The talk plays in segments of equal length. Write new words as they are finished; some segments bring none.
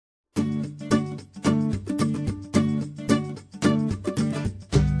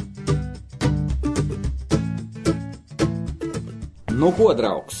Nu, ko,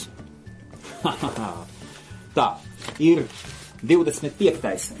 draugs? Tā, ir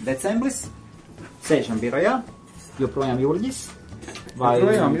 25. decembris, sēžam birojā, joprojām Jurģis.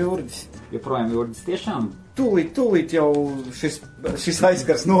 Joprojām Jurģis tiešām? Tūlīt jau šis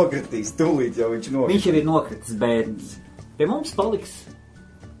aizkars nokritīs, tūlīt jau viņš nokritīs. Viņš jau ir nokritis, bet pie mums paliks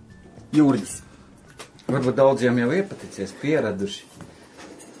Jurģis. Varbūt daudziem jau iepaticies, pieraduši.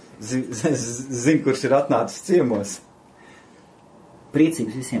 Zin, kurš ir atnācis ciemos.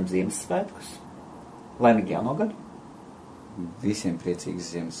 Priecīgus visiem Ziemassvētkus. Laimīgi jauno gadu. Visiem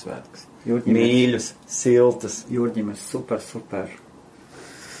priecīgus Ziemassvētkus. Mīļus, siltus. Jurģim ir super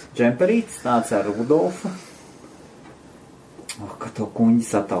džemperītis, tāds ar Rudolfu. Ka to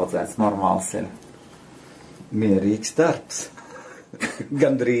kuņģis ataudzēts normāls ir. Mierīgs darbs.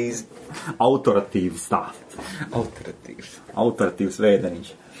 Gandrīz. Autoratīvs tā. Autoratīvs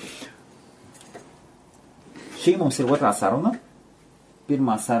veideniņš. Šī mums ir otrā saruna.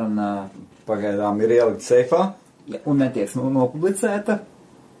 Pirmā saruna pagaidām ir ielikt seifā. Un netiek nopublicēta,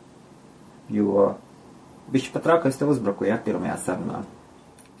 jo bišķi pat rāk, es tev uzbruku, pirmajā sarunā.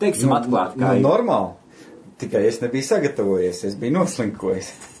 Teiksim atklāt, kā normāli. Tikai es nebiju sagatavojies, es biju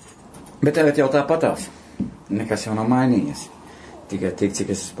noslinkojis. Bet tagad jau tāpatās. Nekas jau nav mainījies. Tikai tik,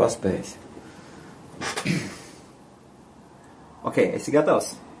 cik es esmu paspējis. Ok, esi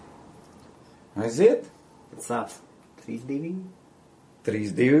gatavs? Aiziet. Tad sāc. 3, 2.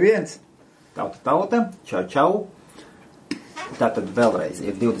 3, 2, 1. Tauta. Čau. Tātad vēlreiz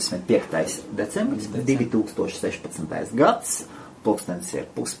ir 25. decembris, 2016. gads. Pulkstenis ir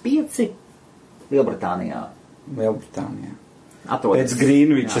 4:30. Lielbritānijā. Pēc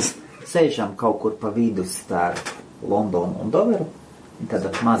Grīnvičas. Sēžam kaut kur pa vidu starp Londonu un Doveru.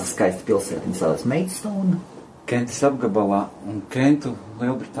 Tāda maza skaista pilsētiņa saucas Maidstone. Kentas apgabalā un Kentu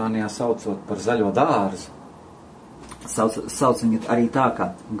Lielbritānijā saucot par zaļo dārzu. Sauc viņu arī tā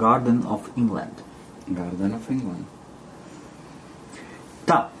kā Garden of England.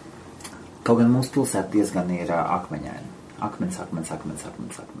 Tā. Kaut gan mūsu pilsēta diezgan ir akmeņaina. Akmens.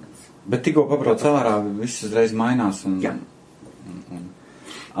 Bet tikko pabrauc ārā, viss uzreiz mainās un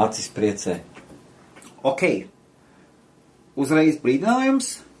acis priecē. Ok. Uzreiz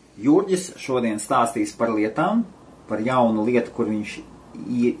brīdinājums. Jurģis šodien stāstīs par lietām, par jaunu lietu, kur viņš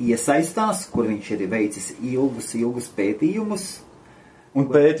iesaistās, kur viņš ir veicis ilgus pētījumus. Un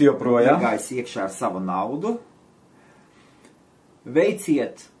pēti joprojām. Gājis iekšā ar savu naudu.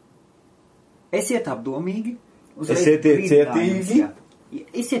 Esiet apdomīgi. Esiet iecietīgi.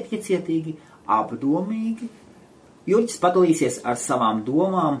 Esiet iecietīgi, apdomīgi. Jurģis padalīsies ar savām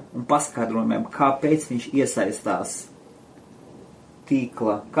domām un paskaidrojumiem, kāpēc viņš iesaistās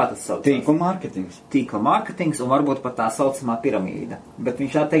tīkla, kā tas sauc? Tīkla mārketings un varbūt pat tā saucamā piramīda. Bet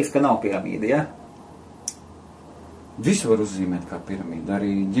viņš tā teiks, ka nav piramīda, ja? Visu var uzzīmēt kā piramīda,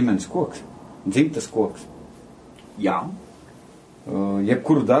 arī ģimenes koks, dzimtas koks. Jā.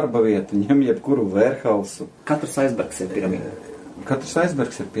 Jebkuru darba vietu, ņem jebkuru warehouse. Katrs aizbergs ir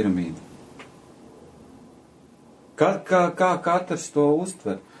piramīda. Kā katrs to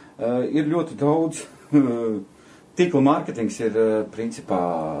uztver? Ir ļoti daudz. Tīkla mārketings ir principā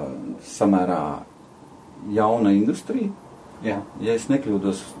samērā jauna industrija. Jā. Ja es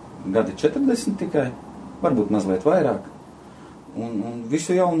nekļūdos, gadi 40 tikai, varbūt mazliet vairāk. Un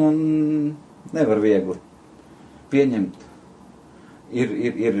visu jaunu nevar viegli pieņemt.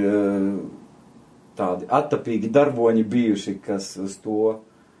 Ir tādi attapīgi darboņi bijuši, kas uz to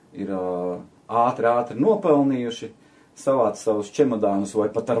ir ātri nopelnījuši, savāc savus čemodānus vai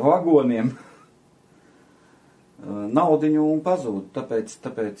pat ar vagoniem naudiņu un pazūd. Tāpēc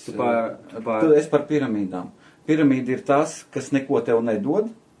es par piramīdām. Piramīda ir tas, kas neko tev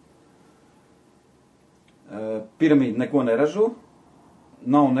nedod. Piramīda neko neražo.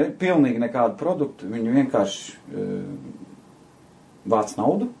 Nav pilnīgi nekādu produktu. Viņu vienkārši vāc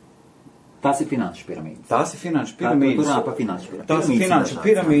naudu. Tās ir finanšu piramīdas. Tās ir finanšu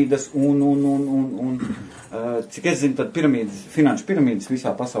piramīdas un cik es zinu, tad finanšu piramīdas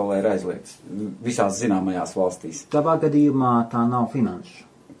visā pasaulē ir aizliegts. Visās zināmajās valstīs. Tavā gadījumā tā nav finanšu.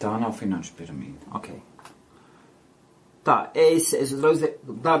 Tā nav finanšu piramīda. Ok. Tā, es uzreiz,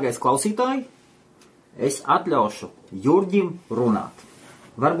 dārgais klausītāji, es atļaušu Jurģim runāt.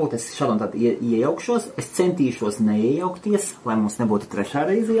 Varbūt es šādi un tad iejaukšos, es centīšos neiejaukties, lai mums nebūtu trešā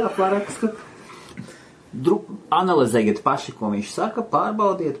reize jāpāraksta. Analizējiet paši, ko viņš saka,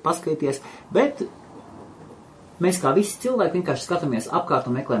 pārbaudiet, paskaties, bet mēs kā visi cilvēki vienkārši skatāmies apkārt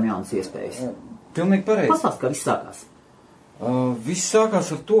un meklējam jaunas iespējas. Pilnīgi pareizi. Pastāst, kā viss sākās? Viss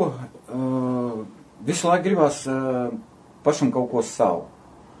sākās ar to, visu laiku gribās pašam kaut ko savu.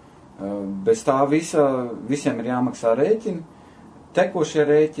 Bez tā visiem ir jāmaksā rēķini. tekošie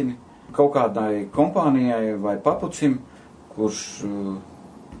rēķini kaut kādai kompānijai vai papucim, kurš,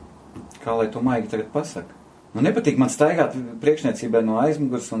 kā lai to maigi tagad pasaka. Nu, nepatīk man staigāt priekšniecībai no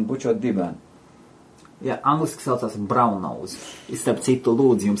aizmugurs un bučot dibēnu. Jā, angliski saucās brown nose. Es starp citu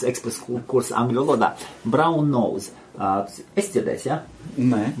lūdzu jums ekspres kursu angļu valodā. Brown nose. Es dzirdēs, jā?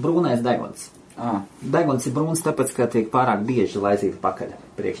 Nē. Brūnais deguns. Deguns ir brūns, tāpēc, ka tiek pārāk bieži laizīta pakaļ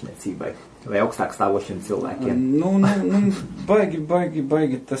priekšniecībai vai augstāk stāvošiem cilvēkiem.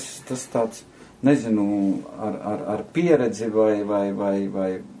 Baigi tas tāds, nezinu, ar pieredzi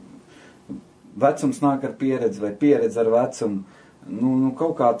vai vecums nāk ar pieredzi vai pieredzi ar vecumu. Nu,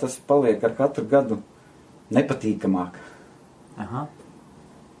 kaut kā tas paliek ar katru gadu nepatīkamāk. Aha.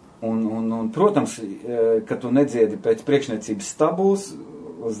 Un protams, ka tu nedziedi pēc priekšniecības stabulas,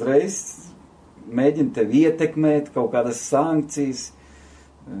 uzreiz mēģina tevi ietekmēt, kaut kādas sankcijas,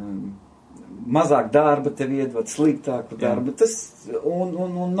 mazāk darba tevi iedod, sliktāku darbu. Tas, un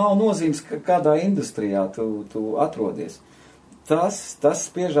nav nozīmes, kādā industrijā tu atrodies. Tas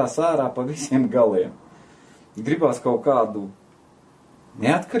spiežās ārā pa visiem galiem. Gribās kaut kādu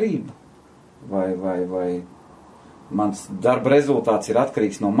neatkarību, vai mans darba rezultāts ir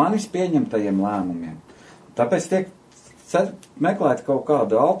atkarīgs no manis pieņemtajiem lēmumiem. Tāpēc tiek meklēt kaut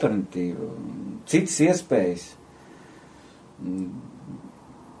kādu alternatīvu, citas iespējas.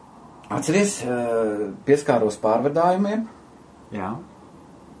 Atceries, pieskāros pārvedājumiem. Jā.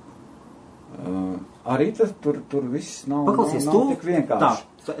 Arī tur viss nav tik vienkārši.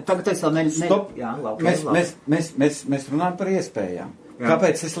 Tā, tagad es vēl Stop. Jā, labi. Mēs runājam par iespējām. Jā.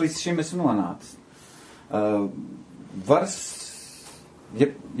 Kāpēc es līdz šim esmu nonācis?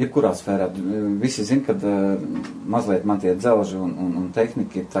 Jebkurā sfērā. Visi zin, kad mazliet man tie dzelži un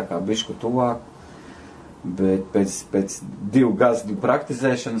tehnika ir tā kā bišku tuvāk, bet pēc 2 gadu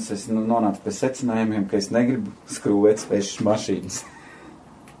praktizēšanas es nonācu pie secinājumiem, ka es negribu skrūvēt svešas mašīnas.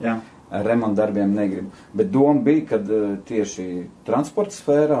 Jā. Ar remontdarbiem negribu. Bet doma bija, kad tieši transporta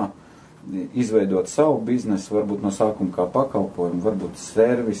sfērā izveidot savu biznesu, varbūt no sākuma kā pakalpojumu, varbūt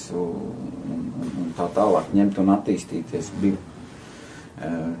servisu un tā tālāk ņemt un attīstīties.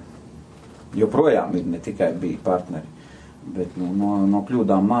 Joprojām ir, ne tikai bija partneri, bet no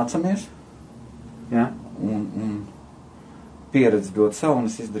kļūdām mācamies. Jā. Un pieredzi dot savu, un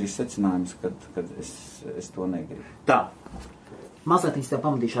es izdarīju secinājumus, kad es to negribu. Tā. Mazliet es tev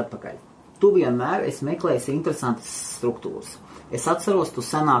pamatīšu atpakaļ. Tu vienmēr esi meklējis interesantas struktūras. Es atceros, tu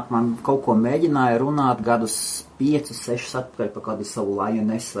senāk man kaut ko mēģināji runāt gadus 5, 6 atpakaļ par kādu savu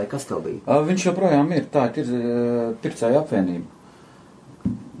Lioness, vai kas tev bija? Viņš joprojām ir, tā ir pircēju apvienība.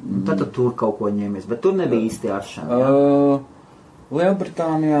 Tad tur kaut ko ņēmies, bet tur nebija īsti aršana, jā?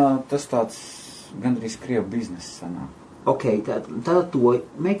 Lielbritānijā tas tāds gandrīz Krievu biznesa sanāk. Ok, tad to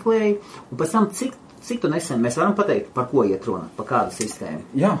meklēji, un pēc tam cik tu nesen, mēs varam pateikt, par ko iet runa, par kādu sistēmu?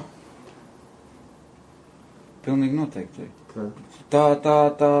 Jā. Pilnīgi noteikti.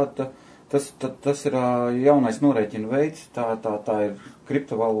 Tas ir jaunais norēķina veids, tā ir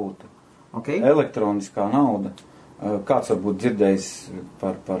kriptovalūta. Okay. Elektroniskā nauda. Kāds varbūt dzirdējis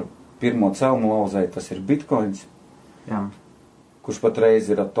par pirmo celmu lauzēju, tas ir bitcoins. Jā. Kurš patreiz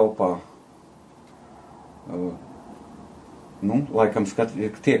ir topā. Laikam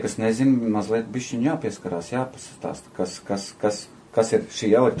tie, kas nezina, mazliet bišķiņ jāpieskarās, jāpastāsta, kas ir šī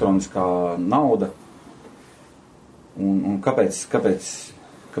elektroniskā nauda un kāpēc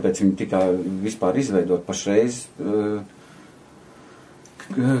viņi tikai vispār izveidot pašreiz.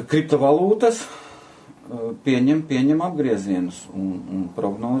 Kriptovalūtas pieņem apgriezienus un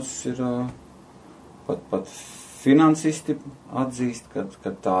prognozes ir pat finansisti atzīst, ka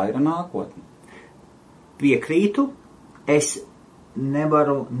tā ir nākotne. Piekrītu. Es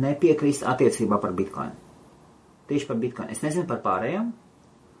nevaru nepiekrist attiecībā par Bitcoin. Tieši par Bitcoin. Es nezinu par pārējām.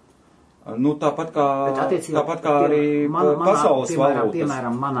 Tāpat kā arī pasaules valūtas.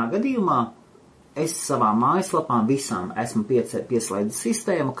 Piemēram, manā gadījumā es savā mājaslapā visām esmu pieslēdzis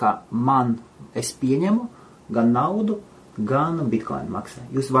sistēmu, ka es pieņemu gan naudu, gan Bitcoin maksā.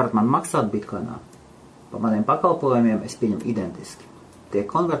 Jūs varat man maksāt Bitcoinā. Par maniem pakalpojumiem es pieņemu identiski. Tiek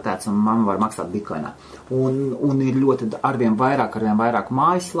konvertēts un man var maksāt bitcoinā. Un ir ļoti arvien vairāk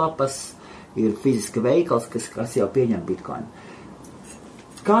mājaslapas, ir fiziski veikals, kas jau pieņem bitcoinu.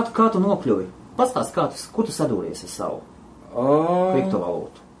 Kā tu nokļuvi? Pastāst, kur tu sadūries ar savu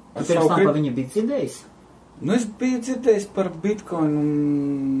kriptovalūtu? Tu pirms tam par viņu biji dzirdējis? Es biju dzirdējis par bitcoinu,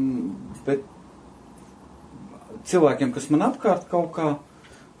 bet cilvēkiem, kas man apkārt kaut kā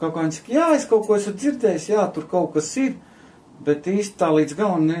viņi saka, jā, es kaut ko esmu dzirdējis, jā, tur kaut kas ir. Bet īsti tā līdz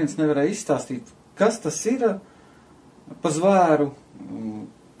galam neviens nevarēja izstāstīt, kas tas ir pa zvēru,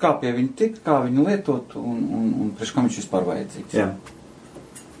 kā pie viņa tikt, kā viņu lietot un priekš kam viņš vispār vajadzīgs. Jā.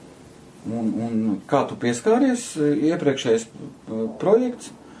 Un kā tu pieskāries, iepriekšējais projekts,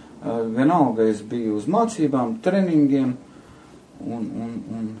 vienalga es biju uz mācībām, treningiem,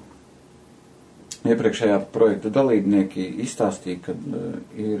 un iepriekšējā projekta dalībnieki izstāstīja, ka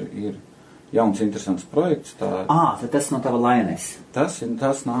ir jauns, interesants projekts. Tad tas no tava Laines. Tas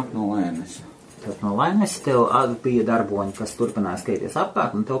nāk no Laines. Tad no Laines tev bija darboņi, kas turpināja skatīties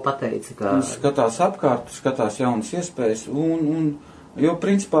apkārt, un tev pateica, ka... Skatās apkārt, skatās jaunas iespējas, jo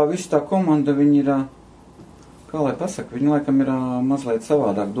principā visa tā komanda, viņi ir, kā lai pasaka, viņi laikam ir mazliet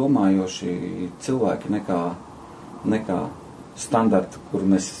savādāk domājoši cilvēki nekā standarta, kur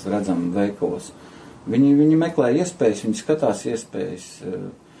mēs redzam veikalos. Viņi meklē iespējas, viņi skatās iespējas,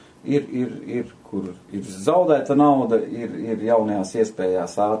 ir, kur ir zaudēta nauda, ir jaunajās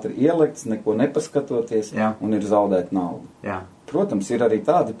iespējās ātri ielikts, neko nepaskatoties, Jā. Un ir zaudēta nauda. Jā. Protams, ir arī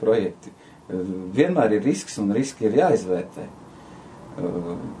tādi projekti. Vienmēr ir risks, un riski ir jāizvērtē.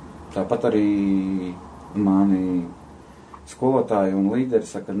 Tāpat arī mani skolotāji un līderi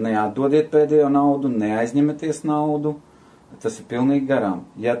saka, neatdodiet pēdējo naudu, neaizņemieties naudu, tas ir pilnīgi garām.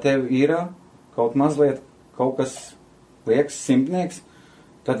 Ja tev ir kaut mazliet, kaut kas liekas simtnieks,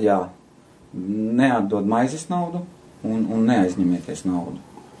 tad jā, neatdod maizes naudu un neaizņemieties naudu.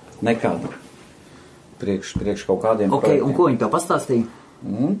 Nekādu. Priekš kaut kādiem projektiem. Un ko viņi tev pastāstīja?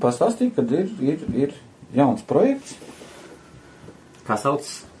 Un pastāstīja, ka ir jauns projekts. Kā sauc?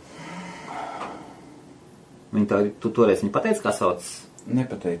 Tu toreiz viņi pateica, kā sauc?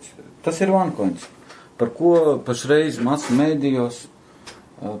 Nepateica. Tas ir OneCoins, par ko pašreiz masu mēdījos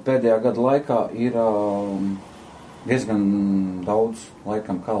pēdējā gada laikā ir diezgan daudz,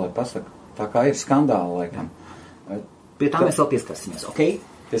 laikam, kā lai pasaka, tā kā ir skandāli, laikam. Pie tā mēs vēl pieskarsimies, ok?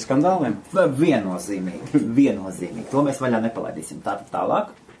 Pie skandāliem? Viennozīmīgi. To mēs vaļā nepalaidīsim.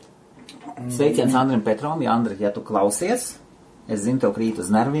 Tālāk. Sveiciens Andrim Petrom. Ja, Andri, ja tu klausies, es zinu, tev krīt uz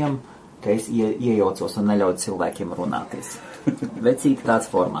nerviem, ka es iejaucos un neļauju cilvēkiem runāties. Vecīgi tāds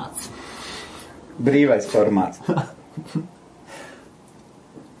formāts. Brīvais formāts.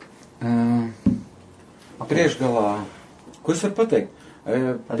 Priekšgalā, ko es varu pateikt?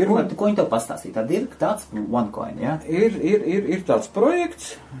 Ko viņi tev pastāstīja? Tad ir tāds OneCoin, ja? Ir tāds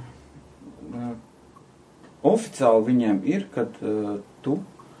projekts. Oficiāli viņiem ir, kad tu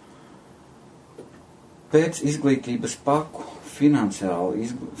pēc izglītības paku finansiāli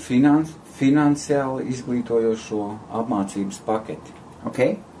izglītojošo apmācības paketi. Ok.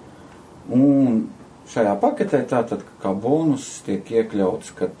 Un šajā paketē tātad kā bonus tiek iekļauts,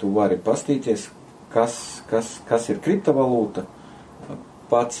 ka tu vari pastīties, kas ir kriptovalūta,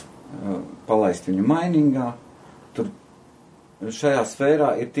 pats palaist viņu mainingā. Tur šajā sfērā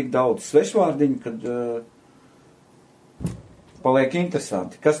ir tik daudz svešvārdiņu, kad paliek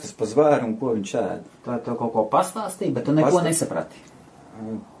interesanti, kas tas pa zvēru un ko viņš ēd. Tā tev kaut ko pastāstīja, bet tu neko nesaprati.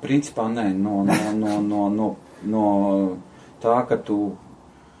 Principā nē, no tā, ka tu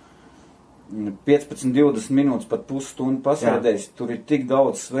 15-20 minūtes, pat pusstundu pasēdēs, tur ir tik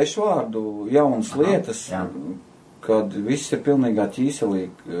daudz svešvārdu, jaunas lietas, kad viss ir pilnīgā ķīselī,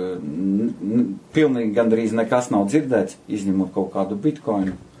 pilnīgi gandrīz nekas nav dzirdēts, izņemot kaut kādu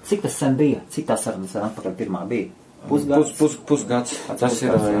bitcoinu. Cik tas sen bija? Cik tā sarunas atpakaļ pirmā bija? Pusgads. Tas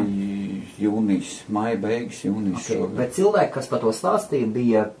ir jūnijas, maija beigas, jūnijas. Okay. Bet cilvēki, kas par to stāstīja,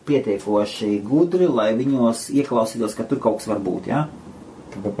 bija pietiekoši gudri, lai viņos ieklausītos, ka tur kaut kas var būt, jā?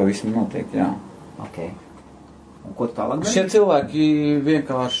 Tāpēc pavisam notiek, jā. Ok. Un ko tu tālāk dari? Šie cilvēki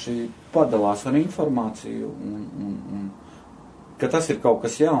vienkārši padalās ar informāciju, un ka tas ir kaut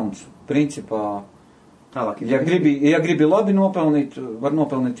kas jauns. Principā, tālāk, ja gribi labi nopelnīt, var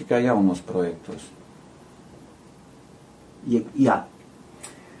nopelnīt tikai jaunos projektos. Jā.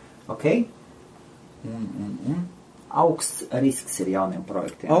 Ok. Augsts risks ir jauniem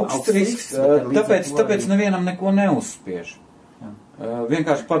projektiem. Augsts risks, tāpēc nevienam neko neuzspiež.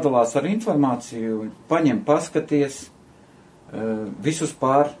 Vienkārši padalās ar informāciju, paņem, paskaties, visus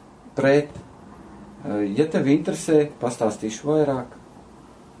pār, pret. Ja tev interesē, pastāstīšu vairāk.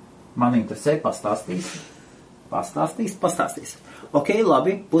 Man interesē, pastāstīs. Ok,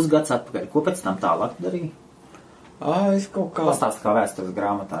 labi, pusgads atpakaļ. Ko pēc tam tālāk darīji? Es kaut kā... Pastāsti, kā vēstures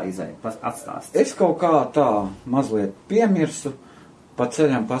grāmatā izēja. Atstāsti. Es kaut kā tā mazliet piemirsu, pa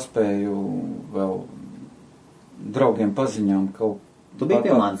ceļam paspēju vēl draugiem paziņām kaut... Tu biji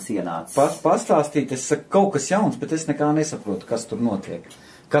pie manis ienācis. Pastāstīt, es saku kaut kas jauns, bet es nekā nesaprotu, kas tur notiek.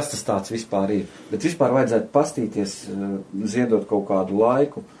 Kas tas tāds vispār ir. Bet vispār vajadzētu pastīties, ziedot kaut kādu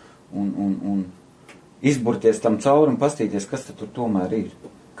laiku un izburties tam cauri un pastīties, kas tur tomēr ir.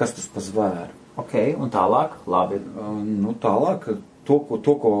 Kas tas pa zvēru. Ok, un tālāk, labi. Tālāk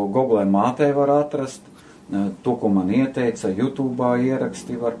to, ko Google mātē var atrast, to, ko man ieteica, YouTube'ā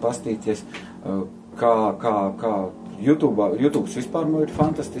ieraksti var pastīties, kā YouTube's vispār ir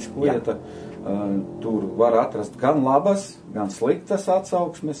fantastiska lieta, tur var atrast gan labas, gan sliktas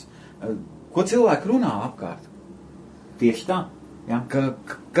atsauksmes, ko cilvēki runā apkārt. Tieši tā, jā.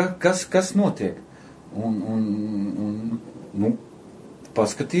 Kas notiek? Un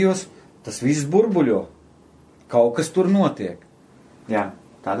paskatījos, tas viss burbuļo. Kaut kas tur notiek. Jā,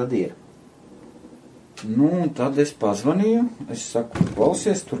 tā tad ir. Tad es pazvanīju, es saku,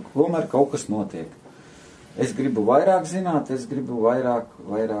 klausies, tur tomēr kaut kas notiek. Es gribu vairāk zināt, es gribu vairāk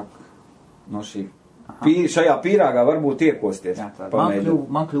no šajā pīrāgā varbūt iekosties. Jā,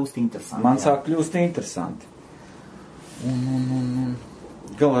 man kļūst interesanti. Man sāk kļūst interesanti. Un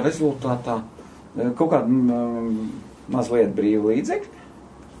gala rezultātā kaut kāda mazliet brīva līdzekļa.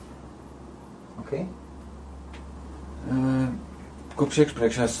 Okay. Kopš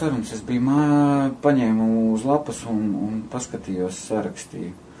iekšpriekšās sarunas es biju paņēmu uz lapas un paskatījos,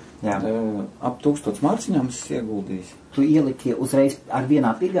 sarakstīju. Jā. Ap 1000 mārciņām es ieguldījis. Tu ieliki uzreiz ar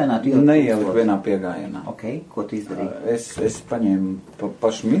vienā piegājienā? Neieliku vienā piegājienā. Ok, ko tu izdarīji? Es paņēmu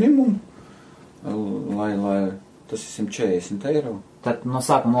pašu minimumu, lai tas ir 140 eiro. Tad no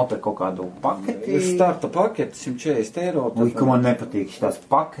sākuma nopirkt kaut kādu paketi? Starta paketi 140 eiro. Ka man nepatīk šitās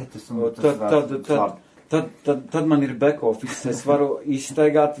paketes. Tad man ir back office. Es varu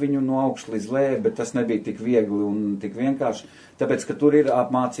izstaigāt viņu no augšu līdz lejai, bet tas nebija tik viegli un tik vienkārši. Tāpēc, ka tur ir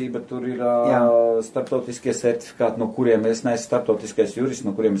apmācība, tur ir starptautiskie certifikāti, no kuriem es neesmu starptautiskais jurists,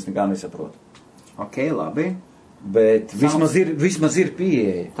 no kuriem es nekā nesaprotu. Ok, labi. Bet vismaz ir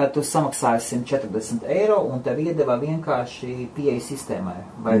pieeja. Tad tu samaksāji 140 eiro un tev iedeva vienkārši pieeja sistēmai?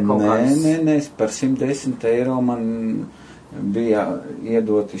 Nē, par 110 eiro man bija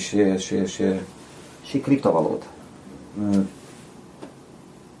iedoti šī kriptovalūta.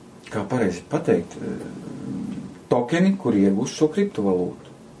 Kā pareizi pateikt, tokeni, kur iegūst šo kriptovalūtu.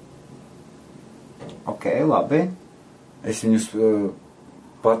 Ok, labi. Es viņus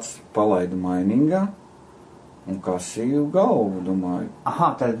pats palaidu mainingā un kasīju galvu, domāju. Aha,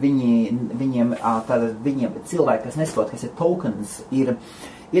 tad viņiem cilvēki, kas nesaprot, kas ir tokens, ir,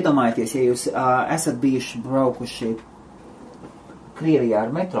 iedomājieties, ja jūs esat bijuši braukuši Krievijā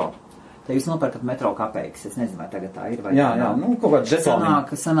ar metro, tad jūs nopērkat metro kapeikas. Es nezinu, vai tagad tā ir. Vai jā, kaut kāds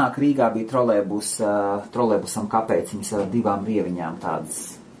žetoniņi. Sanāk Rīgā bija trolejbusam kapeiciņas ar 2 rieviņām tādas.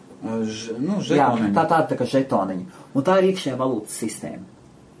 Žetoniņi. Jā, tā kā žetoniņi. Un tā ir iekšējā valūtas sistēma.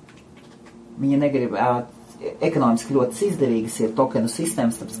 Viņa negrib, ekonomiski ļoti izderīgas ir tokenu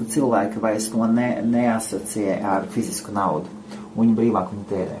sistēmas, tāpēc, ka cilvēki vairs to neasociē ar fizisku naudu. Viņi brīvāk viņu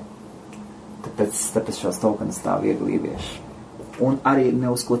tērē. Tāpēc šos tokenus tā viegli ievieš. Un arī ne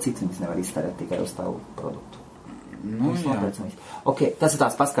uz ko citu viņas nevar iztērēt, tikai uz tavu produktu. Ok, tas ir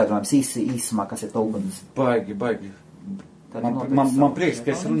tās paskaidrojums īsumā, kas ir tokens. Baigi. Man prieks, ka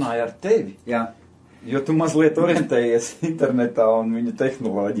es runāju ar tevi. Jā. Jo tu mazliet orientējies internetā un viņa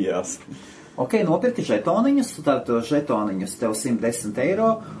tehnoloģijās. Ok, nopirki žetoniņus, tad žetoniņus tev 110 eiro,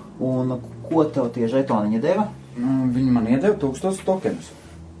 un ko tev tie žetoniņi deva? Viņi man iedeva 1000 tokenus.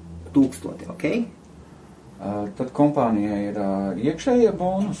 1000, ok? Tad kompānijai ir iekšējie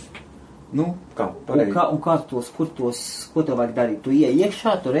bonus. Kā pareizi. Un kā ko tev vajag darīt? Tu ieej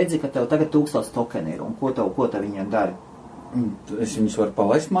iekšā, tu redzi, ka tev tagad 1000 tokeni ir, un ko tev viņiem dari? Es viņus varu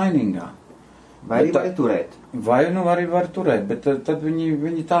palaist mainingā. Vai arī vari turēt? Vai arī var turēt, bet tad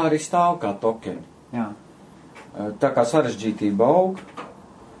viņi tā arī stāv kā tokeni. Jā. Tā kā sarežģītība aug,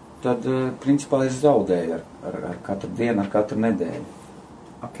 tad principā es zaudēju ar katru dienu, ar katru nedēļu.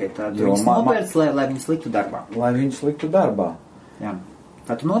 Ok, tad tu viņus nopērc, lai viņus liktu darbā. Lai viņus liktu darbā. Jā.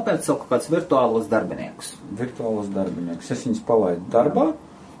 Tad tu nopērc kaut kādus virtuālos darbiniekus. Es viņus palaidu darbā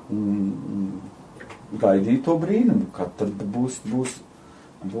un gaidīju to brīnumu, kad tad būs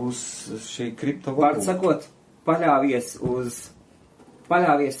šī kriptovalūta. Vārds sakot, paļāvies uz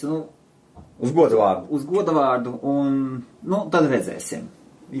godvārdu. Uz godvārdu un, tad redzēsim.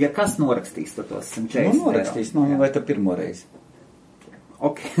 Ja kas norakstīs tos 140 norakstīs, vai tā pirmo reizi.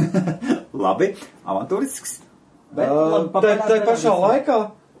 Ok, labi, avantūrisks. Tā pašā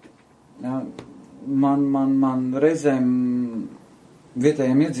laikā man reizēm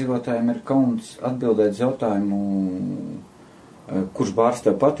vietējiem iedzīvotājiem ir kauns atbildēt jautājumu, kurš bārs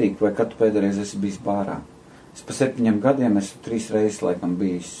tev patīk, vai kad tu pēdējais esi bijis bārā. Es pa 7 gadiem esmu 3 reizes laikam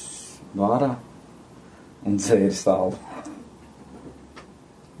bijis bārā un dzēris salu.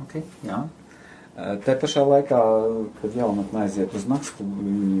 Ok, jā. Te pašā laikā, kad jaunatne aiziet uz naktsklubu,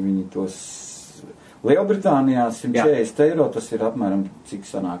 viņi tos Lielbritānijā 140 eiro, tas ir apmēram cik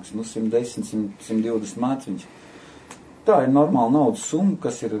sanāks, 110, 120 māciņas. Tā ir normāla naudas summa,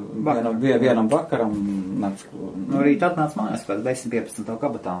 kas ir vienam vakaram nakts. Nu, arī tad nāc mājās, kad 10-15 tev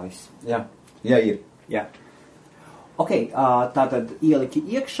kabatā viss. Jā, ir. Jā. Ok, tātad ieliki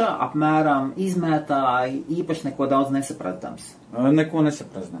iekšā, apmēram izmētāji, īpaši neko daudz nesaprastams. Neko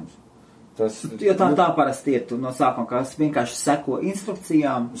nesaprastams. Jo tā parasti ir, tu no sākuma, kas vienkārši seko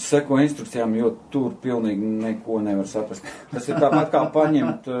instrukcijām. Seko instrukcijām, jo tur pilnīgi neko nevar saprast. Tas ir tāpat kā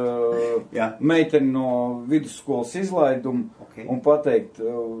paņemt meiteni no vidusskolas izlaidumu un pateikt,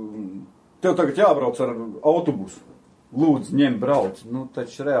 tev tagad jābrauc ar autobusu. Lūdzu, ņem brauc. Nu,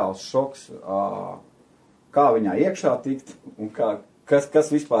 taču reāls šoks. Kā viņā iekšā tikt un kas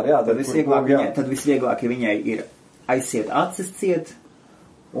vispār jādara. Tad visvieglāk, ja viņai ir aiziet acis ciet,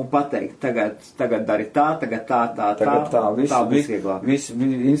 un pateikt, tagad dari tā, tagad tā būs vieglāk. Visu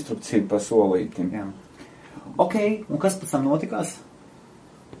instrukciju pa solītim. Jā. Ok, un kas pēc tam notikās?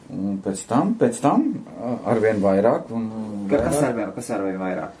 Un pēc tam arvien vairāk. Kas arvien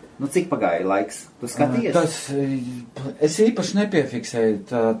vairāk? Nu, cik pagāja laiks? Tu skatījies? Es īpaši nepiefiksēju,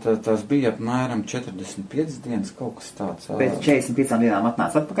 tas bija apmēram 45 dienas, kaut kas tāds. Pēc 45 dienām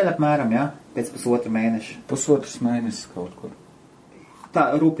atnāca atpakaļ apmēram, jā? Pēc pusotra mēneša. Pusotras mēnesis kaut kur.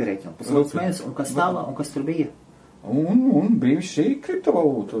 Tā, rūpi rēķina, pusotras mēnesis, un kas tālāk, un kas tur bija? Un bija šī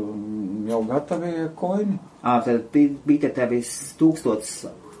kriptovalūta, jau gatavie koini. Tad bija te tevis 1000,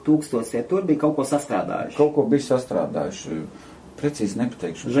 ja tur bija kaut ko sastrādājuši. Kaut ko bija sastrādājuši, precīzi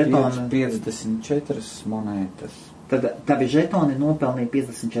nepateikšu. Žetoni. 54 monētas. Tad tavi žetoni nopelnīja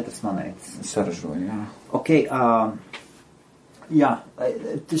 54 monētas. Saražoja, jā. Ok, jā,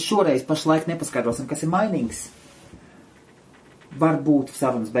 šoreiz pašlaik nepaskaidrosim, kas ir mainīgs. Varbūt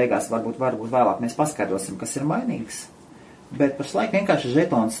sarunas beigās, varbūt vēlāk mēs paskaidrosim, kas ir mainīgs. Bet pašlaik vienkārši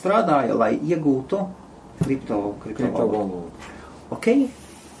žetoni strādāja, lai iegūtu kriptovalūtu. Ok?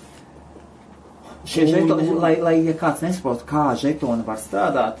 Šie žetoni, lai ja kāds nesaprot, kā žetoni var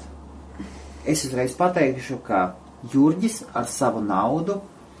strādāt, es uzreiz pateikšu, ka Jurģis ar savu naudu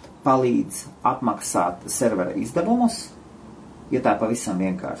palīdz apmaksāt servera izdevumus, ja tā pavisam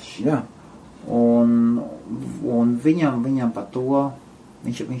vienkārši. Jā. Un viņam par to,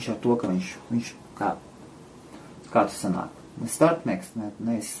 viņš ar to, ka viņš kā tu sanāk? Starpnieks, ne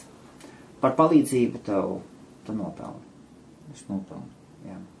par palīdzību tev nopelni. Es nopelnu.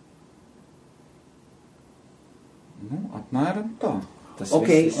 Jā. Nu, apmēram tā. Tas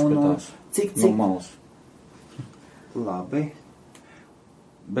okay, viss izskatās cik? No malas. Labi.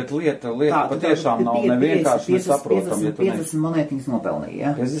 Bet lieta patiešām nav nevienkārši nesaprotam. 50 monētiņas nopelnīja,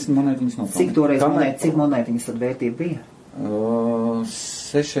 jā? 50 monētiņas nopelnīja. Cik toreiz cik monētiņas tad vērtība bija?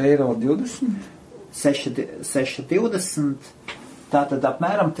 6,20 eiro. 6,20, tātad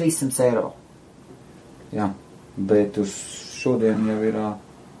apmēram 300 eiro. Jā, bet uz šodien jau ir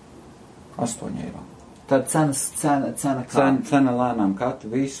 8 eiro. Tad cena kā? Cena lēnām kāp,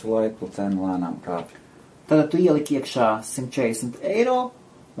 visu laiku cena lēnām kāp. Tad tu ieliki iekšā 140 eiro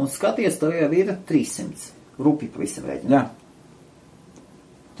un skaties, tev jau ir 300. Rupi pavisam rēķina. Jā.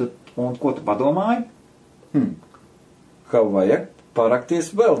 Un ko tu padomāji? Kā vajag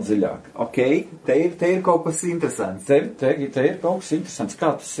parakties vēl dziļāk. Ok, te ir kaut kas interesants. Te ir kaut kas interesants.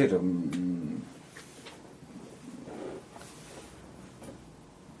 Kā tas ir?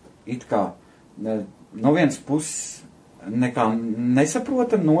 It kā no vienas puses nekā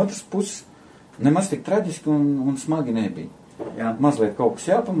nesaprotam, no otras puses nemaz tik traģiski un smagi nebija. Jā. Mazliet kaut kas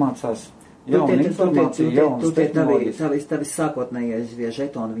jāpamācās, jauna informācija, jaunas tehnoloģijas. Tavis sākotnējais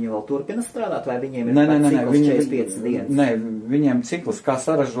žetoni, viņi vēl turpina strādāt, vai viņiem ir cikls 45 dienas? Nē, viņiem cikls, kā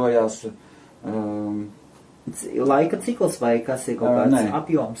saražojās. Laika cikls vai kas ir kaut kāds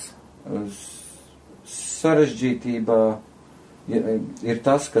apjoms? Sarežģītība ir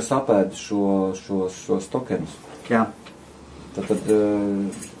tas, kas apēd šos tokenus. Jā. Tad,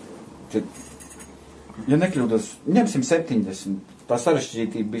 ja nekļūdos, ņemsim 70, tā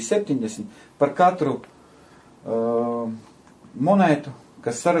sarežģītība bija 70, par katru monētu,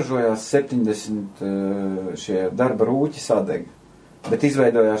 kas saražojās 70 šie darba rūķi sadeg, bet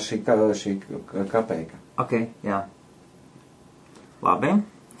izveidojās šī kapēka. Ok, jā. Labi,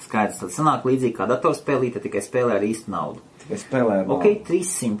 skaidrs, tad sanāk līdzīgi kā datorspēlīte, tikai spēlē ar īstu naudu. Tikai spēlē ar naudu. Ok,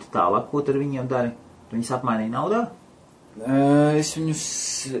 300 tālāk, ko tur viņiem dari? Viņus apmainīja naudā? Es viņus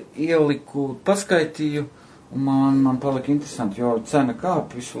ieliku, paskaitīju, un man palika interesanti, jo cena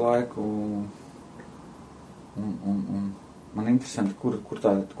kāp visu laiku, un man interesanti,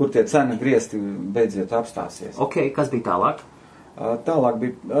 kur tie cena griezti beidziet apstāsies. Ok, kas bija tālāk? Tālāk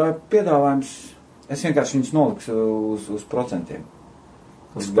bija piedāvājums, es vienkārši viņus noliku uz procentiem.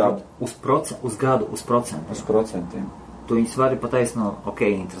 Uz gadu? Uz procentiem. Uz procentiem. Tu viņus vari pataisnot, ok,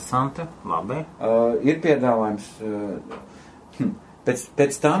 interesanti, labi. Ir piedāvājums,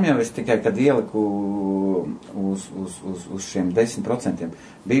 pēc tām jau es tikai, kad ieliku uz šiem 10%,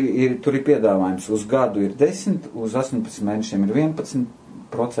 tur ir piedāvājums, uz gadu ir 10, uz 18 mēnešiem ir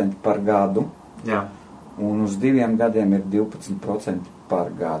 11% par gadu, jā. Un uz 2 gadiem ir 12%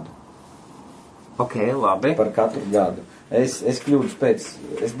 par gadu. Ok, labi. Par katru gadu. Es kļūdus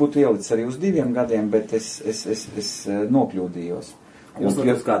es būtu ielicis arī uz 2 gadiem, bet es nokļūdījos.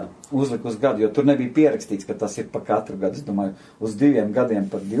 Uzliku uz gadu. Uzliku uz gadu, jo tur nebija pierakstīts, ka tas ir pa katru gadu. Es domāju, uz 2 gadiem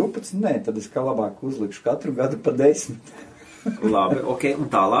par 12, nē, tad es kā labāk uzlikšu katru gadu pa 10. Labi, ok, un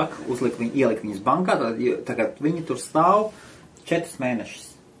tālāk ieliku viņus bankā, tagad viņi tur stāv 4 mēnešus.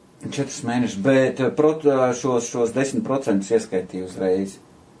 4 mēnešus, bet šos 10% ieskaitīju uzreiz.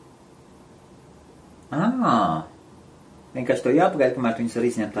 Vienkārši to jāpagaida, kamēr tu viņus var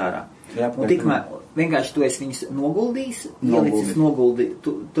izņemt ārā. Un tikmēr, vienkārši tu esi viņus noguldījis, ielicis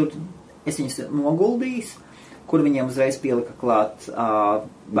es viņus noguldījis, kur viņiem uzreiz pielika klāt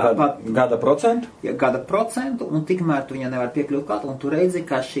gada procentu? Ja, gada procentu, un tikmēr tu viņam nevar piekļūt klāt, un tu redzi,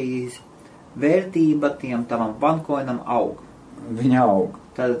 ka šī vērtība tiem tavam OneCoinam aug. Viņa aug.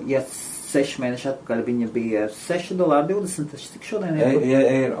 Tad, ja 6 mēneši atpakaļ viņa bija $6.20, tas cik šodien ir?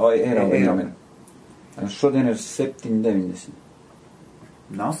 Eiro viņam ir. Šodien ir 7,90.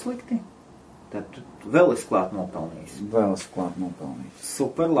 Nav slikti. Tad tu vēl esi klāt nopelnījis.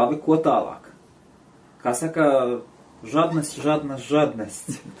 Super, labi, ko tālāk? Kā saka, žadnes.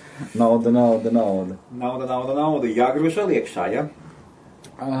 Nauda. Nauda. Jāgrūž vēl iekšā, ja?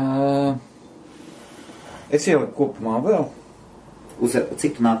 Es ieliku kopumā vēl.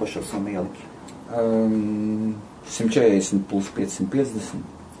 Cik tu nākošo summu ieliki? 140 plus 550.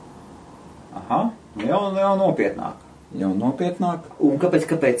 Aha, jau nopietnāk. Jau nopietnāk. Un kāpēc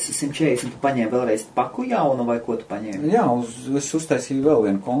 140 tu paņēmi vēlreiz paku jaunu, vai ko tu paņēmi? Jā, es uztaisīju vēl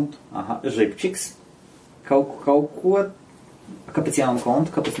vienu kontu. Aha, žipčiks. Kaut ko. Kāpēc jaunu kontu?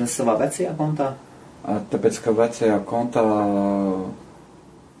 Kāpēc nes savā vecajā kontā? Tāpēc, ka vecajā kontā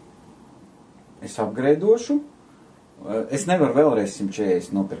es apgreidošu. Es nevaru vēlreiz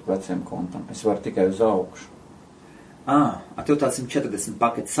 140 nopirkt vecajam kontam. Es varu tikai uz augšu. Tev tāds 140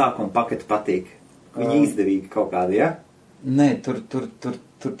 paketi, sākuma paketi patīk. Viņi izdevīgi kaut kādi, ja? Nē, tur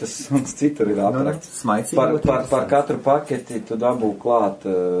tas suns citur ir aprakts. Par katru paketi tu dabū klāt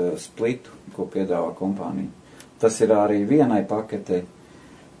splitu, ko piedāvā kompānija. Tas ir arī vienai paketei,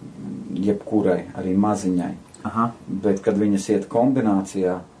 jebkurai, arī maziņai. Aha. Bet, kad viņas iet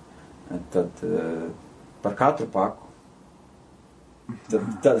kombinācijā, tad par katru paku,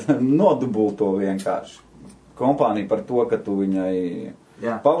 tad nodubulto vienkārši. Kompānija par to, ka tu viņai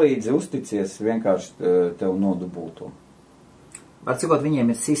palīdzi, uzticies, vienkārši tev nodubulto. Var cikot, viņiem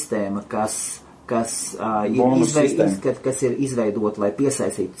ir sistēma, kas ir izveidota, lai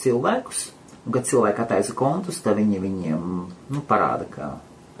piesaistītu cilvēkus, un kad cilvēki attaisa kontus, tad viņiem parāda, ka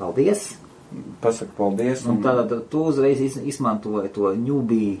paldies. Pasaka paldies. Un tad tu uzreiz izmantoji to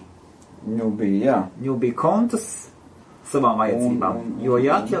newbie kontus savām vajadzībām. Jo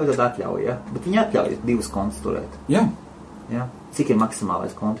jāatļauj, tad atļauj, ja? Bet viņi atļauj 2 kontus turēt. Jā. Ja? Cik ir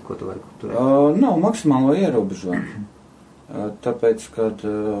maksimālais konti, ko tu vari turēt? Nav maksimālo ierobežojumu. Tāpēc, kad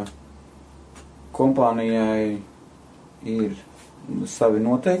kompānijai ir savi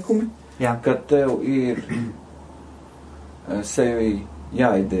noteikumi, kad tev ir sevi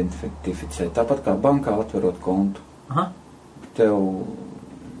jāidentificē. Tāpat kā bankā atverot kontu. Aha. Tev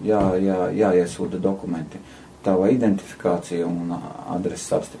jāiesūda dokumenti. Tava identifikācija un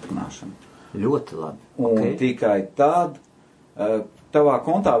adreses apstiprināšana. Ļoti labi. Un tikai tad tavā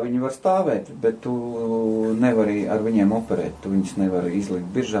kontā viņi var stāvēt, bet tu nevari ar viņiem operēt. Tu viņus nevari izlikt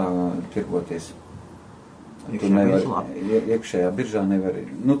biržā, tirgoties. Iekšējā biržā nevari.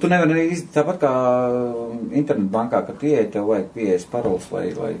 Tu nevari arī tāpat kā internetbankā, kad pieeja, tev vajag pieejas parols,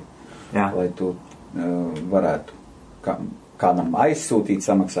 lai tu varētu kādam aizsūtīt,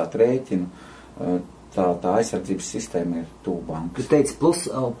 samaksāt rēķinu. Tā aizsardzības sistēma ir tuvu bankas. Tu teici plus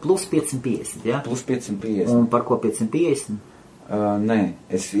 550, ja? Plus 550. Un par ko 550? Nē,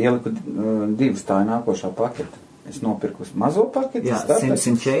 es ieliku 2, tā ir nākošā paketa. Es nopirku mazo paketi. Jā,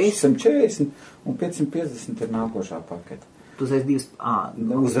 140 un 550 ir nākošā paketa. Tu uzreiz 2,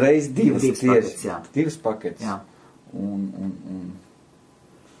 uzreiz 2 paketes, jā. 2 paketes. Jā. Un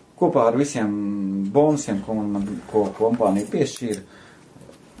kopā ar visiem bonusiem, ko kompānija piešķīra,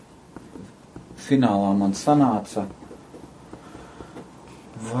 finālā man sanāca,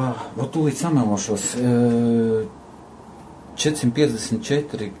 tūlīt samelošos,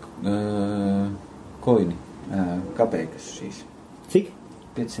 454 koini, kapeikas šīs. Cik?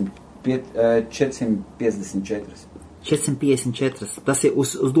 454. 454. Tas ir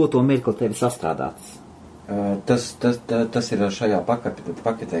uz doto mirkli tevi sastrādāts. Tas ir šajā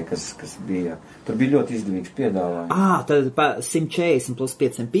paketē, kas bija. Tur bija ļoti izdevīgs piedāvājums. Tad 140 plus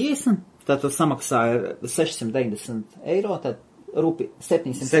 550, tad tu samaksāji 690 eiro, tad rupi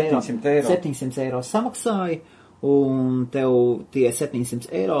 700 eiro samaksāji, un tev tie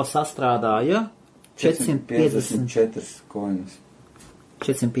 700 eiro sastrādāja 454 koinas.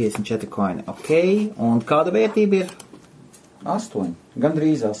 454 koini, ok. Un kāda vērtība ir? 8,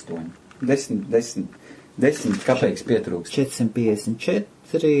 gandrīz 8. 10 kapeiks pietrūkst.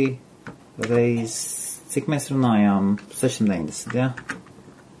 454 reiz, cik mēs runājām? 690, jā?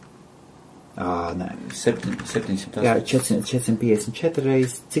 Nē. 780. Jā, 454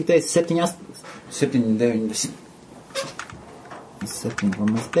 reiz, cik teici? 790.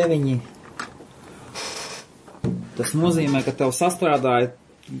 7,9. Tas nozīmē, ka tev sastrādāja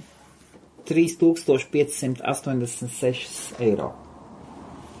 3586 eiro.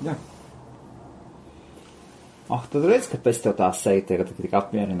 Jā. Tad redz, ka pēc tev tā seja tagad tik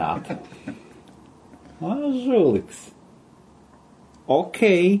apmierināta. Žuliks. Ok.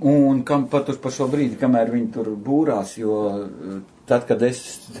 Un par šo brīdi, kamēr viņi tur būrās, jo tad, kad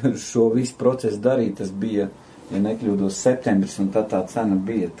es šo visu procesu darīju, tas bija, ja nekļūdos, septembris, un tad tā cena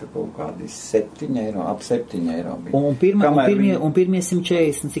bija kaut kādi 7 eiro, ap 7 eiro bija. Un pirmie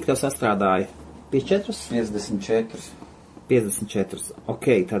 140, cik tev sastrādāja? 54? 54.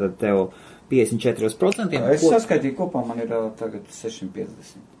 Ok, tātad tev 54%. Es saskaitīju kopā, man ir tagad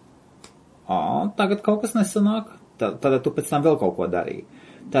 650. Tagad kaut kas nesanāk. Tad tu pēc tam vēl kaut ko darīji.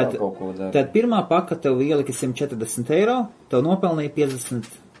 Tad pirmā paka tev ielika 140 eiro, tev nopelnīja 50.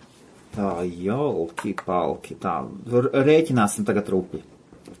 Tā jolki palki. Tā, rēķināsim tagad rupi.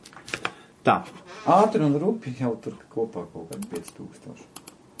 Tā. Ātri un rupi jau tur kopā kaut kādi 5000.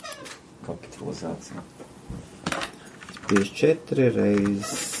 Kapitalizācija. 54 reiz.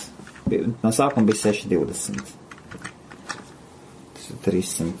 No sākuma bija 620.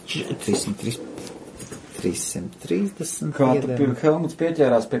 330. Kā tu Helmuts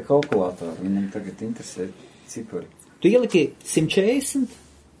pieķērās pie kalkulātora? Viņam tagad interesē cipari. Tu ieliki 140,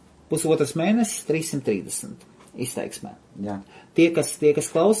 pusotras mēnesis, 330 izteiksmē. Jā. Tie, kas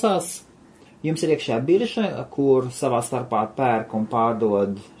klausās, jums ir iekšā birža, kur savā starpā pērk un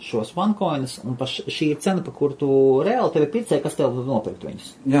pārdod šos OneCoinus, un šī ir cena, pa kuru tu reāli tevi pircē, kas tev nopirkt viņus.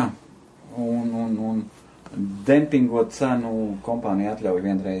 Jā. Un dempingot cenu kompānija atļauj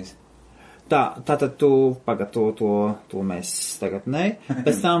vienreiz. Tātad tu to mēs tagad ne.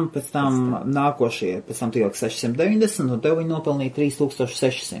 Pēc tam nākošie, pēc tam tu ieliki 690, un tev viņi nopelnīja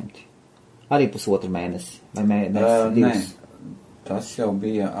 3600. Arī pusotru mēnesi. Vai mēnesi? Nē, tas jau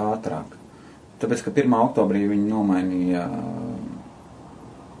bija ātrāk. Tāpēc, ka 1. oktobrī viņi nomainīja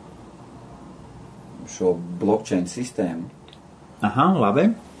šo blockchain sistēmu. Labi.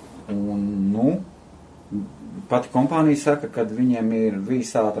 Un, pati kompānija saka, ka viņiem ir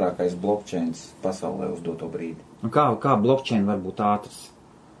visātrākais blockchains pasaulē uz doto brīdi. Un kā blockchain var būt ātrs?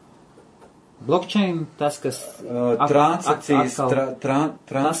 Blockchain, tas, kas... Transakcijas...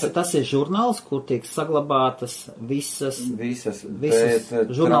 Tas ir žurnāls, kur tiek saglabātas visas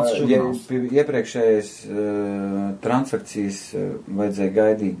žurnāls. Iepriekšējais transakcijas vajadzēja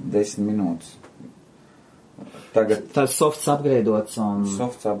gaidīt 10 minūtes. Tagad... Tas softs upgradeots un...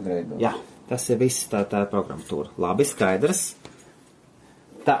 Softs upgradeots. Jā, tas ir viss tā programmatūra. Labi, skaidrs.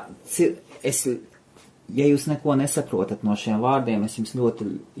 Ja jūs neko nesaprotat no šiem vārdiem, es jums ļoti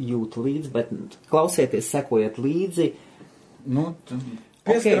jūtu līdzi, bet klausieties, sekojiet līdzi.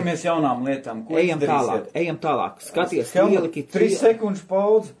 Pieskaramies jaunām lietām. Ejam tālāk. Skaties, ieliki 3 sekundžu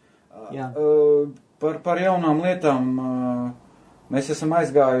paudze. Par jaunām lietām mēs esam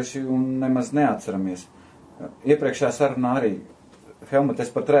aizgājuši un nemaz neatceramies. Iepriekšējā sarunā arī, Helmut, es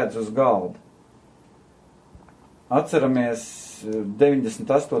pat redzu uz galda. Atceramies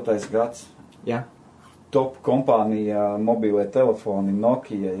 98. gads. Jā. Top kompānija mobīlē telefoni,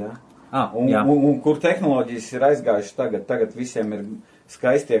 Nokia, ja? Un kur tehnoloģijas ir aizgājuši tagad. Tagad visiem ir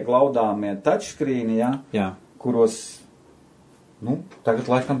skaistie glaudāmie touchscreeni, ja? Jā. Kuros, tagad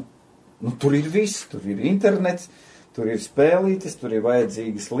laikam, tur ir viss. Tur ir internets, tur ir spēlītes, tur ir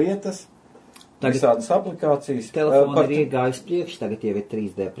vajadzīgas lietas. Visādas aplikācijas. Telefoni ir iegājis priekš, tagad jau ir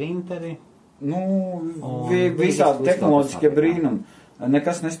 3D printeri. Visādi tehnoloģiskie brīnumi.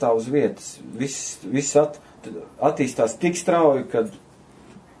 Nekas nestāv uz vietas. Viss attīstās tik strauji, kad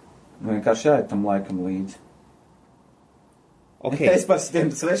vienkārši jāiet tam laikam līdzi. Okay. Es par tiem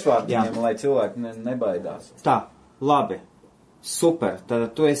svešvārdiem, lai cilvēki nebaidās. Tā, labi. Super.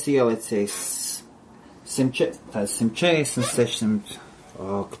 Tad tu esi ielicis 140, 600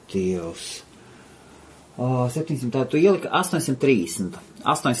 aktīvs. 700, tā tu ielika 830.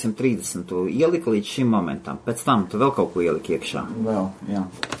 830 tu ielika līdz šim momentam. Pēc tam tu vēl kaut ko ielika iekšā. Vēl, jā.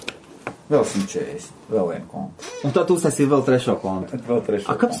 Vēl 140. Vēl vienu kontu. Un tad tu uztaisīji vēl trešo kontu. Vēl trešo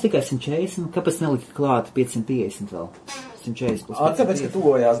Kāpēc tikai 140? Kāpēc nelika klāt 550 vēl? 140 plus 550. Tāpēc, ka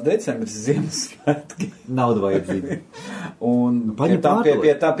tuvojās decembris Ziemassvētki. Nauda vajadzīga. Un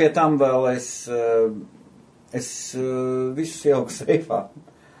pie tam vēl es visus ieliku seifā.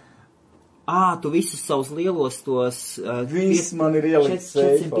 Tu visus savus lielos tos... Viss man ir ielikt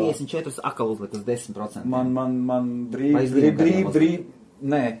seifā. 454 akal uzlikt uz 10%. Man brīvi.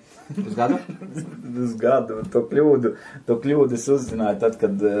 Nē. Uz gadu? Uz gadu. To kļūdu es uzzināju tad,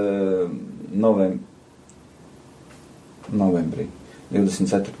 kad novembrī.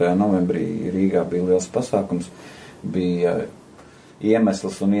 24. novembrī Rīgā bija liels pasākums. Bija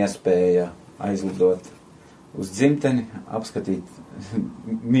iemesls un iespēja aizlidot uz dzimteni, apskatīt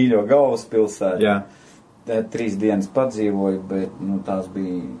mīļo galvaspilsētu. Jā. 3 dienas padzīvoju, bet tās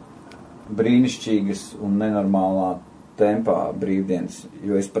bija brīnišķīgas un nenormālā tempā brīvdienas,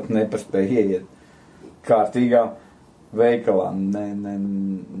 jo es pat nepaspēju ieiet kārtīgā veikalā.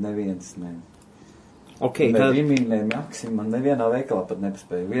 Neviens. Okay, ne Vimī, ne Maksim, man nevienā veikalā pat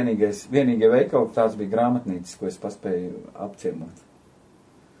nepaspēju. Vienīgie veikali, tās bija grāmatnīcas, ko es paspēju apciemot.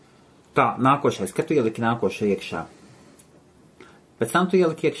 Tā, nākošais. Kad tu ieliki nākošo iekšā? Pēc tam tu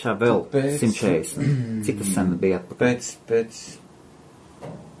ieliki iekšā vēl 140. Cik tas sen bija atpakaļ?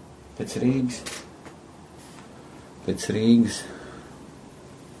 Pēc Rīgas.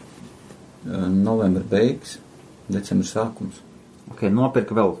 Novembra beigas, decembra sākums. Ok,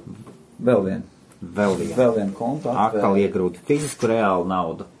 nopirka vēl vienu kontu. Atkal iegrūti fizisku reālu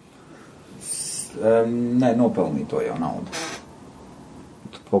naudu. Nē, nopelnīto jau naudu.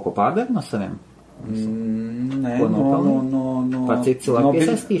 Tu kaut ko pārdari no saviem? Nē, Par citu cilvēku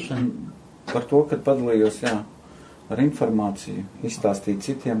iesaistīšanu? Par to, kad padalījos, ar informāciju, izstāstīt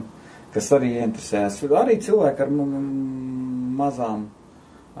citiem, kas arī interesēs. Arī cilvēki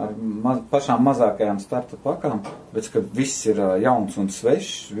ar pašām mazākajām starta pakām, bet, ka viss ir jauns un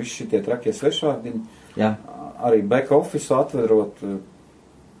svešs, visi šitie trakie svešvārdiņi. Jā. Arī back office atvedrot,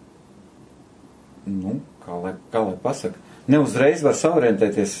 kā lai pasaka, neuzreiz var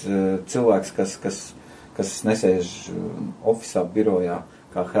saorientēties cilvēks, kas nesēž ofisā birojā,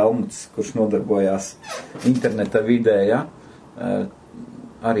 kā Helmuts, kurš nodarbojās interneta vidē,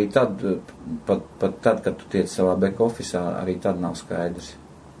 arī tad, pat tad, kad tu tiec savā back officeā, arī tad nav skaidrs.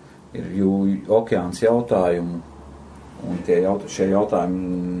 Ir okeāns jautājumu, un šie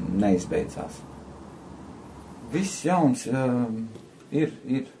jautājumi neizbeidzās. Viss jauns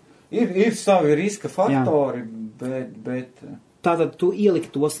ir savi riska faktori, bet... Tātad tu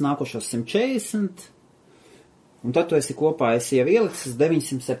ieliki tos nākošos 140, un tad tu esi kopā, jau ieliks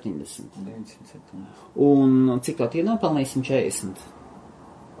 970. Un cik tā tie nopelnīja 140?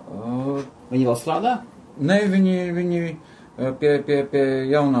 Viņi vēl strādā? Nē, viņi pie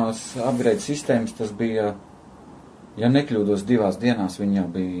jaunās upgrade sistēmas tas bija, ja nekļūdos, 2 dienās viņi jau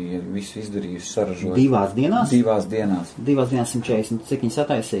bija visu izdarījuši, saražot. 2 dienās? 2 dienās. 2 dienās 140. Cik viņi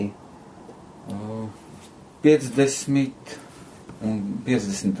sataisīja?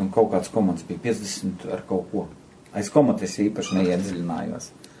 50 un kaut kāds komandas bija 50 ar kaut ko. Aiz komatu es īpaši neiedziļinājos.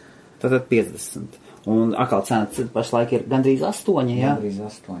 Tātad 50. Un atkal cena pašlaik ir gandrīz 8, jā? Gandrīz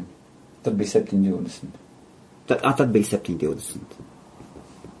 8. Tad bija 720. Tad bija 720.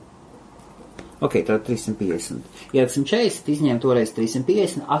 Ok, tad 350. Ja 140, izņēma toreiz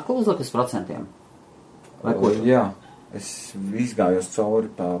 350, atkal uzliek uz procentiem? Vai ko? Jā, es izgājos cauri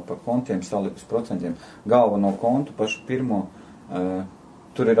pa kontiem, saliku uz procentiem. Galveno kontu, pašu pirmo,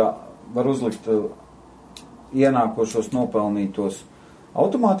 tur var uzlikt ienākošos nopelnītos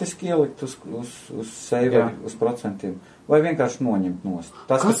automātiski ielikt uz seiveri, uz procentiem, vai vienkārši noņemt nost.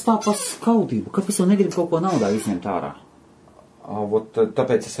 Kas tā pa skaudību? Kāpēc jau negrib kaut ko naudā izņemt ārā?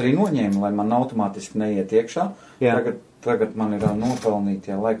 Tāpēc es arī noņēmu, lai man automātiski neiet iekšā. Tagad man ir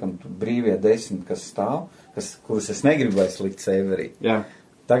nopelnīti, laikam, brīvie 10, kas stāv, kurus es negribu vairs likt seiverī. Jā.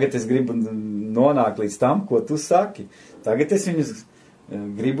 Tagad es gribu nonākt līdz tam, ko tu saki. Tagad es viņus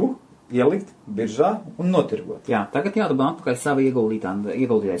gribu ielikt biržā un notirgot. Jā, tagad jādabā atpakaļ savu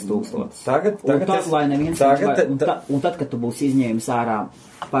ieguldītais 1000. Un tad, kad tu būsi izņēmis ārā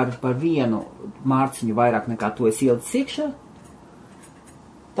par vienu mārciņu vairāk nekā tu esi ielicis iekšā,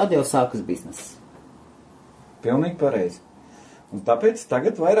 tad jau sākas bizness. Pilnīgi pareizi. Un tāpēc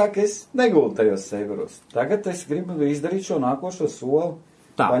tagad vairāk es neguldu tajos seiveros. Tagad es gribu izdarīt šo nākošo soli,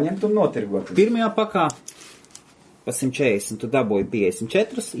 paņemt un notirgot. Pirmajā pakā pa 140 tu dabūji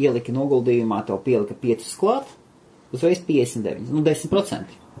 54, ieliki noguldījumā, tev pielika 5 klāt, uzreiz 59, 10%.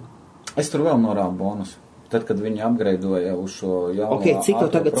 Es tur vēl norādu bonusu. tad, kad viņi apgreidoja uz šo jauno... Ok, cik tev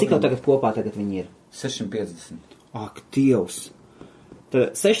tagad kopā viņi ir? 650. Ak, Dievs!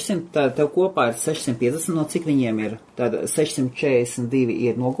 Tad 600, tev kopā ir 650, no cik viņiem ir? Tad 642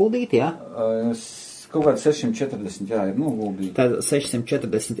 ir noguldīti, jā? Kaut kāds 640, jā, ir noguldīti. Tad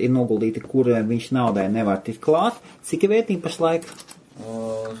 640 ir noguldīti, kur viņš naudai nevar tikt klāt. Cik ir vērtība pašlaik?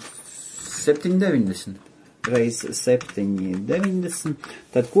 790. Reiz 790.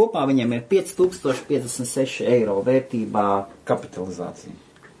 Tad kopā viņiem ir 5056 eiro vērtībā. Kapitalizācija.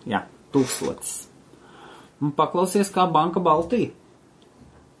 Jā, 1000. Un paklausies, kā Banka Baltija.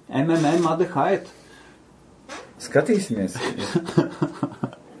 MMM ADHēt. Skatīsimies.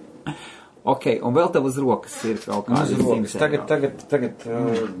 Ok, un vēl tev uz rokas ir kaut kāds. Uz rokas. Tagad,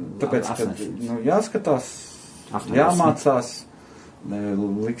 tāpēc, kad jāskatās, jāmācās,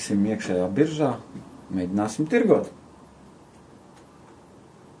 liksim iekšējā biržā, mēģināsim tirgot.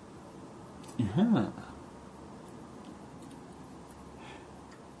 Aha.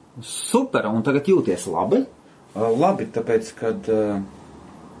 Super, un tagad jūties labi? Labi, tāpēc, kad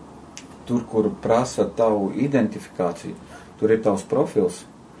tur, kur prasa tavu identifikāciju, tur ir tavs profils.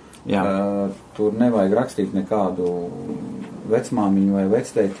 Jā. Tur nevajag rakstīt nekādu vecmāmiņu vai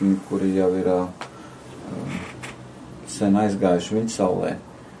vectētiņu, kuri jau ir sen aizgājuši vidsaulē,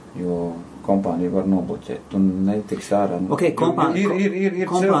 jo kompānija var nobloķēt. Tu netiks ārā. Okay,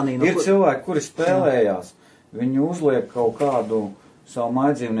 ir cilvēki, kuri spēlējās. Viņi uzliek kaut kādu savu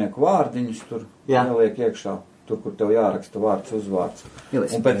mājdzīvnieku vārdiņus, tur ieliek iekšā. Tur, kur tev jāraksta vārds, uzvārds.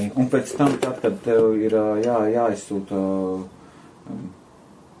 Un pēc tam, tad, kad tev ir jāizsūta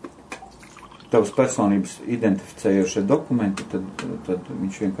tavas personības identificējošie dokumenti, tad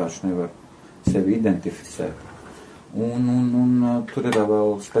viņš vienkārši nevar sevi identificēt. Un tur ir vēl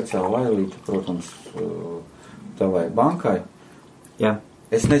speciāla ailīte, protams, tavai bankai. Jā.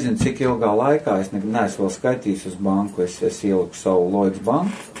 Es nezinu, cik ilgā laikā, es neesmu vēl skaitījis uz banku, es ieliku savu Lloyds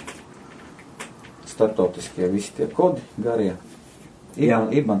banku. Startautiskie visi tie kodi garie.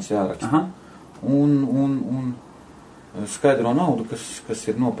 IBANs jāraksta. Aha. Un skaidro naudu, kas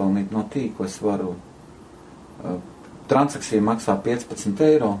ir nopelnīta no tīkla, es varu, transakcija maksā 15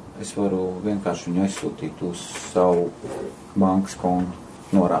 eiro, es varu vienkārši viņu aizsūtīt uz savu bankas kontu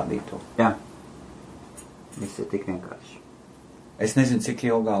norādīto. Jā. Viss ir tik vienkārši. Es nezinu, cik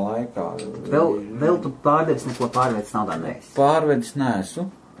ilgā laikā. Vēl tu pārdevis neko pārvedis naudā neesi? Pārvedis neesmu.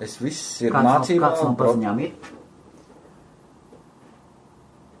 Es viss ir mācībā. Kāds no paziņām ir?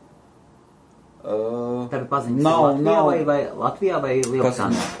 Tagad paziņas ir Latvijā vai Latvijā vai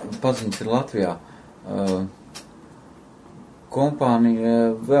Lielbritānijā? Paziņas ir Latvijā. Kompānija,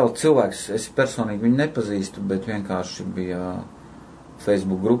 vēl cilvēks, es personīgi viņu nepazīstu, bet vienkārši bija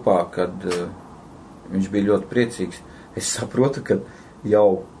Facebook grupā, kad viņš bija ļoti priecīgs. Es saprotu, ka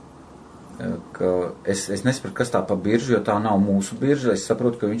es nesaprotu, kas tā pa biržu, jo tā nav mūsu birža. Es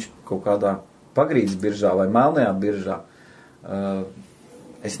saprotu, ka viņš kaut kādā pagrīdes biržā vai melnajā biržā.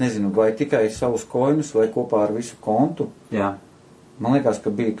 Es nezinu, vai tikai savus koinus vai kopā ar visu kontu. Jā. Man liekas, ka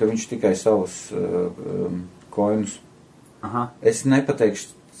viņš tikai savus koinus. Aha. Es nepateikšu,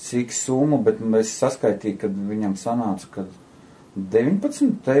 cik summu, bet es saskaitīju, kad viņam sanāca, kad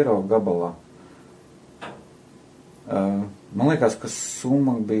 19 eiro gabalā. Man liekas, ka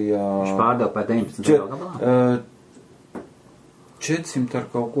summa bija... Viņš pārdeva par 19 eiro gabalā? 400 ar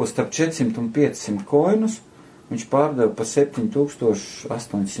kaut ko, starp 400 un 500 koinus, viņš pārdeva par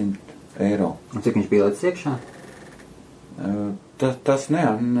 7800 eiro. Un cik viņš bija līdz iekšā? Tas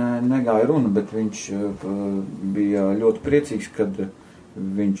negāja runa, bet viņš bija ļoti priecīgs, kad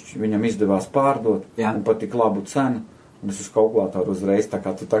viņam izdevās pārdot. Jā. Un pat tik labu cenu. Un es uz kalkulātoru uzreiz, tā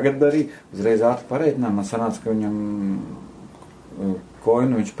kā tu tagad darīji, uzreiz ātri pareiķināju. Man sanāca, ka viņam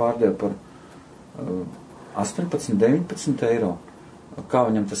koinu viņš pārdeva par 18-19 eiro. Kā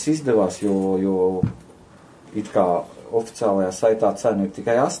viņam tas izdevās, jo it kā oficiālajā saitā cena ir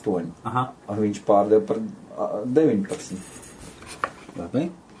tikai 8. Aha. Viņš pārdeva par 19. Labi.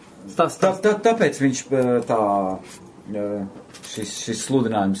 Tāpēc viņš šis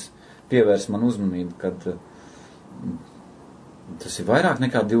sludinājums pievērs man uzmanību, kad tas ir vairāk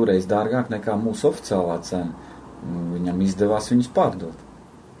nekā 2 reizes dārgāk nekā mūsu oficiālā cena. Viņam izdevās viņus pārdot.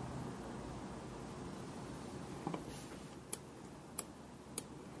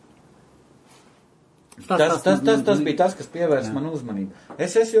 Tas bija tas, kas pievērs man uzmanību.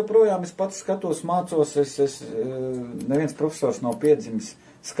 Es joprojām, es pats skatos, mācos, neviens profesors nav piedzimis,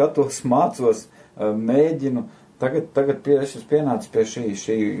 skatos, mācos, mēģinu. Tagad es pienācu pie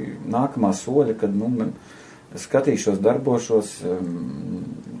šī nākamā soļa, kad, skatīšos, darbošos,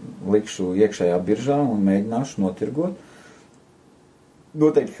 likšu iekšējā biržā un mēģināšu notirgot.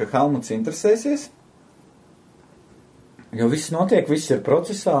 Noteikti, ka Helmuts interesēsies. Jo viss notiek, viss ir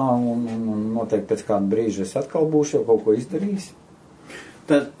procesā, un noteikti pēc kāda brīža es atkal būšu jau kaut ko izdarījis.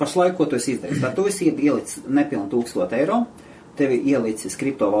 Tad pašlaik, ko tu esi izdarījis? Tad tu esi ielicis nepilnu 1000 eiro, tevi ielicis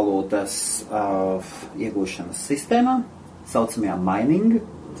kriptovalūtas iegūšanas sistēmā, saucamajā mining.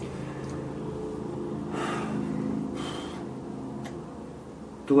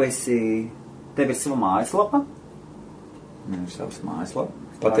 Tev ir sava mājaslapa. Man ir savas mājaslapa.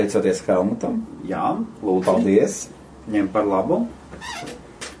 Pateicoties Helmutam. Jā, lūdzu. Paldies. Ņem par labu.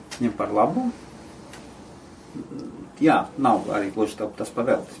 Jā, nav arī gluži tas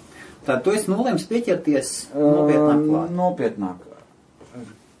paveltis. Tad tu esi nolēmis pieķerties nopietnāk klāt. Nopietnāk.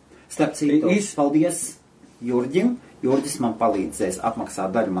 Starp citu, paldies Jurģim. Jurģis man palīdzēs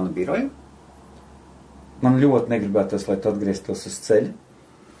apmaksāt daļu manu biroju. Man ļoti negribētos, lai tu atgrieztos uz ceļa.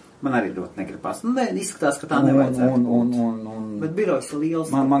 Man arī ļoti negribās. Nu, izskatās, ka tā nevajadzētu. Bet birojs ir liels.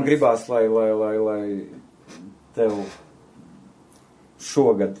 Man gribās, lai tev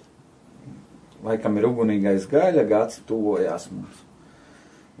šogad, laikam ir ugunīgais gaļa gads, tuvojās mums.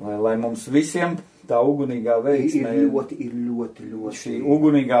 Lai mums visiem tā ugunīgā veiksme... Ir ļoti. Šī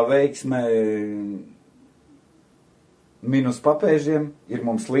ugunīgā veiksme minus papēžiem ir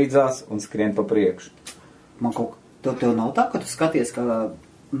mums līdzās un skrien pa priekšu. Man tev nav tā, ka tu skaties, ka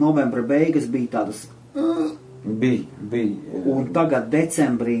novembra beigas bija tādas... Bija. Un tagad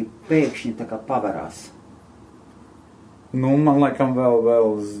decembrī pēkšņi tā kā paverās. Nu, man laikam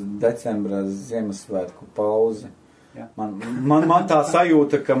vēl decembra Ziemassvētku pauze. Jā. Man tā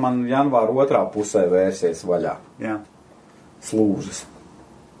sajūta, ka man janvāra otrā pusē vērsies vaļā. Jā. Slūžas.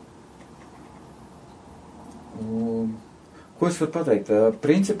 Ko es varu pateikt?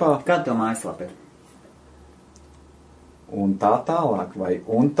 Principā... Kāda tev mājaslapa ir? Un tā tālāk, vai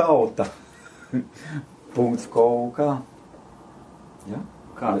un tauta. Punkts kaut kā. Ja?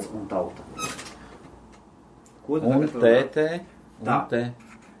 Kāds un tauta? Ko tu un tētē. Tā.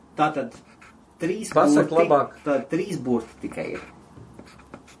 Tātad 3 Pasak burti. Labāk. Tātad 3 burti tikai ir.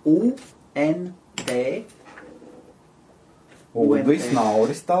 U-N-T. Un viss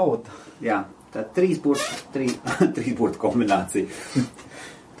nauris tauta. Jā. Tad 3 burti, 3 burti kombinācija.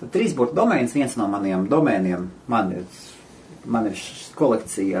 Tad 3 burti domēns, viens no maniem domēniem. Man ir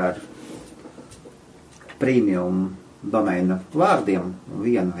kolekcija ar premium domēnu vārdiem, un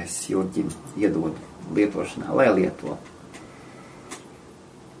vienu es Jurģim iedodu lietošanā, lai lieto.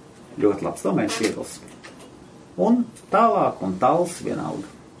 Ļoti labs domēns viegls. Un tālāk, un tals vienalga.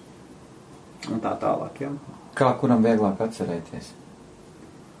 Un tā tālāk, jā. Kā kuram vieglāk atcerēties?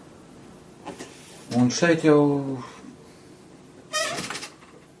 Un šeit jau...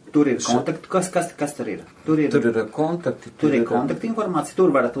 Tur ir kontakti. Kas tur ir? Tur ir kontakti. Tur ir kontakti informācija.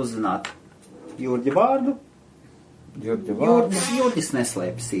 Tur varat uzzināt Jurģa vārdu. Jurģis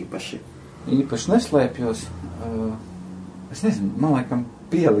neslēpjas īpaši. Īpaši neslēpjos. Es nezinu, man laikam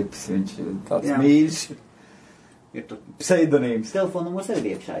pielips viņš tāds mīļš. Ir tur pseidonīms. Telefona numurs ir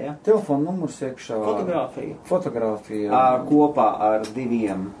iekšā, jā? Telefona numurs iekšā. Fotogrāfija. Kopā ar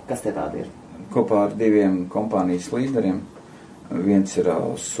 2, kas te tādi ir? Kopā ar 2 kompānijas līderiem. Viens ir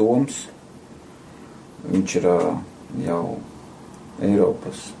Soms, viņš ir jau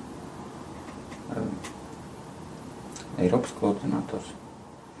Eiropas koordinators.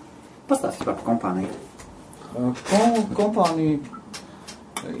 Pastāsti par kompāniju. Kompāniju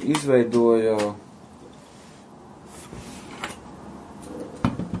izveidoja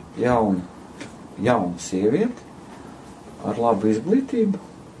jauna sieviete ar labu izglītību.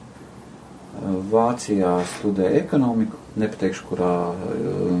 Vācijā studē ekonomiku, nepateikšu, kurā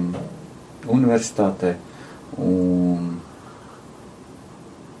universitātē, un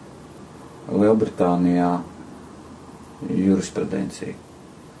Lielbritānijā jurisprudenciju.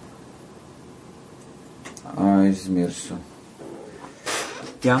 Aizmirsu.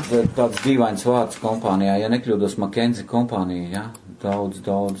 Jā. Tāds dīvains vārds kompānijā, ja nekļūdos, McKinsey kompānija, ja?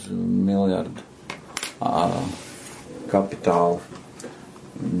 Daudz miljardu kapitālu.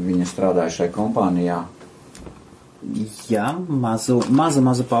 Viņa strādāja šai kompānijā. Jā, mazu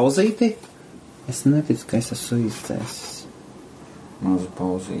pauzīti. Es neticu, ka es esmu izdzēsis. Mazu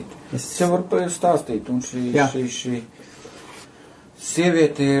pauzīti. Es jau varu stāstīt, un šī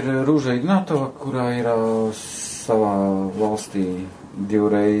sieviete ir Ruža Ignatova, kurā ir savā valstī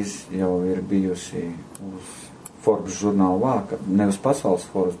 2 reizes jau ir bijusi uz Forbes žurnāla vāka. Ne uz pasaules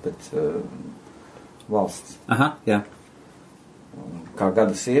Forbes, bet valsts. Aha, jā. Kā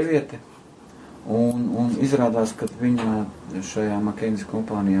gada sieviete, un izrādās, ka viņa šajā McKinsey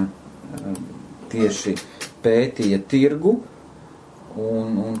kompānijā tieši pētīja tirgu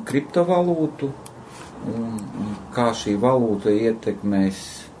un kriptovalūtu, un kā šī valūta ietekmēs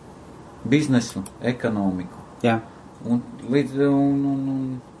biznesu, ekonomiku. Jā. Un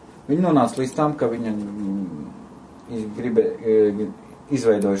viņi nonāca līdz tam, ka viņa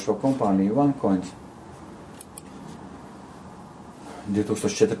izveidoja šo kompāniju OneCoins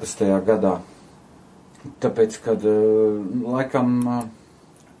 2014. gadā. Tāpēc, kad laikam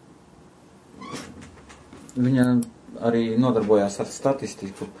viņa arī nodarbojās ar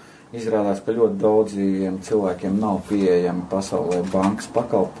statistiku, izrādās, ka ļoti daudziem cilvēkiem nav pieejami pasaulē bankas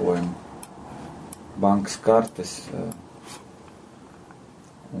pakalpojumi, bankas kartes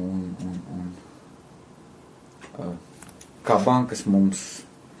kā bankas mums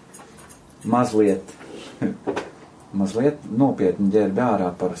mazliet nopietni ģērba ārā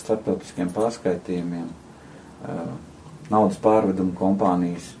par starptautiskiem pārskaitījumiem, naudas pārvedumu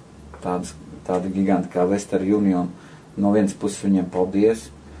kompānijas, tādi giganti kā Western Union, no vienas puses viņiem paldies,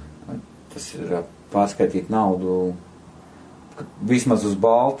 tas ir pārskaitīt naudu, vismaz uz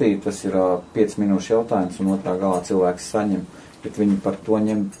Baltiju, tas ir 5 minūšu jautājums, un otrā galā cilvēks saņem, bet viņi par to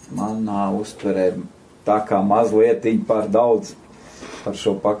ņem manā uztverē tā kā mazlietiņ par daudz par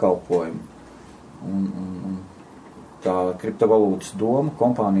šo pakalpojumu. Un tā kriptovalūtas doma,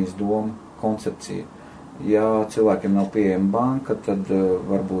 kompānijas doma, koncepcija. Ja cilvēkiem nav pieejama banka, tad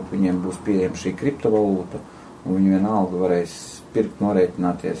varbūt viņiem būs pieejama šī kriptovalūta, un viņi vienalga varēs pirkt,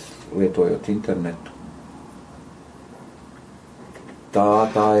 norēķināties, lietojot internetu.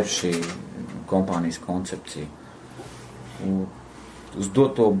 Tā ir šī kompānijas koncepcija. Uz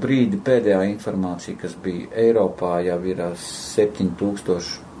doto brīdi pēdējā informācija, kas bija Eiropā, jau ir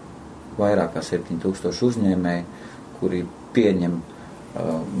 7000, vairāk kā 7000 uzņēmēji, kuri pieņem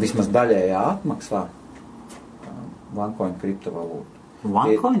vismaz daļējā atmaksā OneCoin kriptovalūtu.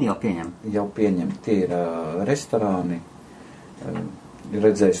 OneCoin jau pieņem? Jau pieņem. Tie ir restorāni.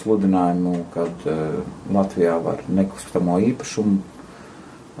 Redzēju sludinājumu, kad Latvijā var nekustamo īpašumu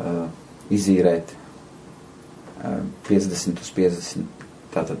izīrēt 50 uz 50,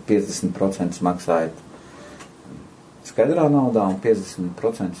 tātad 50% maksājot skaidrā naudā un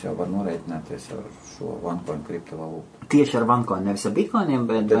 50% jau var norēķināties ar šo OneCoin kriptovalūtu. Tieši ar OneCoin, nevis ar bitcoiniem,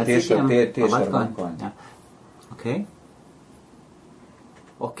 bet tieši ar OneCoin. Jā.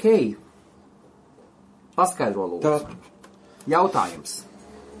 Ok. Paskaidro lūdzu. Jautājums.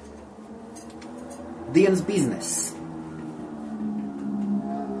 Dienas bizness.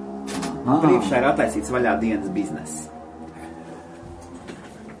 Priekšā ir attaisīts vaļā dienas bizness.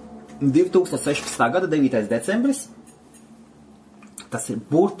 2016. gada 9. decembris. Tas ir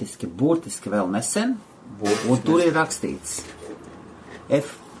burtiski vēl nesen. Un tur ir rakstīts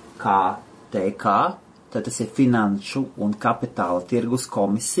FKTK, tad tas ir Finanšu un kapitāla tirgus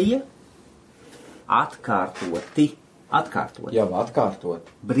komisija, atkārtot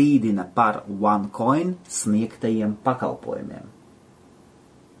brīdina par OneCoin sniegtajiem pakalpojumiem.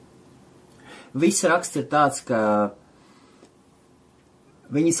 Viss raksts ir tāds, ka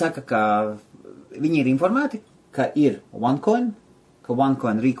viņi saka, ka viņi ir informēti, ka ir OneCoin, ka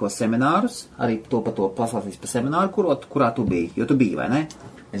OneCoin rīko seminārus, arī to pasāstīs par semināru, kurā tu biji, jo tu biji, vai ne?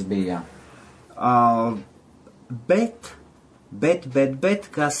 Es biju, jā. Bet,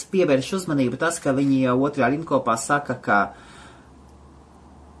 kas pievērš uzmanību tas, ka viņi jau otrajā rindkopā saka, ka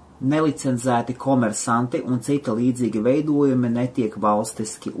nelicenzēti komersanti un cita līdzīgi veidojumi netiek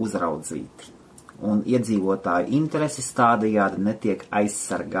valstiski uzraudzīti. Un iedzīvotāju intereses tādajādi netiek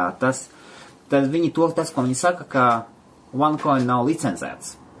aizsargātas. Tad tas, ko viņi saka, ka OneCoin nav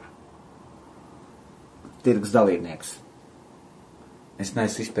licencēts tirgus dalībnieks. Es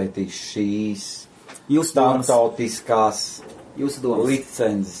neesmu izpētījis šīs starptautiskās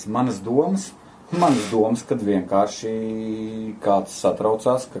licences. Manas domas, kad vienkārši kāds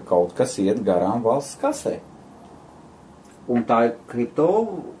satraucās, ka kaut kas iet garām valsts kasē. Un tā ir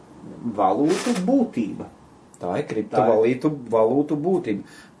kriptovalūtu būtība. Tā ir kriptovalūtu būtība.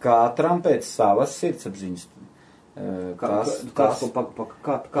 Katram pēc savas sirdsapziņas. Par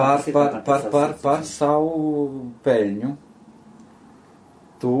savu peļņu.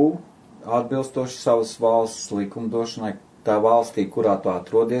 Tu atbilstoši savas valsts likumdošanai, tā valstī, kurā tu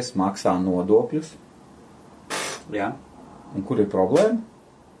atrodies, maksā nodokļus. Jā. Un kur ir problēma?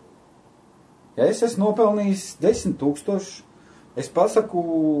 Ja es esmu nopelnījis 10 000, es pasaku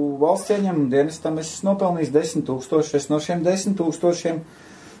valsts ieņēmumu dienestam, es esmu nopelnījis 10 000, es no šiem 10 000,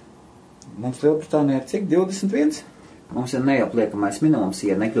 mums Lielbritānijā ir cik? 21? Mums ir neapliekamais minimums,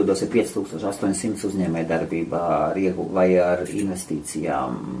 ja nekļūdos, ir 5800 uzņēmēju darbībā vai ar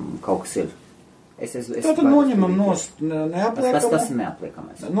investīcijām kaut kas ir. Tātad noņemam nost neapliekamu. Tas ir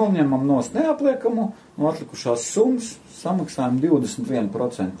neapliekamais. Noņemam nost neapliekamu, no atlikušās summas samaksājam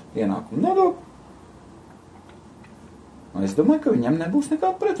 21% ienākumu nodokli. Es domāju, ka viņam nebūs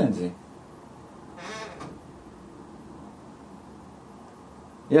nekāda pretenzija.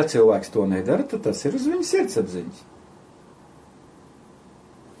 Ja cilvēks to nedara, tad tas ir uz viņa sirdsapziņas.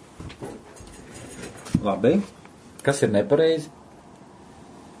 Labi. Kas ir nepareizi?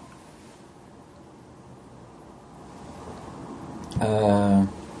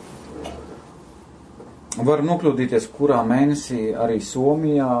 Var nokļūdīties, kurā mēnesī arī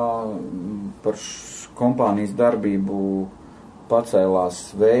Somijā par kompānijas darbību pacēlās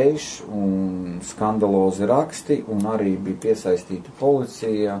vējš un skandalozi raksti, un arī bija piesaistīta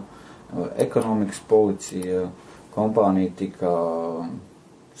policija, ekonomikas policija, kompānija tika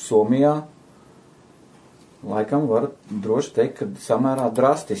Somijā. Laikam var droši teikt, ka samērā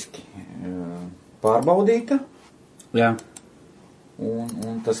drastiski pārbaudīta. Jā.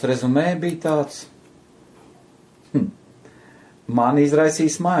 Un tas rezumē bija tāds, man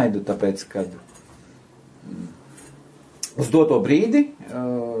izraisīja smaidu, tāpēc, kad uz doto brīdi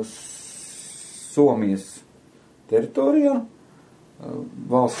Somijas teritorijā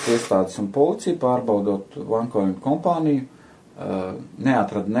valsts iestādes un policija pārbaudot vankojumu kompāniju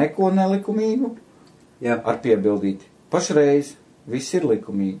neatrada neko nelikumīgu. Jā. Ar piebildīti. Pašreiz viss ir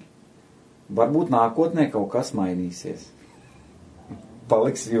likumīgi. Varbūt nākotnē kaut kas mainīsies.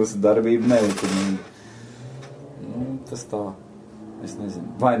 Paliks jūsu darbība nelikumīga. Tas tā, es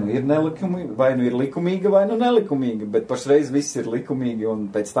nezinu. Vai nu ir nelikumīga, vai nu ir likumīga, vai nu nelikumīga, bet pašreiz viss ir likumīgi, un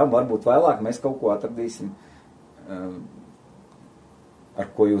pēc tam varbūt vēlāk mēs kaut ko atradīsim, ar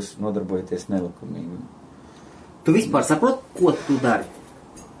ko jūs nodarbojaties nelikumīgi. Tu vispār saproti, ko tu dari?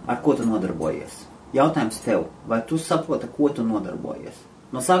 Ar ko tu nodarbojies? Jautājums tev, vai tu saproti, ko tu nodarbojies?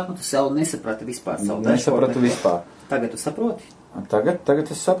 No sākuma tu sev nesaprati vispār savu darbu. Nesapratu vispār. Tagad tu saproti? Tagad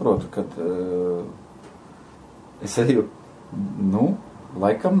es saprotu, kad es eju,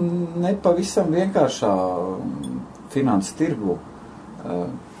 laikam nepavisam vienkāršā finanses tirgu,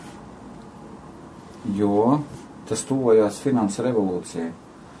 jo tas tuvojās finanses revolūcijai.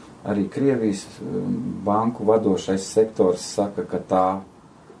 Arī Krievijas banku vadošais sektors saka, ka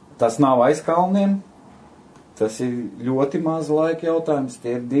tas nav aizkalniem, tas ir ļoti maz laika jautājums,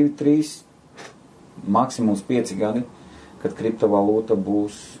 tie ir 2, 3, maksimums 5 gadi, kad kriptovalūta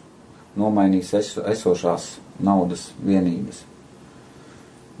būs nomainījis esošās naudas vienības.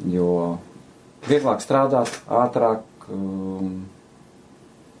 Jo vieglāk strādāt, ātrāk,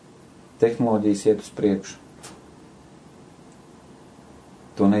 tehnoloģijas iet uz priekšu.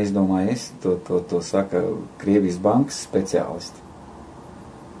 To neizdomāju es, to saka Krievijas bankas speciālisti.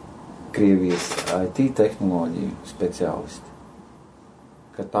 Krievijas IT tehnoloģiju speciālisti.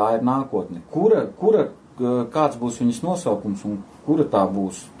 Ka tā ir nākotne. Kāds būs viņas nosaukums un kura tā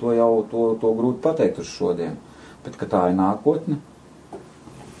būs, to grūti pateikt uz šodien. Bet, ka tā ir nākotne,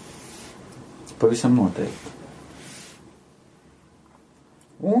 pavisam noteikti.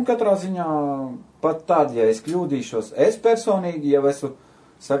 Un katrā ziņā, pat tad, ja es kļūdīšos, es personīgi jau esmu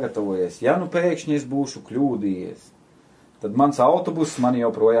sagatavojies. Ja nu pēkšņi es būšu kļūdījies, tad mans autobus mani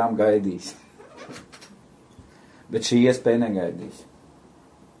joprojām gaidīs. Bet šī iespēja negaidīs.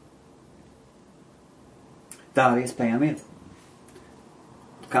 Tā arī iespējām ir.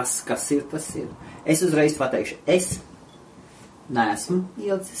 Kas ir, tas ir. Es uzreiz pateikšu, es neesmu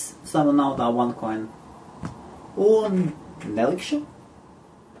ielicis savu naudā OneCoin. Un nelikšu.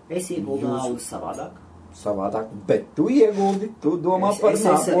 Es ieguldu naudu savādāk. Savādāk, bet tu ieguldi, tu domā par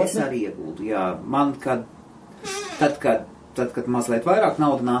nākotni. Es arī ieguldu, jā. Man, Tad, kad mazliet vairāk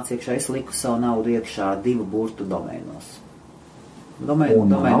nauda nāca iekšā, es liku savu naudu iekšā 2 burtu domēnos. Un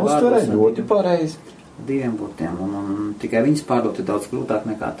man uzturē ļoti pareizi. 2 burtiem, un tikai viņas pārdot ir daudz grūtāk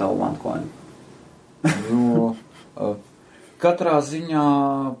nekā tavu OneCoin. Katrā ziņā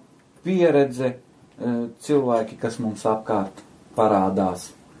pieredze cilvēki, kas mums apkārt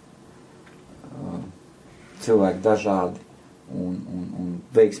parādās, cilvēki dažādi un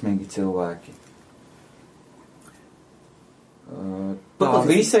veiksmīgi cilvēki. Tā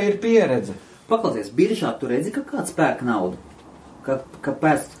visa ir pieredze. Paklausies, biržā tu redzi, ka kāds pērk naudu? Ka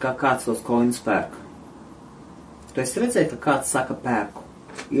kāds tos koinus pērk? Tu esi redzēji, ka kāds saka pērku?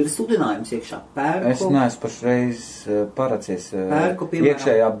 Ir sludinājums iekšā. Pērku. Es neesmu pašreiz paracies. Pērku, piemēram,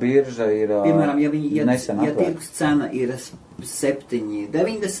 iekšējā birža ir piemēram, nesen ja tirgus cena ir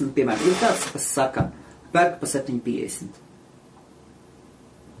 7,90, piemēram, ir kāds, kas saka pērku pa 7,50.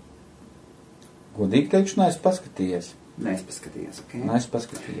 Godīgi teikšu, neesmu paskatījies. Okay? Neesmu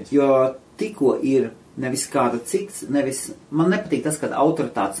paskatījies. Jo tikko ir nevis kāda cits, man nepatīk tas, kad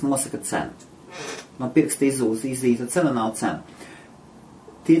autoritātes nosaka cenu. Man pirksta izīta cena nav cena.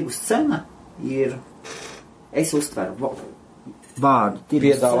 Tirgus cena ir, es uztveru vārdu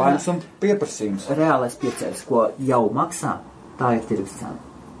tirgus piedāvājums un pieprasījums. Reālais pircējs, ko jau maksā, tā ir tirgus cena.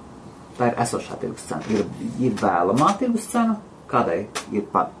 Tā ir esošā tirgus cena. Ir vēlamā tirgus cena, kādai ir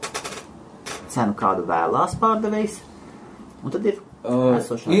cenu kādu vēlās pārdevējs, un tad ir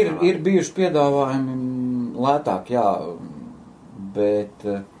esošā. Ir bijuši piedāvājumi lētāk, jā, bet...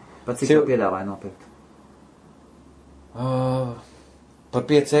 Par cik jau piedāvāja nopirkt? Par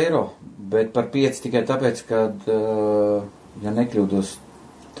 5 eiro, bet par 5 tikai tāpēc, kad, ja nekļūdos,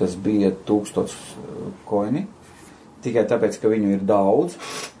 tas bija 1000 koini, tikai tāpēc, ka viņu ir daudz,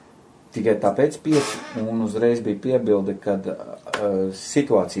 tikai tāpēc 5, un uzreiz bija piebilde, kad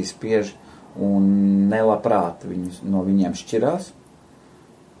situācija spiež un nelabprāt no viņiem šķirās.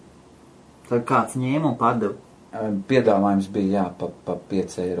 Tad kāds ņēma un pārdeva? Piedāvājums bija, jā, pa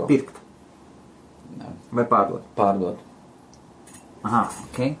 5 eiro. Pirkt? Vai pārdot? Pārdot. Aha,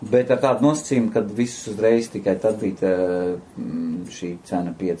 ok. Bet ar tādu nosacījumu, kad visus uzreiz tikai tad bija šī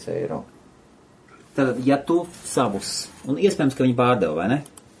cena 5 eiro. Tad, ja tu savus, un iespējams, ka viņi pārdeva, vai ne?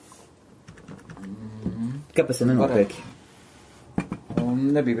 Kāpēc tu nenopirki?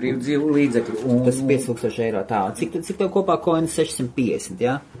 Nebija brīvu dzīvu līdzekļu. Tas ir 5000 eiro. Tā, cik tev kopā koini 650,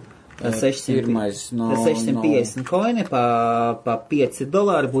 jā? 650 koini pa $5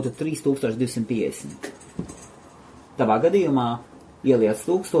 būtu 3250. Tavā gadījumā ieliec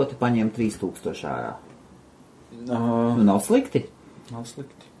 1000, paņem 3000 ārā. Nu, nav slikti? Nav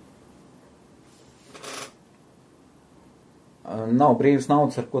slikti. Nav brīvas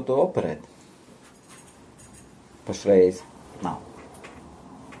naudas, ar ko to operēt. Pašreiz nav.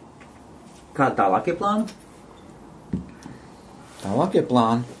 Kādi tālākie plāni? Tālākie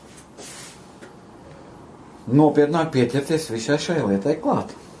plāni. Nopietnāk pieķerties visai šai lietai klāt.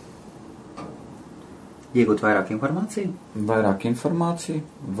 Iegūt vairāk informāciju? Vairāk informāciju,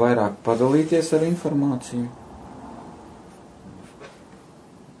 vairāk padalīties ar informāciju.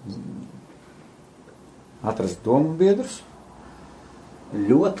 Atrast domu biedrus.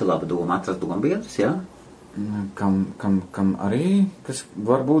 Ļoti laba doma atrast domu biedrus, jā? Kam arī, kas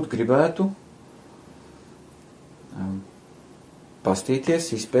varbūt gribētu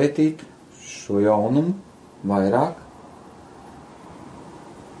pastīties, izpētīt šo jaunumu vairāk.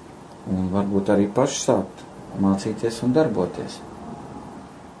 Un varbūt arī paši sākt mācīties un darboties.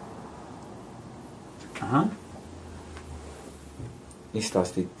 Aha.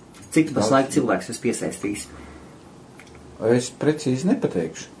 Izstāstīt. Cik tu pašlaik cilvēks esi piesaistījis? Es precīzi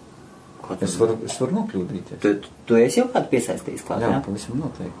nepateikšu. Es varu nokļūdīties. Tu esi jau kādu piesaistījis klāt, jā? Jā, pavisam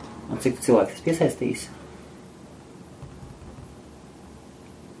noteikti. Un cik tu cilvēks esi piesaistījis?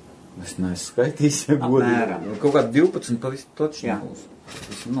 Es neesmu skaitījis, ja godīgi. Kaut kā 12 pavisam točni būs.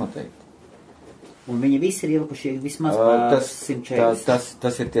 Pavisam noteikti. Un viņi visi ir ielikuši vismaz pa 140.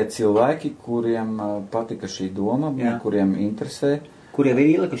 Tas ir tie cilvēki, kuriem patika šī doma, kuriem interesē. Kuriem ir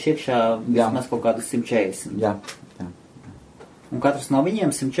ielikuši iekšā vismaz kaut kādas 140. Jā. Un katrs no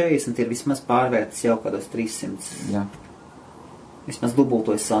viņiem 140 ir vismaz pārvērtis jau kādos 300. Jā. Vismaz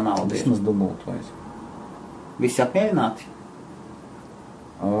dubultojas savu naudu. Vismaz dubultojas. Visi apmierināti?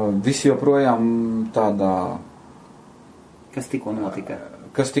 Visi joprojām tādā... Kas tikko notika?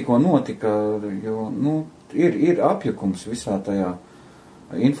 Jo, ir apjukums visā tajā.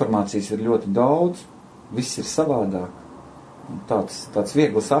 Informācijas ir ļoti daudz, viss ir savādāk. Tāds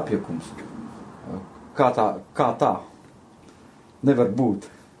viegls apjukums. Kā tā? Nevar būt.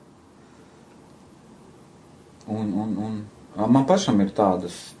 Un man pašam ir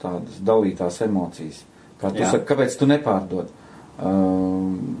tādas dalītās emocijas. Kā tu saki, kāpēc tu nepārdod?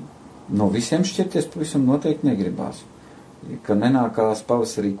 No visiem šķirties pavisam noteikti negribās. Ka nenākās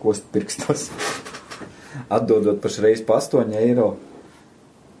pavasarī kost pirkstos. Atdodot pašreiz pa 8 eiro.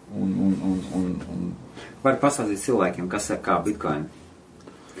 Var pasāstīt cilvēkiem, kas ir kā bitcoin?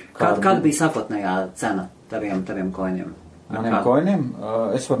 Kāda bija sākotnējā cena taviem koiniem? Maniem koiniem?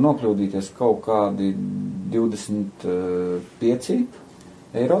 Es varu nokļūdīties kaut kādi 25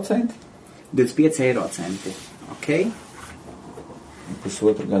 eirocenti. 25 eirocenti, ok.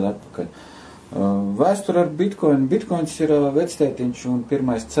 Pusotru gadu atpakaļ. Vēsture ar bitcoin. Bitcoins ir vectētiņš un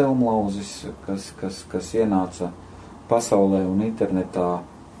pirmais celmlauzis, kas ienāca pasaulē un internetā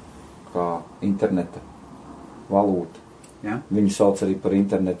kā interneta valūta. Ja? Viņu sauc arī par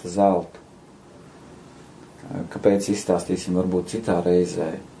interneta zeltu. Kāpēc izstāstīsim varbūt citā reizē.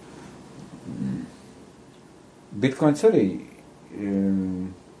 Bitcoins arī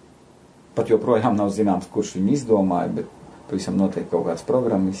pat joprojām nav zināms, kurš viņu izdomāja, bet pavisam noteikti kaut kāds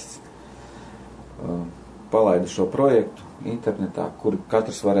programmists palaida šo projektu internetā, kur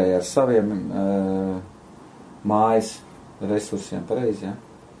katrs varēja ar saviem mājas resursiem, pareizi, ja?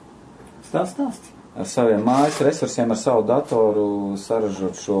 Stāst. Ar saviem mājas resursiem, ar savu datoru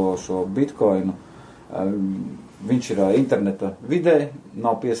saražot šo bitcoinu. Viņš ir interneta vidē,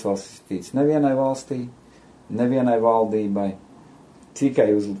 nav piesaistīts nevienai valstī, nevienai valdībai.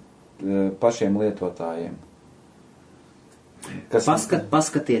 tikai uz pašiem lietotājiem.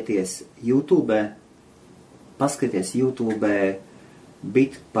 Paskatieties YouTube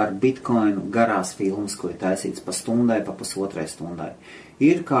par Bitcoinu garās filmas, ko ir taisīts pa stundai, pa pusotrai stundai.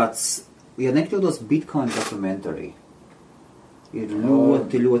 Ir kāds, ja nekļūdos, Bitcoin documentary. Ir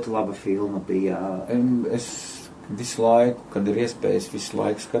ļoti laba filma bija. Es visu laiku, kad ir iespējas, visu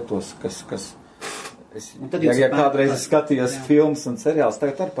laiku skatos, kas ja kādreiz skatījos filmas un seriāls,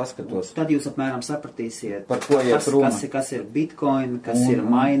 tagad arī paskatos. Tad jūs apmēram sapratīsiet, par ko iet runa. Kas ir Bitcoin, kas ir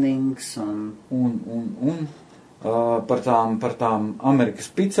minings un par tām Amerikas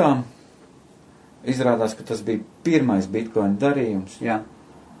picām. Izrādās, ka tas bija pirmais Bitcoin darījums,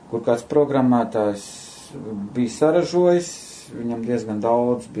 kur kāds programmētājs bija saražojis, viņam diezgan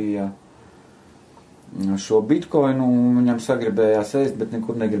daudz bija šo Bitcoinu, un viņam sagribējās ēst, bet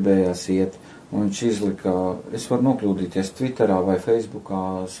nekur negribējās iet. Un viņš izlika, es varu nokļūdīties Twitterā vai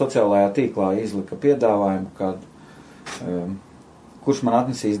Facebookā, sociālajā tīklā izlika piedāvājumu, kad kurš man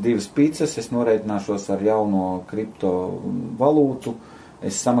atnesīs 2 pīces, es noreidināšos ar jauno kriptovalūtu,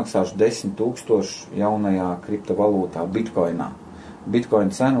 es samaksāšu 10 000 jaunajā kriptovalūtā, Bitcoinā. Bitcoin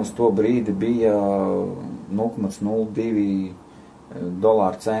cena uz to brīdi bija 0,02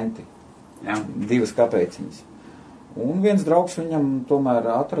 dolāru centi. 2 kapeciņas. Un viens draugs viņam tomēr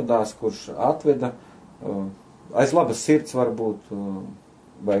atradās, kurš atveda aiz labas sirds varbūt,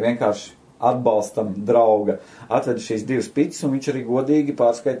 vai vienkārši atbalstam drauga, atveda šīs 2 pīces, un viņš arī godīgi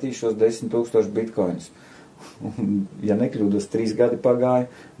pārskaitīja šos 10 000 bitcoinus. Un, ja nekļūdos, 3 gadi pagāja,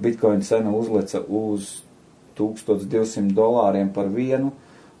 bitcoin cena uzleca uz $1200 par vienu,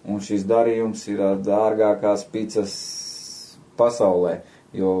 un šis darījums ir dārgākās pīces pasaulē,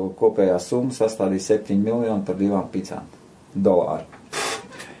 jo kopējā summa sastādīja $7 miljoni par 2 picām dolāru.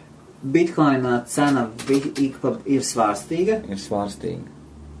 Bitcoina cena ir svārstīga. Ir svārstīga.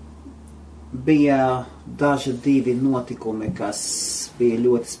 Bija daži 2 notikumi, kas bija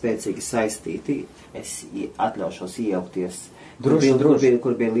ļoti spēcīgi saistīti. Es atļaušos iejaukties. Droši.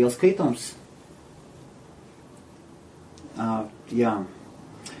 Kur bija liels kritums. Jā.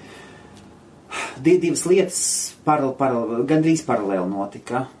 2 lietas gandrīz paralēli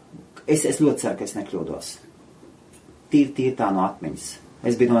notika. Es ļoti ceru, ka es nekļūdos. Tīri tā no atmiņas.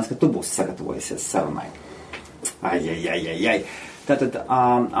 Es biju domājis, ka tu būsi sagatavojusies sarunai. Tātad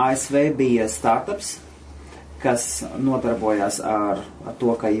ASV bija startups, kas nodarbojās ar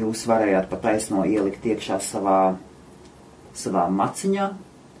to, ka jūs varējāt pa taisno ielikt iekšā savā maciņā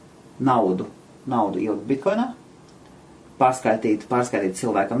naudu ielikt bitcoinā, pārskaitīt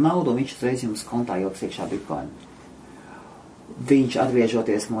cilvēkam naudu, un viņš uzreiz jums kontā ieliks iekšā bitcoinu. Viņš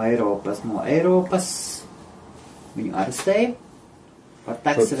atgriežoties no Eiropas, viņu arestēja par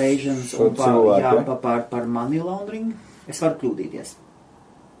tax evasions un par money laundering. Es varu kļūdīties.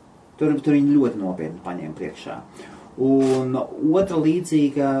 Tur viņi ļoti nopietni paņēma priekšā. Un otra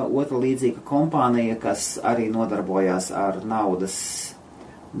līdzīga kompānija, kas arī nodarbojās ar naudas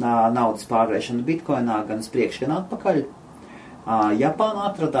pārvēršanu bitcoinā, gan uz priekšu, gan atpakaļ, Japānā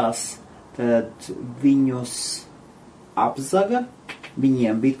atradās, tad viņus apzaga,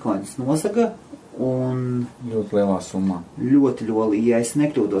 viņiem bitcoins nozaga, un ļoti lielā summā. Ļoti liela, ja es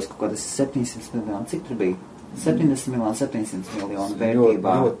nekļūdos, kaut kādas 700 miljoni, cik tur bija? 70 miljoni, 700 miljoni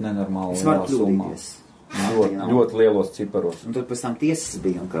vērtībā. Ļoti nenormāli es varu kļūdīties. Ļoti lielos ciparos. Un tur pēc tam tiesas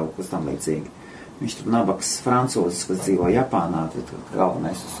bija un kaut kas tam līdzīgi. Viņš tur nabaks francūzis, kas dzīvo Japānā, tad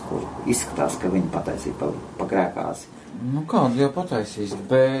galvenais, uz kur izskatās, ka viņi pataisīja pa grēkāzi. Nu kādu jau pataisīs,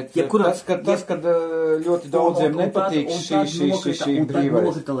 bet kad ļoti daudziem nepatīk šī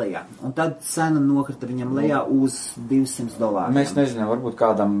brīvais. Un tad cena nokrita viņam lejā uz $200. Mēs nezinām, varbūt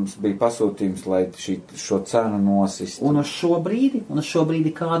kādam bija pasūtījums, lai šo cenu nosist. Un uz šo brīdi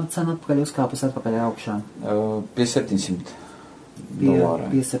kāda cena uzkāpus atpakaļ augšā? Pie $700.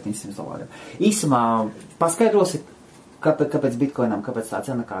 Pie $700. Īsumā paskaidrosi, kāpēc bitcoinam, kāpēc tā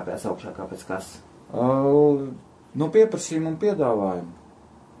cena kāpjas augšā, kāpēc kas? No pieprasījuma un piedāvājuma.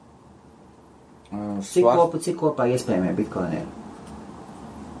 Cik kopā iespējamie bitcoini ir?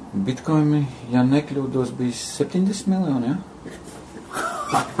 Bitcoini, ja nekļūdos, bija 70 miljoni, ja?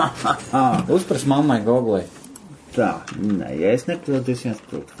 Uzpras mammai Googlē. Tā, ne, ja es nekļūdos, 21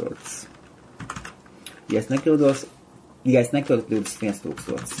 000. Ja es nekļūdos, 21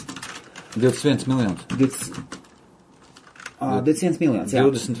 000. 21 miljonus. 21 miljonus, jā.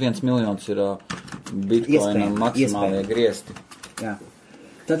 21 miljonus ir bitcoinam maksimālie griesti. Jā.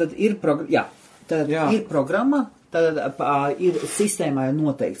 Tātad ir programma, tad ir sistēmā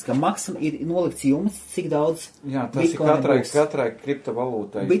noteikts, ka ir nolikts jumts, cik daudz jā, tas ir katrai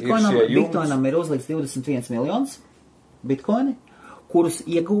kriptovalūtai. Bitcoinam ir uzlikts 21 miljonus bitcoini, kurus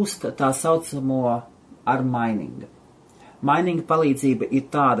iegūst tā saucamo ar mining. Mining palīdzība ir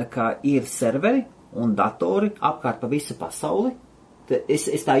tāda, ka ir serveri un datori apkārt pa visu pasauli.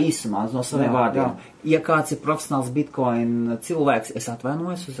 Es tā īsumā no saviem vārdiem. Ja kāds ir profesionāls Bitcoin cilvēks, es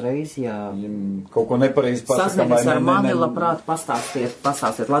atvainojos uzreiz, ja kaut ko nepareizi pasakām. Saznieties ar mani, labprāt,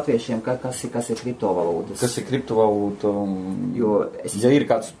 pastāstiet latviešiem, kas ir kriptovalūtas. Kas ir kriptovalūta? Jo ja ir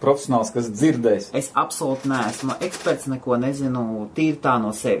kāds profesionāls, kas dzirdēs. Es absolūti neesmu eksperts, neko nezinu, tīri tā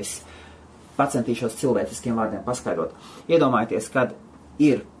no sevis. Pacentīšos cilvēciskiem vārdiem paskaidrot. Iedomājieties, kad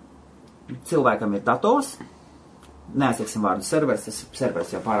ir cilvēkam ir dators, neaizlieksim vārdu servers, tas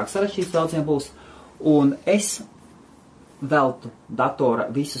servers jau pārāk sarežģīts daudziem būs, un es veltu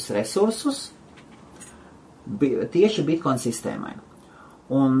datora visus resursus tieši Bitcoin sistēmai.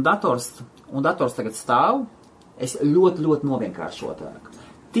 Un dators tagad stāv, es ļoti novienkāršotāju.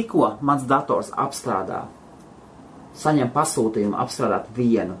 Tikko mans dators apstrādā, saņem pasūtījumu apstrādāt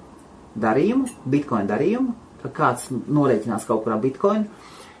vienu darījumu, Bitcoin darījumu, ka kāds norēķinās kaut kurā Bitcoin,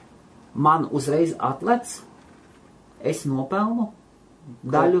 man uzreiz atlec, es nopelnu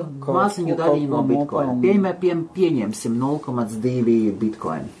maziņu daļiņu no Bitcoin. Pieņemsim 0,2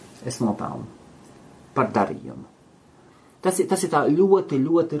 Bitcoin. Es nopelnu par darījumu. Tas ir tā ļoti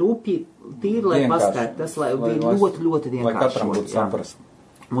rūpīgi, tīri, lai paskaidrotu, tas lai bija ļoti vienkārši. Lai katram būtu saprast.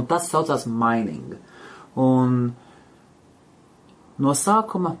 Un tas saucās mining. Un no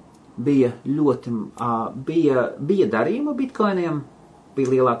sākuma bija darījuma Bitcoiniem,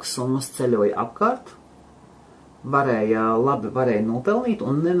 bija lielākas summas, ceļoja apkārt, varēja nopelnīt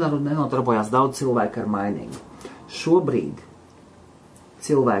un nenotarbojās daudz cilvēku ar mining. Šobrīd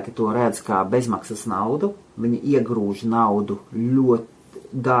cilvēki to redz kā bezmaksas naudu, viņi iegrūž naudu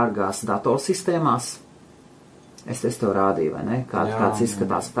ļoti dārgās datorsistēmās. Es tev rādīju, vai ne? Kāds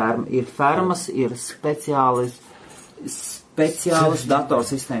izskatās. Ir fermas, ir speciālas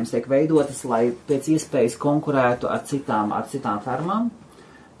datorsistēmas tiek veidotas, lai pēc iespējas konkurētu ar citām fermām,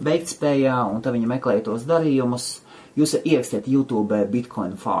 veiktspējā, un tad viņi meklē tos darījumus. Jūs ierakstiet YouTube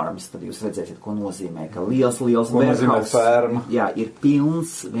Bitcoin Farms, tad jūs redzēsiet, ko nozīmē, ka liels warehouse, ir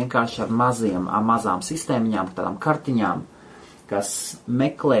pilns vienkārši ar mazām sistēmiņām, tādām kartiņām, kas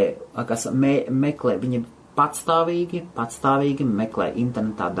meklē, viņi patstāvīgi meklē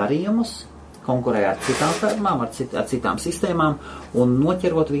internetā darījumus, konkurē ar citām fermām, ar citām sistēmām, un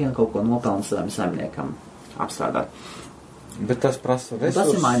noķerot vienu kaut ko nopelnu saviem saimniekam apstrādāt. Bet tas prasa resursus.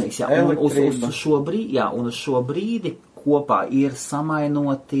 Tas ir mainīgs, jā. Un uz šo brīdi kopā ir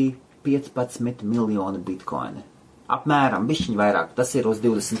samainoti 15 miljoni bitkoini. Apmēram, bišķiņ vairāk. Tas ir uz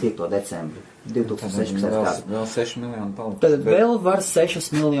 25. decembri 2016. gadu. Vēl 6 miljoni paliks. Tad vēl var 6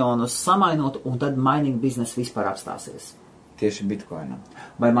 miljonus samainot, un tad mining biznes vispār apstāsies. Tieši bitkoinam.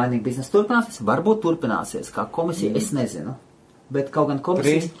 Vai mining biznes turpināsies? Varbūt turpināsies. Kā komisija, es nezinu. Bet kaut gan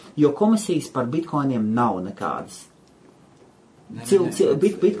komisijas, jo komisijas par bitkoiniem nav nekādas.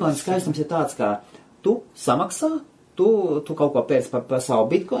 Bitcoin skaistums ir tāds, kā tu samaksā, tu kaut ko pēc par savu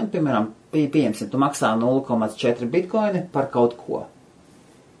bitcoinu, piemēram, pieņemsim, tu maksā 0,4 bitcoini par kaut ko.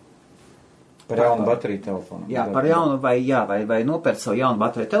 Par jaunu bateriju telefonam. Jā, par jaunu vai nopērt savu jaunu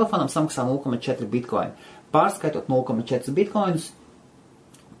bateriju telefonam, samaksā 0,4 bitcoini. Pārskaitot 0,4 bitcoinus,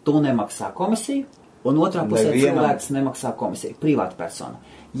 tu nemaksā komisiju, un otrā pusē cilvēks nemaksā komisiju, privāta persona.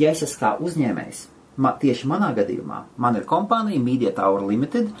 Ja es esmu kā uzņēmējs, tieši manā gadījumā, man ir kompānija Media Tower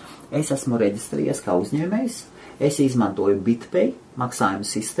Limited, es esmu reģistrējies kā uzņēmējs, es izmantoju BitPay maksājumu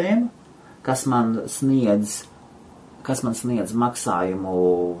sistēmu, kas man sniedz maksājumu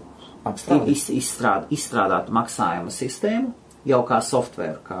izstrādātu maksājumu sistēmu, jau kā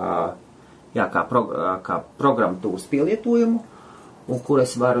software, kā programmatūras pielietojumu, un kur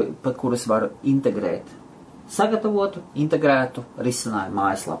es varu integrēt sagatavotu, integrētu risinājumu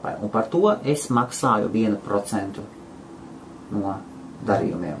mājaslapai. Un par to es maksāju 1% no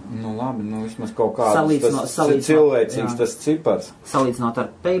darījumiem. Nu labi, vismaz kaut kāds cilvēcīgs tas cipars. Salīdzinot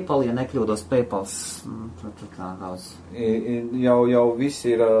ar PayPal, ja nekļūdos PayPals, jau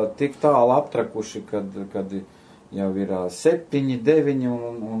visi ir tik tālu aptrakuši, kad jau ir 7, 9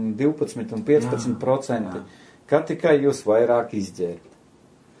 un 12 un 15%, ka tikai jūs vairāk izģērt.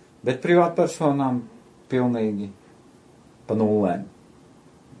 Bet privātpersonām pilnīgi pa nulēm.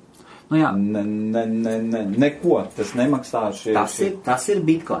 Neko, tas nemaksā Tas ir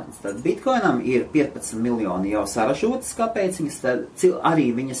bitcoins. Tad bitcoinam ir 15 miljoni jau saražotas, kāpēc viņas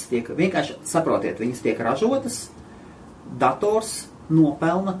arī viņas tiek, vienkārši saprotiet, viņas tiek ražotas, dators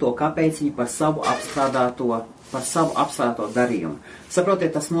nopelna to, kāpēc viņi par savu apstrādāto darījumu.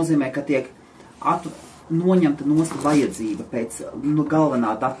 Saprotiet, tas nozīmē, ka tiek noņemta nost vajadzība pēc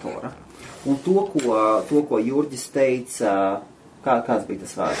galvenā datora. Un to, ko Jurģis teica, Kāds bija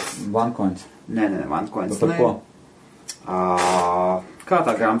tas vārds? OneCoins. Nē, OneCoins. Par ko? Kā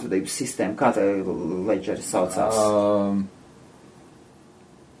tā grāmatvedības sistēma, kā tā ledgeri saucās?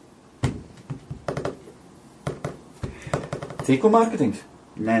 Tīklu mārketings?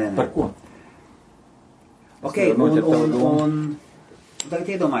 Nē. Par ko? Ok, un tagad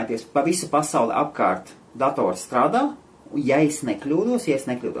iedomājieties, pa visu pasauli apkārt dators strādā, ja es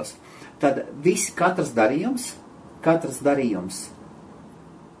nekļūdos, tad katrs darījums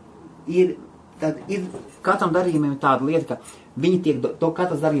katram darījumam ir tāda lieta, ka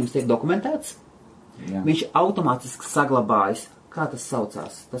katrs darījums tiek dokumentēts, Jā. Viņš automātiski saglabājas, kā tas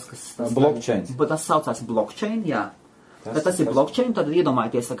saucās? Blockchain. Tas saucās blockchain, jā. Tas ir blockchain, tad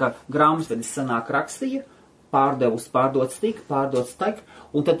iedomājieties, ka grāmatvedis sanāk rakstīja, pārdots tik,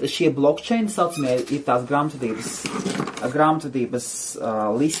 un tad šie blockchain saucamie ir tās grāmatvedības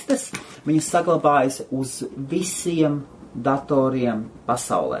listes, viņas saglabājas uz visiem datoriem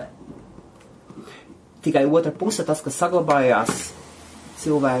pasaulē. Tikai otra puse, tas, kas saglabājās,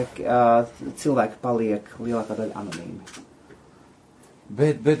 cilvēki paliek lielākā daļa anonīmi.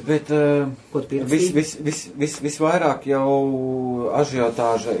 Bet visvairāk jau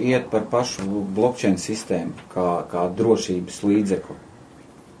ažiotāža iet par pašu blockchain sistēmu, kā drošības līdzekli.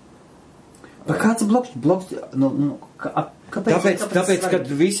 Kāds blockchain? Tāpēc, kad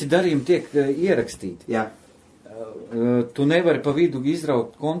visi darījumi tiek ierakstīti. Jā. Tu nevari pa vidu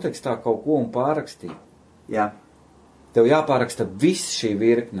izraut kontekstā kaut ko un pārrakstīt. Jā. Tev jāpāraksta viss šī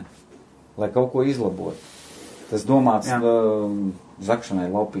virkne, lai kaut ko izlabotu. Tas domāts zakšanai,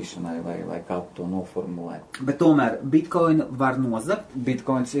 laupīšanai, vai kā to noformulēt. Bet tomēr Bitcoin var nozagt.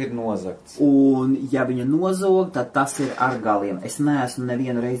 Bitcoins ir nozagts. Un ja viņa nozog, tad tas ir ar galiem. Es neesmu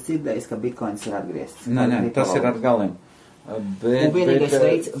nevienu reizi dzirdējis, ka Bitcoins ir atgriezts. Nē, tas ir ar galiem. Un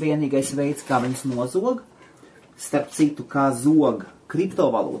vienīgais veids, kā viņas nozog, starp citu, kā zog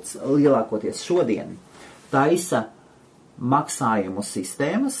kriptovalūtas lielākoties šodien, taisa maksājumu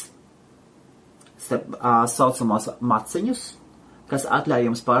sistēmas, saucamos maciņus, kas atļauj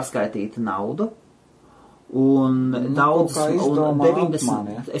jums pārskaitīt naudu, un daudz, un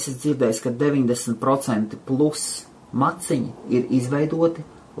 90, es esmu dzirdējis, ka 90% plus maciņi ir izveidoti,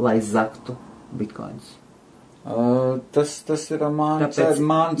 lai zaktu bitcoins. Tas ir man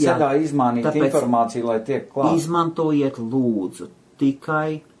ceļā izmānīt informāciju, lai tiek klāt. Izmantojiet lūdzu tikai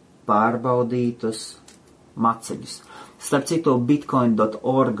pārbaudītus maciņus. Starp citu,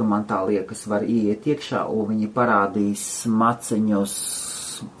 bitcoin.org man tā liekas var ieiet iekšā, un viņi parādīs maciņus,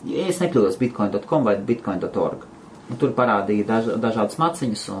 ja es nekļūdos bitcoin.com vai bitcoin.org. Un tur parādīja dažādas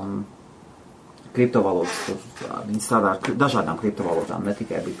maciņas un kriptovalūtas. Viņi strādā ar dažādām kriptovalūtām, ne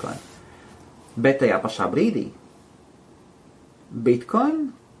tikai bitcoin. Bet tajā pašā brīdī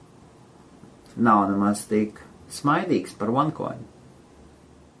bitcoin nav nemaz tik smaidīgs par OneCoin.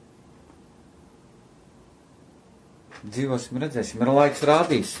 Dzīvosim, redzēsim, ir laiks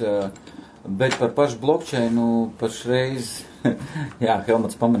rādīs, bet par pašu blockchainu pašreiz, jā,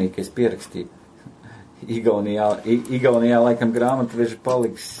 Helmuts pamanīja, ka es pierakstīju. Igaunijā laikam grāmatveži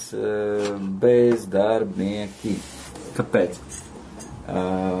paliks bezdarbnieki. Kāpēc?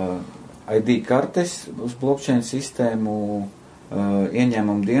 ID kartes uz blockchain sistēmu,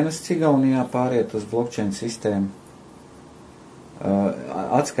 ieņēmumu dienests Igaunijā pāriet uz blockchain sistēmu,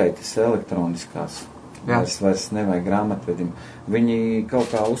 atskaites elektroniskās. Vairs nevajag grāmatvedim. Viņi kaut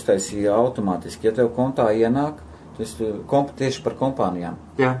kā uztaisīja automātiski. Ja tev kontā ienāk, tas tieši par kompānijām,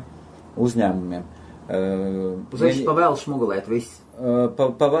 jā. Uzņēmumiem. Uzreiz pavēl šmugulēt viss.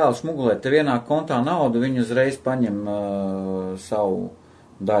 Pavēl šmugulēt. Tev ienāk kontā naudu, viņi uzreiz paņem savu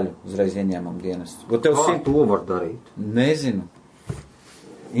daļu, uzreiz ieņēmumu dienestu. Kā to var darīt? Nezinu.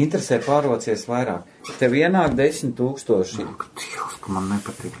 Interesē pārvocies vairāk. Tev ienāk 10 000. Dievs, ka man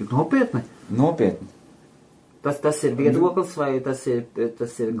nepatīk. Nopietni? Nopietni. Tas ir viedoklis vai tas ir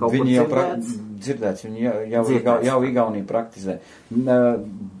kaut viņi kur dzirdēts? Dzirdēts, viņi jau Igaunija praktizē.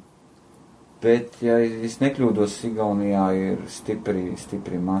 Bet, ja es nekļūdos, Igaunijā ir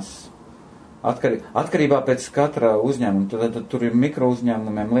stipri mazs. Atkarībā pēc katra uzņēmuma, tad tur ir mikro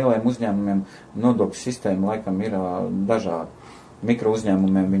uzņēmumiem, lieliem uzņēmumiem, nodokļu sistēma laikam ir dažādi. Mikro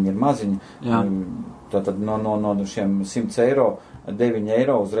uzņēmumiem viņi ir maziņi, tātad no šiem 100 eiro, 9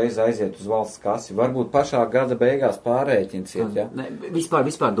 eiro uzreiz aiziet uz valsts kasi. Varbūt pašā gada beigās pārrēķinsiet, ja?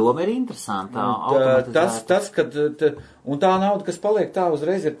 Vispār doma ir interesanta. Un tā nauda, kas paliek tā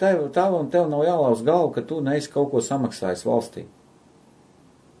uzreiz ir tava, un tev nav jālauz galvu, ka tu neesi kaut ko samaksājis valstī.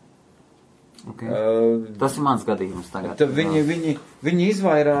 Okay. Tas ir mans gadījums tagad. Viņi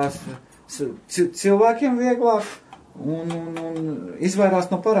izvairās cilvēkiem vieglāk un izvairās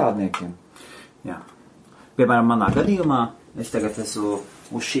no parādniekiem. Jā. Piemēram, manā gadījumā Es tagad esmu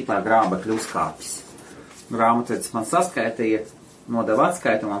uz šitā grāmatļa uzkāpis. Grāmatvedis man saskaitīja, nodeva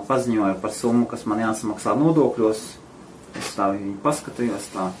atskaitu, man paziņoja par summu, kas man jāsamaksā nodokļos. Es tā viņu paskatījos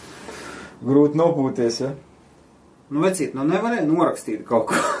tā. Grūti nopūties, ja? Nu, vecīt, nu nevarēja norakstīt kaut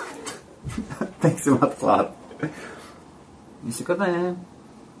ko. Teiksim atklāt. Visi, ka nē.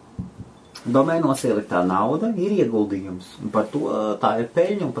 Domēnos ieliktā nauda ir ieguldījums. Un par to tā ir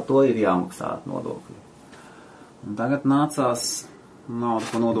peļņa, un par to ir jāmaksā nodokļi. Un tagad nācās naudu,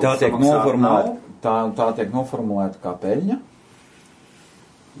 ko nodokļu tā tiek noformulēta kā peļņa?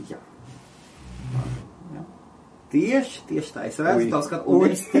 Jā. Tieši tā. Es redzu tavs, ka un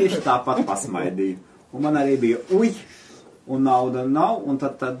es tieši tāpat pasmaidīju. Un man arī bija un nauda nav, un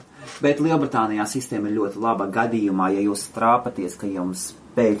tad. Bet Lielbritānijā sistēma ir ļoti laba gadījumā, ja jūs strāpaties, ka jums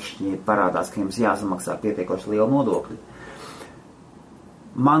pēkšņi parādās, ka jums jāsamaksā pietiekoši liela nodokļi.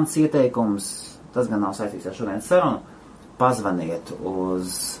 Mans ieteikums, tas gan nav saistīts ar šodienas sarunu, pazvaniet uz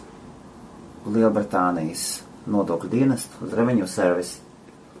Lielbritānijas nodokļu dienestu, uz Revenue Service,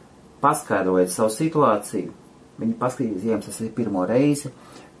 paskaidrojiet savu situāciju, viņi paskatīs, ja jums tas ir pirmo reizi,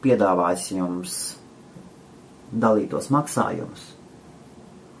 piedāvājis jums dalītos maksājumus.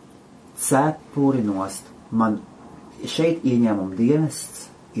 Cepuri nost. Man šeit ieņēmuma dienests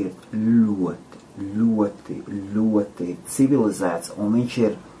ir ļoti civilizēts, un viņš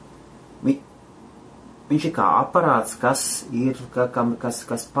ir kā aparāts,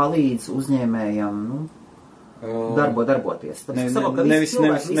 kas palīdz uzņēmējam, darboties. Nevis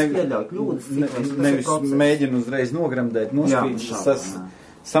mēģina uzreiz nogremdēt, nospīdus,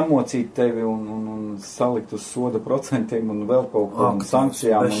 samocīt tevi un salikt uz soda procentiem un vēl kaut ko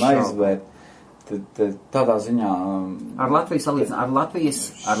sankcijām un aizvērt. Tādā ziņā... Ar Latviju salīdzināt,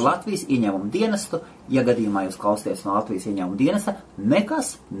 ar Latvijas ieņēmumu dienestu, ja gadījumā jūs klausties no Latvijas ieņēmumu dienesta,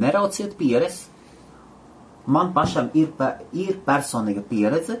 nekas, nerauciet pieres. Man pašam ir personīga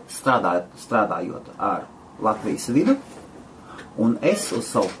pieredze strādājot ar Latvijas vidu, un es uz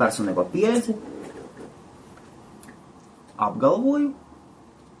savu personīgo pieredzi apgalvoju,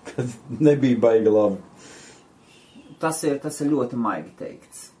 kad nebija baigi labi. Tas ir ļoti maigi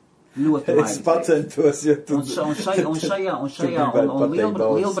teikts. Ļoti maigi es pacentos, ja tu...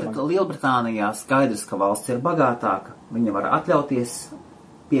 Lielbritānijā skaidrs, ka valsts ir bagātāka. Viņa var atļauties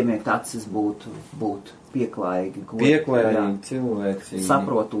piemiegt acis būt pieklājīgi, cilvēcīgi,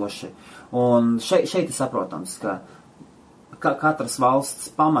 saprotoši. Un šeit ir saprotams, ka katras valsts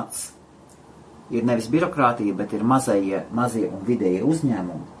pamats ir nevis birokrātija, bet ir mazie un vidējie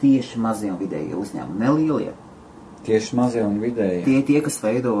uzņēmumi. Tieši mazie un vidējie uzņēmumi, nelielie. Tieši mazie un vidējie. Tie, kas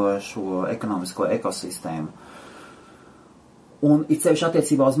veido šo ekonomisko ekosistēmu. Un it sevišķi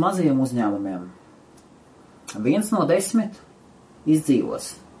attiecībā uz mazajiem uzņēmumiem. 1 no 10 izdzīvos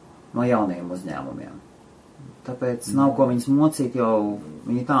no jaunajiem uzņēmumiem. Tāpēc nav ko viņus mocīt, jau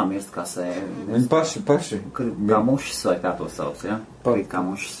viņi tā mirst kasē. Viņi paši. Kā mušas vai kā to sauc, ja? Krīt kā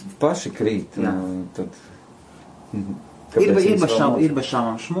mušas. Paši krīt. Tad... Ir bez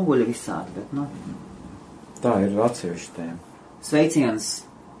šām šmuguļi visādi, bet, Tā ir atsevišķa tēma. Sveiciens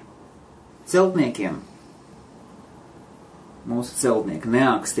celtniekiem. Mūsu celtnieki,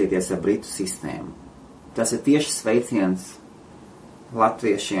 neākstieties ar Britu sistēmu. Tas ir tieši sveiciens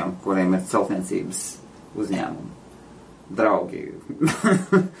latviešiem, kuriem ir celtniecības uzņēmumi. Draugi,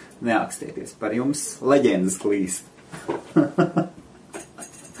 neākstieties, par jums leģendas klīst.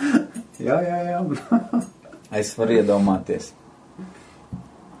 Jā. Es varu iedomāties.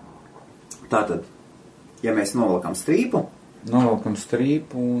 Tātad, ja mēs novelkam strīpu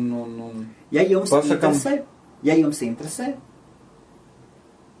un ja jums pasakam... interesē,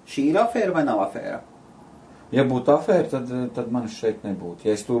 šī ir afēra vai nav afēra? Ja būtu afēra, tad man šeit nebūtu,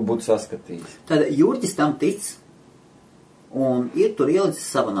 ja es to būtu saskatījis. Tad Jurģis tam tic un ir tur ielicis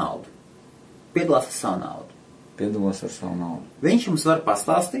savu naudu. Piedalās ar savu naudu. Viņš jums var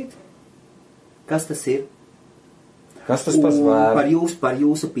pastāstīt, kas tas ir. Kas tas pasvēr? Par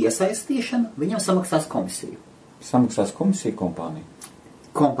jūsu piesaistīšanu viņam samaksās komisiju. Samaksās komisiju kompānija?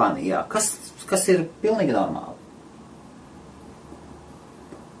 Kompānija, jā. Kas ir pilnīgi normāli.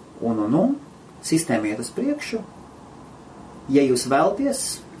 Un sistēma iet uz priekšu. Ja jūs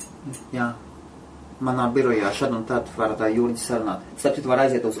vēlaties, manā birojā šad un tad varat ar Jurģi sarunāt. Starpciet var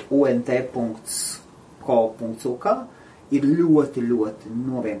aiziet uz ont.co.uk. Ir ļoti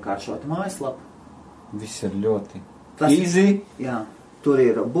novienkāršota mājaslapa. Viss ir ļoti easy. Jā, tur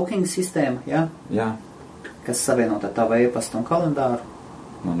ir booking sistēma, Jā. Kas savienot ar tavu e-pastu un kalendāru.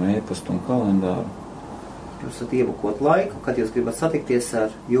 Manu e-pastu un kalendāru. Jūs varat iebukot laiku, kad jūs gribat satikties ar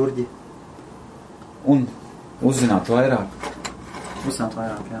Jurģi. Un uzzināt vairāk.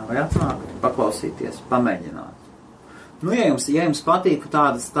 Vai atnākt, paklausīties, pamēģināt. Nu, ja jums patīk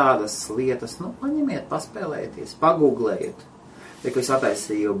tādas lietas, nu, paņemiet, paspēlēties, pagooglējiet. Tik es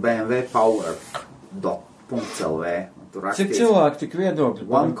attaisīju BMW Power.lv. Cik cilvēki, tik viedokļi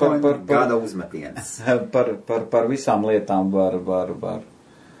gada uzmetiens. Par visām lietām var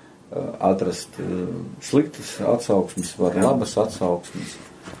atrast sliktas atsauksmes, var labas atsauksmes.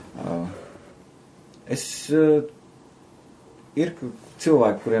 Ir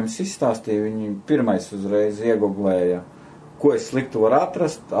cilvēki, kuriem es izstāstīju, viņi pirmais uzreiz ieguglēja, ko es sliktu var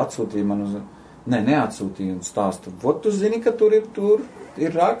atrast, atsūtīja man neatsūtīja un stāstu. Vot tu zini, ka tur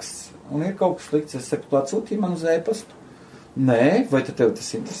ir raksts un ir kaut kas slikts. Es saku, tu atsūtīji man uz e-pastu. Nē, vai tev tas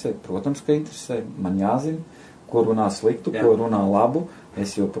interesē? Protams, ka interesē. Man jāzina, ko runā sliktu, ko runā labu.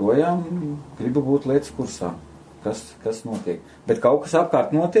 Es joprojām gribu būt lietas kursā. Kas notiek? Bet kaut kas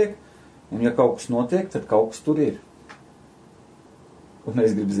apkārt notiek, un ja kaut kas notiek, tad kaut kas tur ir. Un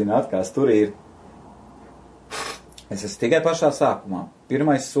es gribu zināt, kas tur ir. Es esmu tikai pašā sākumā.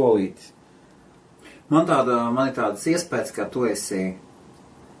 Pirmais solītis. Man ir tādas iespējas, ka tu esi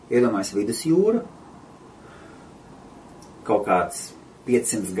iedomājies vidusjūra kaut kāds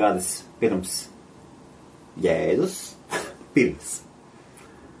 500 gadus pirms Jēzus, pirms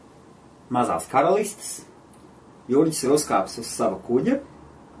mazās karalistes. Jurģis ir uzkāpis uz sava kuģa,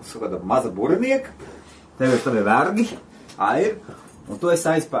 uz kāda maza burinieka, tev ir vergi, air, un tu esi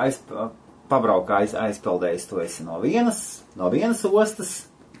pabraukājis, aizpeldējis, tu esi no vienas ostas,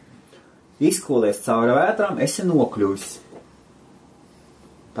 izkūlies cauri vētrām, esi nokļuvis.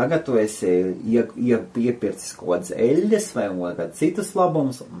 Tagad tu esi iepircis kaut kādas eļļas vai kādas citas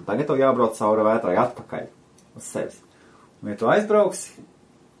labumus, un tagad tev jābrauc cauri vētrai atpakaļ uz sevis. Un ja tu aizbrauksi,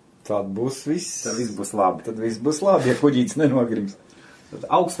 tad būs viss. Tad viss būs labi. Tad viss būs labi, ja kuģītis nenogrims. Tad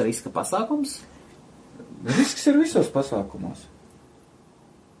augsta riska pasākums? Risks ir visos pasākumos.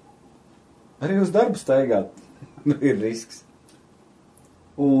 Arī uz darbu staigāt ir risks.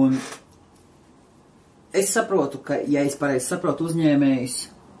 Un es saprotu, ka, ja es pareizi saprotu uzņēmējus,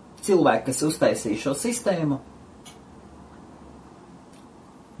 cilvēki, kas uztaisīja šo sistēmu,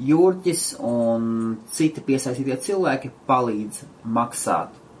 Jurģis un citi piesaistītie cilvēki palīdz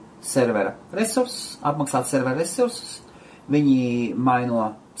maksāt servera resursus, apmaksāt servera resursus, viņi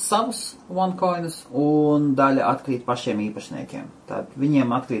maino savus OneCoinus un daļa atkrīt pašiem īpašniekiem. Tad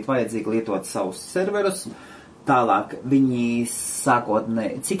viņiem atkrīt vajadzīgi lietot savus serverus, tālāk viņi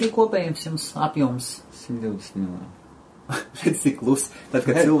cik ir kopējums jums apjums? 120 miljoni. Redz, cik klusi. Tad,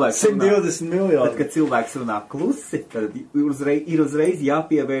 kad 120 miljoni. Tad, kad cilvēks runā klusi, tad ir uzreiz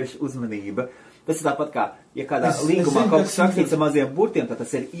jāpievērš uzmanība. Tas ir tāpat kā, ja kādā līgumā kaut kas rakstīts ar maziem burtiem, tad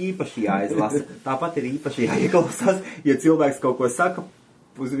tas ir īpaši jāizlasa. Tāpat ir īpaši jāieklausās, ja cilvēks kaut ko saka,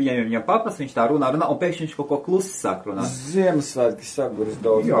 uz viņam papas, viņš tā runā, un pēkšņi viņš kaut ko klusi sāk runāt. Ziemassvētki saguris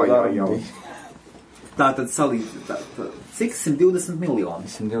daudz. Jā. Tā tad cik 120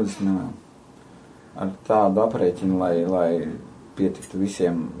 miljoni? 120 miljoni. Ar tādu aprēķinu, lai pietiktu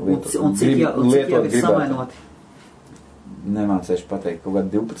visiem lietot. Un cik jau ir samainoti? Nemācēšu pateikt, kaut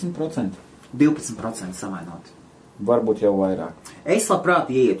kādi 12%. 12% samainoti. Varbūt jau vairāk. Es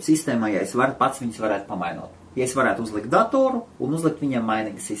labprāt ieietu sistēmā, ja es pats viņus varētu pamainot. Ja es varētu uzlikt datoru un uzlikt viņam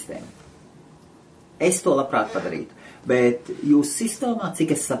mainīgu sistēmu. Es to labprāt padarītu. Bet jūs sistēmā,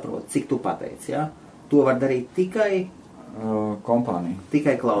 cik es saprotu, cik tu pateici, jā? To var darīt tikai kompānija.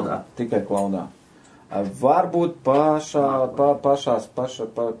 Tikai klaudā. Tikai klaudā. Varbūt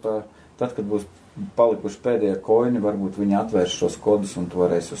tad, kad būs palikuši pēdējie koini, varbūt viņi atvērs šos kodus un tu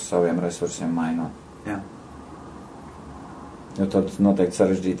varēsi uz saviem resursiem mainot. Jā. Jo tad noteikti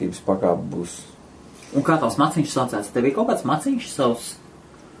sarežģītības pakāpe būs. Un kā tavs maciņš saucās? Tev ir kaut kāds maciņš savs?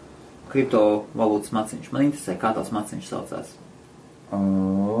 Kriptovalūtas maciņš. Man interesē, kā tavs maciņš saucās?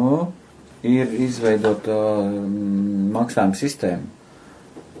 Ir izveidota maksājuma sistēma.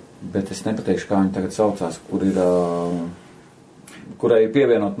 Bet es nepateikšu, kā viņi tagad saucās, kurai ir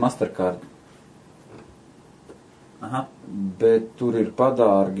pievienot Mastercard. Aha. Bet tur ir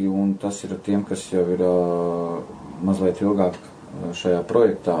padārgi, un tas ir tiem, kas jau ir mazliet ilgāk šajā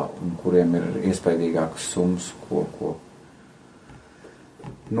projektā, un kuriem ir iespaidīgākas summas, ko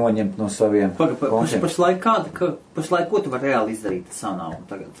noņemt no saviem kontiem. Pašlaik, ko tu vari reāli izdarīt ar savu naudu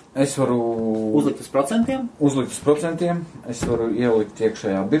tagad? Es varu uzlikt uz procentiem? Uzlikt uz procentiem, es varu ielikt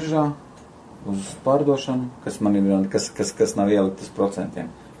iekšējā biržā uz pārdošanu, kas man ir, kas nav ielikt uz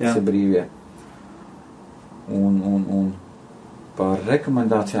procentiem. Tas ir brīvie. Un par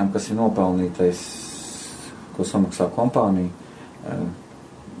rekomendācijām, kas ir nopelnītais, ko samaksā kompānija,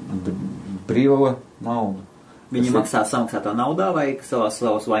 brīvo naudu. Viņi samaksā to naudā vai savās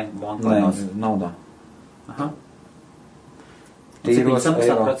OneCoinos? Nē, naudā. Aha. Tīros viņi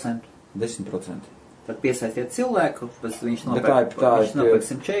samaksā eiro. procentu? 10%. Tad piesaistiet cilvēku, pēc viņš Bet nopērk tā ir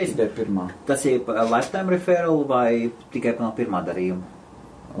 140. tikai pirmā. Tas ir lifetime referral vai tikai no pirmā darījuma?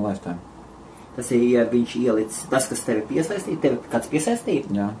 Lifetime. Tas ir, ja viņš ielic, tas, kas tevi piesaistīja, tevi kāds piesaistīja?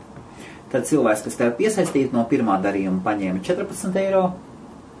 Jā. Tad cilvēks, kas tevi piesaistīja no pirmā darījuma, paņēma 14 eiro.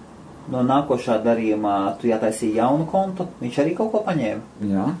 No nākošā darījumā tu jātaisīja jaunu kontu, viņš arī kaut ko paņēma.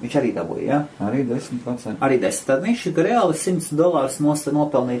 Jā. Viņš arī dabūja, jā? Arī 10%. Arī 10. Tad viņš reāli $100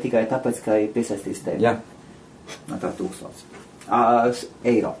 nopelnīja tikai tāpēc, ka ir piesaistījis tevi. Jā. Tā 1000.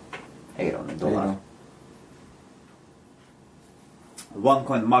 Eiro. Eiro, ne dolāru.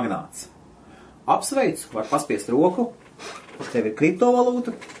 OneCoin magnāts. Apsveicu, var paspiest roku. Tev ir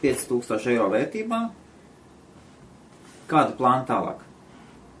kriptovalūta, 5000 eiro vērtībā. Kāda plāna tālāk?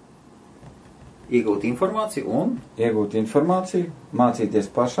 Iegūt informāciju un? Iegūt informāciju, mācīties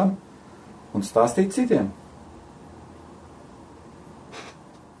pašam un stāstīt citiem.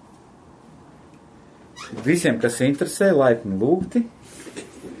 Visiem, kas interesē, laipni lūgti.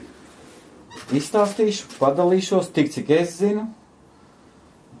 Izstāstīšu, padalīšos, tik cik es zinu.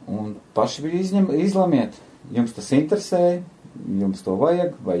 Un paši izlemiet, jums tas interesē, jums to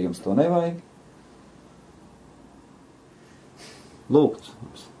vajag vai jums to nevajag. Lūgts.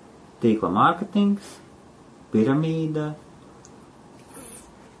 Tīkla mārketings, piramīda,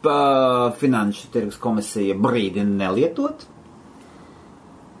 finanšu tirgus komisija brīdina nelietot.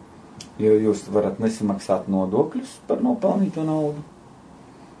 Jo jūs varat nesamaksāt nodokļus par nopelnīto naudu.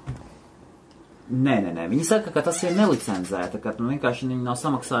 Nē. Viņi saka, ka tas ir nelicenzēta, ka vienkārši viņi nav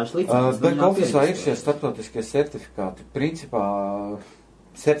samaksājuši licences. Bet ofisā ir šie starptautiskie certifikāti. Principā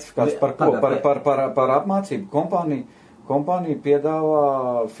certifikāts par ko? Par apmācību kompāniju. Kompānija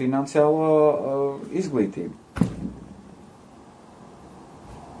piedāvā finansiālo izglītību.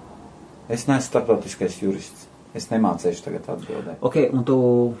 Es neesmu starptautiskais jurists. Es nemācēšu tagad atbildēt. Ok, un tu,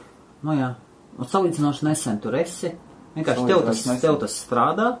 un salīdzinoši nesen tur esi. Vienkārši tev tas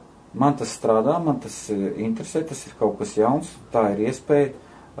strādā. Man tas strādā, man tas interesē, tas ir kaut kas jauns. Tā ir iespēja.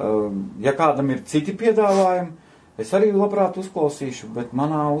 Ja kādam ir citi piedāvājumi, es arī labprāt uzklausīšu, bet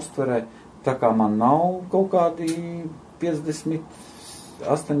manā uztverē, tā kā man nav kaut kādi 50,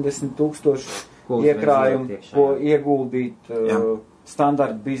 80 tūkstoši iekrājumu, ko ieguldīt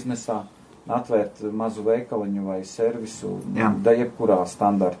standarta biznesā, atvērt mazu veikaliņu vai servisu, da jebkurā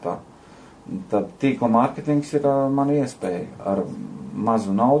standartā. Tad tīkla mārketings ir mana iespēja ar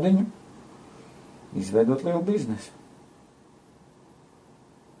mazu naudiņu izveidot lielu biznesu.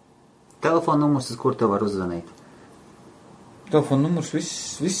 Telefona numurs, uz kur tev var uzzvanīt? Telefona numurs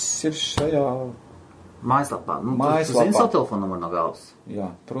viss ir šajā mājaslapā. Mājaslapā. Tu zini savu telefonu numuru no galvas? Jā,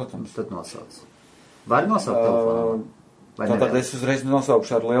 protams. Tad nosauc. Vari nosaukt telefonu numuru? Tātad es uzreiz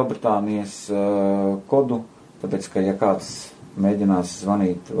nosaukšu ar Lielbritānijas kodu, tāpēc, ka ja kāds mēģinās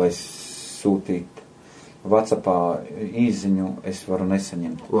zvanīt vai sūtīt WhatsAppā īziņu, es varu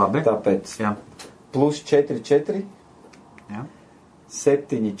nesaņemt. Labi. Tāpēc +44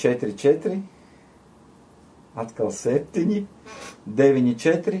 744 atkal 7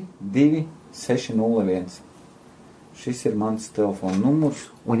 94 2601. Šis ir mans telefona numurs.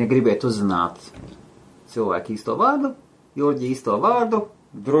 Un ja gribiet uzzināt cilvēku īsto vārdu, Jurģi īsto vārdu,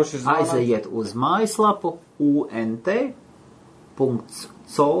 droši zvanāt. Aizejiet uz mājaslapu unt.co.uk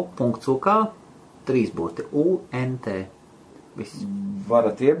 3 burti UNT. Viss.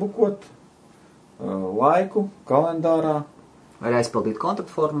 Varat iebukot laiku kalendārā. Vai aizpildīt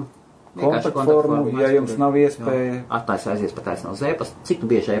kontaktformu. Kontaktformu, ja jums nav iespēja. Attais aizies pataisināt uz e-pastu. Cik tu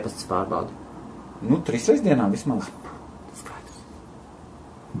bieži e-pastus pārbaudi? 3 reizes dienā vismaz. Skaidrs.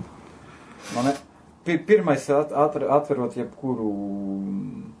 Pirmais atverot jebkuru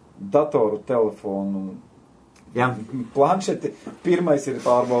datoru, telefonu, planšeti, pirmais ir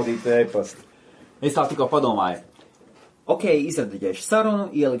pārbaudīt e-pastu. Es tā tikko padomāju. Ok, izrediģēšu sarunu,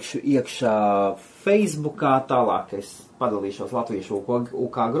 ielikšu iekšā Facebookā, tālāk es padalīšos Latviešu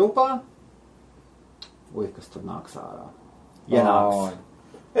UK grupā. Kas tur nāks ārā? Ja nāks.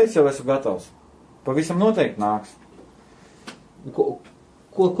 Es jau esmu gatavs. Pavisam noteikti nāks. Ko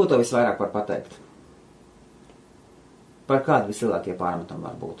tev visvairāk var pateikt? Par kādu vislielākie pārmetumi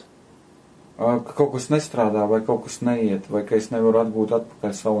var būt? Ka kaut kas nestrādā, vai kaut kas neiet, vai ka es nevaru atgūt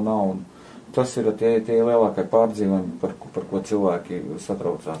atpakaļ savu naudu. Tas ir tie lielākie pārdzīvojumi, par ko cilvēki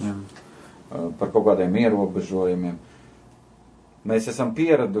satraucās. Par kaut kādiem ierobežojumiem. Mēs esam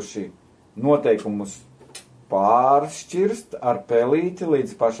pieraduši noteikumus pāršķirst ar pelīti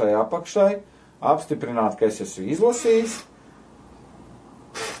līdz pašai apakšai, apstiprināt, ka es esmu izlasījis,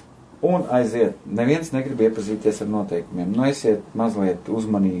 un aiziet. Neviens negrib iepazīties ar noteikumiem. Esiet mazliet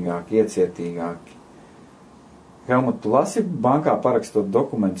uzmanīgāki, iecietīgāki. Helmut, tu lasi bankā parakstot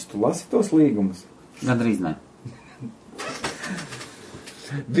dokumentus, tu lasi tos līgumus? Gandrīz ne.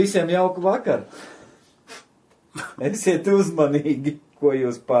 Visiem jauku vakaru. Esiet uzmanīgi, ko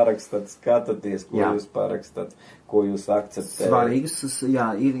jūs parakstat, skatāties, ko jūs parakstat, ko jūs akceptējat. Svarīgas, jā,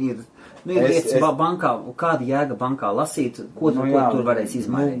 ir lietas bankā, kāda jēga bankā lasīt, ko tur varēs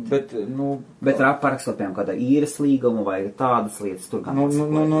izmainīt. Bet parakstot, piemēram, kādā īres līgumu vai tādas lietas tur gan.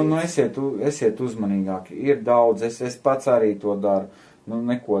 Esiet uzmanīgāki. Ir daudz, es pats arī to daru.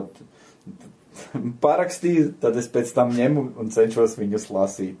 Neko parakstīju, tad es pēc tam ņemu un cenšos viņus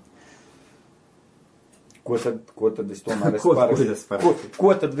lasīt. Ko tad es tomēr esmu parakstījis?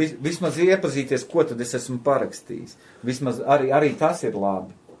 Ko tad vismaz iepazīties, ko tad es esmu parakstījis? Vismaz arī tas ir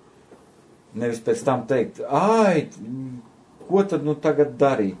labi. Nevis pēc tam teikt, ko tad tagad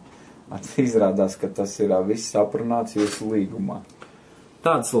darīt? Izrādās, ka tas ir viss aprunāts jūsu līgumā.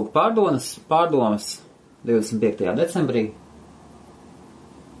 Tādas lūk pārdomas 25. decembrī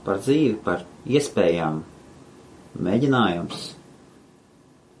par dzīvi, par iespējām, mēģinājums.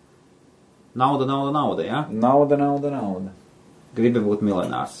 Nauda, jā? Nauda. Gribi būt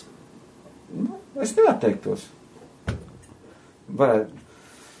miljonārs. Es neatteiktos.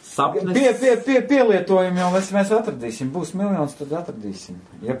 Sapnis. Pielietojumu jau mēs atradīsim. Būs miljons, tad atradīsim.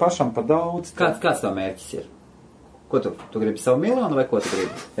 Ja pašam pa daudz. Kāds tā mērķis ir? Ko tu gribi, savu miljonu vai ko tu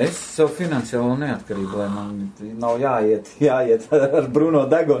gribi? Es savu finansiālo neatkarību, lai man nav jāiet ar Bruno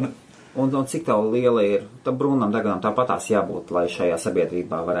Degunu. Un cik tev liela ir, tam Brunam Degunam tāpatās jābūt, lai šajā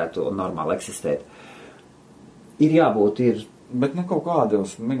sabiedrībā varētu normāli eksistēt. Ir jābūt, Bet kaut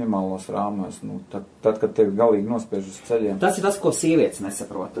kādos minimālos rāmos, tad, kad tevi galīgi nospiež uz ceļiem. Tas ir tas, ko sievietes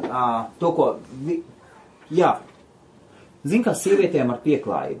nesaprot. Zin, kā sievietēm ar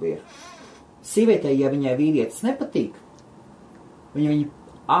pieklājību ir. Sievietei, ja viņai vīrietis nepatīk, viņu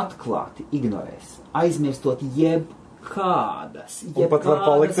atklāti ignorēs, aizmirstot jebkādas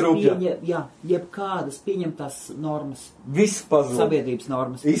pieņemtās normas. Viss pazūd. Sabiedrības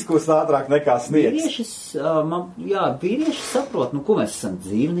normas. Izkust ātrāk nekā sniegs. Vīrieši saprot, ko mēs esam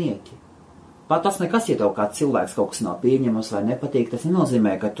dzīvnieki. Pat tas nekas, ja tev kā cilvēks kaut kas nav pieņemams vai nepatīk, tas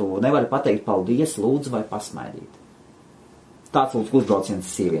nenozīmē, ka tu nevari pateikt paldies, lūdzu vai pasmaidīt. Tāds lūdzu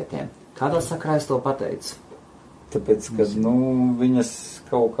uzbrauciens sievietēm. Kādā sakrā es to pateicu? Tāpēc, ka, viņas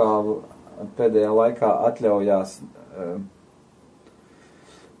kaut kā pēdējā laikā atļaujās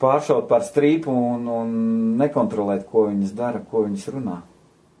pāršaut par strīpu un nekontrolēt, ko viņas dara, ko viņas runā.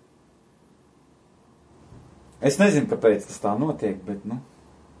 Es nezinu, kāpēc tas tā notiek, bet,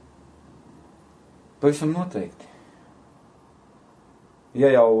 pavisam noteikti. Ja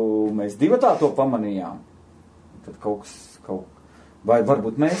jau mēs divatā to pamanījām, tad vai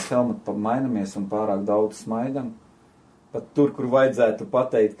varbūt mēs, Helmut, mainamies un pārāk daudz smaidam. Pat tur, kur vajadzētu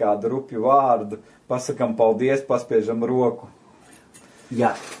pateikt kādu rupju vārdu, pasakam paldies, paspiežam roku.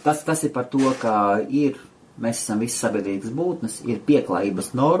 Jā, tas ir par to, ka mēs esam visi sabiedrības būtnes, ir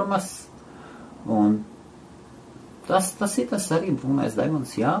pieklājības normas, un tas ir tas arī Brunais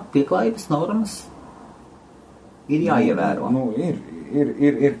Deguns, pieklājības normas ir jāievēro.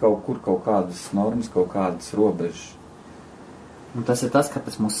 Ir kaut kādas normas, kaut kādas robežas. Un tas ir tas,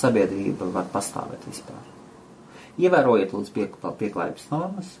 kāpēc mūsu sabiedrība var pastāvēt vispār. Ievērojiet, lūdzu, pieklājības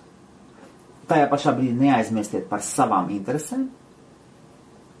normas. Tajā pašā brīdī neaizmirstiet par savām interesēm.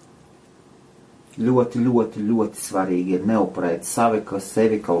 Ļoti, ļoti, ļoti svarīgi ir neupurēt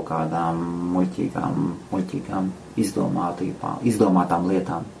sevi kaut kādām muļķīgām izdomātām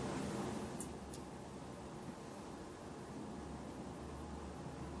lietām.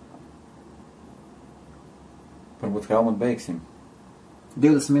 Varbūt, Helmut, beigsim.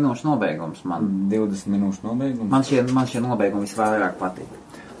 20 minūšu nobeigums man. 20 minūšu nobeigums? Man šie nobeigumi visvairāk patīk.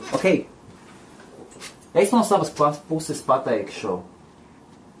 Ok. Es no savas puses pateikšu.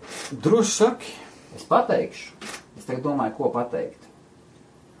 Droši saki. Es pateikšu. Es tagad domāju, ko pateikt.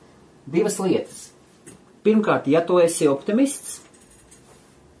 2 lietas. Pirmkārt, ja tu esi optimists,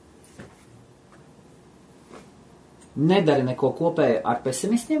 nedari neko kopēju ar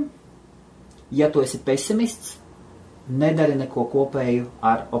pesimistiem. Ja tu esi pesimists, nedari neko kopēju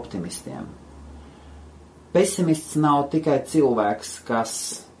ar optimistiem. Pesimists nav tikai cilvēks, kas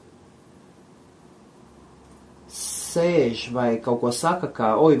sēž vai kaut ko saka,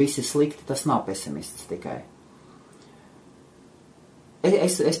 ka, visi slikti, tas nav pesimists tikai.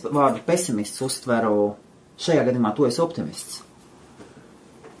 Es vārdu pesimists uztveru, šajā gadījumā tu esi optimists.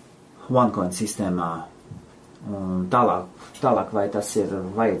 OneCoin sistēmā. Un tālāk, vai tas ir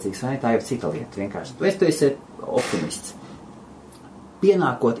vajadzīgs, vai tā ir cita lieta, vienkārši. Tu esi optimists.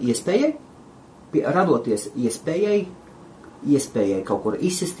 Pienākot iespējai, radoties iespējai kaut kur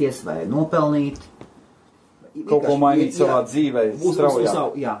izsisties vai nopelnīt, kaut ko mainīt savā dzīvē,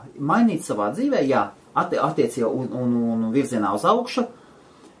 straujāk. Jā, mainīt savā dzīvē, jā, attiecībā un virzienā uz augšu,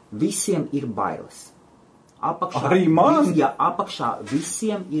 visiem ir bailes. Arī man? Jā, apakšā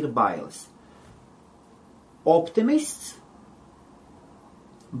visiem ir bailes. Optimists,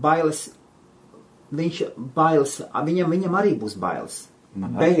 viņam arī būs bailes.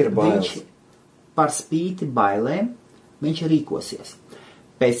 Man arī ir bailes. Viņš par spīti bailēm, viņš rīkosies.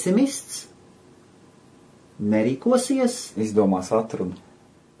 Pesimists nerīkosies. Izdomās atrunu.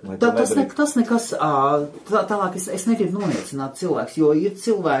 Tas nekas, tālāk es negribu noniecināt cilvēks, jo ir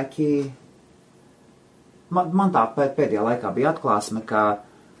cilvēki, man tā pēdējā laikā bija atklāsme, ka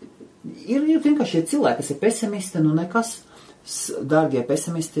ir vienkārši šie cilvēki, kas ir pesimisti, nu nekas, dārgie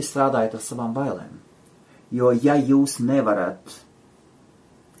pesimisti, strādājiet ar savām bailēm. Jo ja jūs nevarat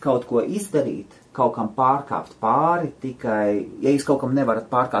kaut ko izdarīt, kaut kam pārkāpt pāri, tikai, ja jūs kaut kam nevarat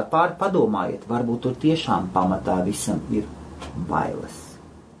pārkāpt pāri, padomājiet, varbūt tur tiešām pamatā visam ir bailes.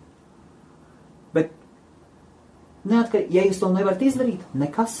 Bet, ja jūs to nevarat izdarīt,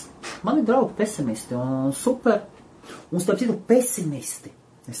 nekas. Man ir draugi pesimisti, un super. Un starp citu pesimisti,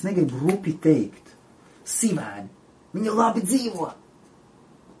 es negribu rupi teikt, sivēni, viņi labi dzīvo.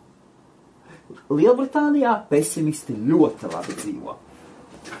 Lielbritānijā pesimisti ļoti labi dzīvo.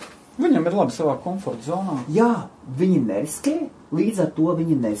 Viņam ir labi savā komforta zonā. Jā, viņi neriskē, līdz ar to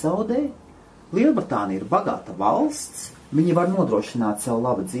viņi nezaudē. Lielbritānija ir bagāta valsts, viņi var nodrošināt savu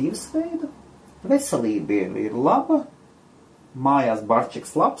labu dzīvesveidu, veselība ir laba, mājās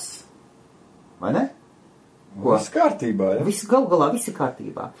barčiks labs, vai ne? Ko? Viss kārtībā, ja? Galu galā viss ir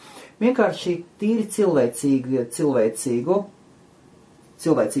kārtībā. Vienkārši tīri cilvēcīgu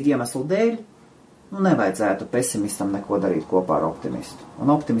iemeslu dēļ, nevajadzētu pesimistam neko darīt kopā ar optimistu.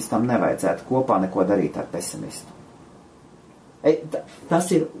 Un optimistam nevajadzētu kopā neko darīt ar pesimistu. Tas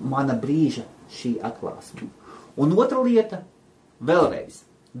ir mana brīža šī atklāsme. Un otra lieta, vēlreiz,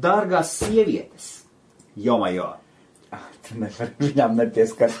 dārgās sievietes, jomajo. Tu nevari viņām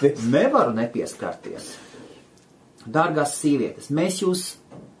nepieskarties. Nevaru nepieskarties. Dārgās sievietes, mēs jūs,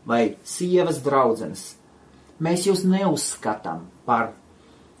 vai sievas draudzenes, mēs jūs neuzskatām par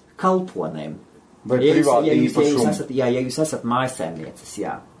kalponēm. Vai privāti īpašumu. Ja jūs esat mājasēmnieces,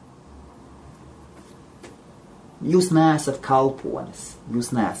 jā. Jūs neesat kalpones.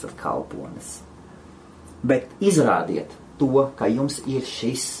 Bet izrādiet to, ka jums ir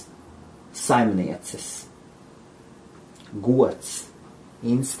šis saimnieces gods,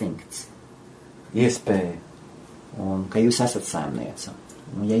 instinkts, iespēja. Un ka jūs esat saimniece.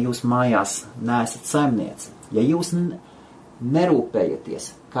 Un ja jūs mājās neesat saimniece, ja jūs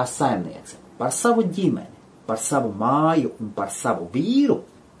nerūpējaties kā saimniece par savu ģimeni, par savu māju un par savu vīru,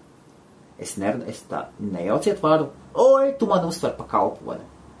 es tā nejauciet vārdu, oi, tu man uztver pa kalponi.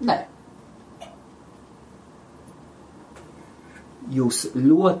 Nē. Jūs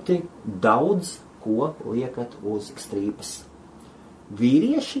ļoti daudz ko liekat uz strīpas.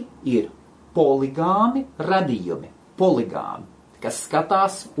 Vīrieši ir poligāmi radījumi, kas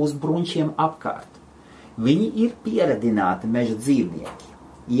skatās uz bruņšiem apkārt. Viņi ir pieradināti meža dzīvnieki,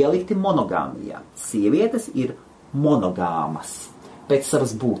 ielikti monogāmijā. Sievietes ir monogāmas pēc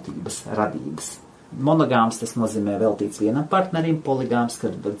savas būtības, radības. Monogāms tas nozīmē veltīts vienam partnerim, poligāms,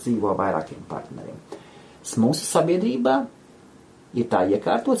 kad dzīvo vairākiem partneriem. Mūsu sabiedrībā ir tā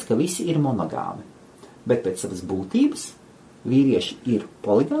iekārtots, ka visi ir monogāmi, bet pēc savas būtības vīrieši ir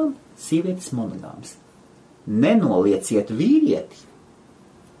poligāmi, sievietes monogāmas. Nenolieciet vīrieti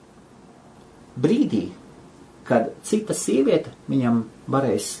brīdī, kad cita sieviete viņam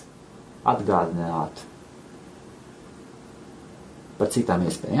varēs atgādināt par citām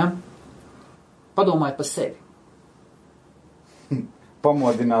iespējām. Padomājiet par sevi.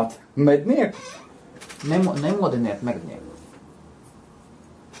 Pamodināt mednieku? Nemodiniet mednieku.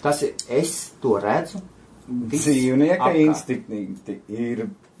 Tas ir, es to redzu. Dzīvnieka instinkti ir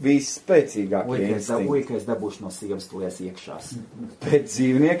visspēcīgākie instinkti. Uika, es dabūšu no sievas tulies iekšās. Bet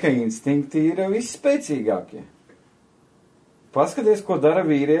dzīvnieka instinkti ir visspēcīgākie. Paskaties, ko dara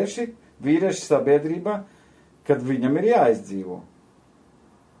vīrieši sabiedrībā, kad viņam ir jāizdzīvo.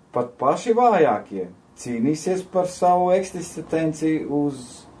 Pat paši vājākie cīnīsies par savu eksistenciju uz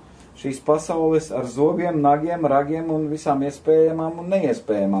šīs pasaules ar zobiem, nagiem, ragiem un visām iespējamām un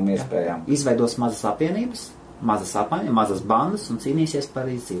neiespējamām iespējām. Izveidos mazas apvienības, mazas bandas un cīnīsies par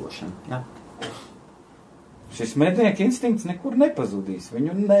izdzīvošanu. Ja? Šis mednieka instinkts nekur nepazudīs.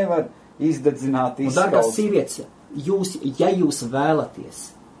 Viņu nevar izdedzināt, izskaust. Dargās sievietes, ja jūs vēlaties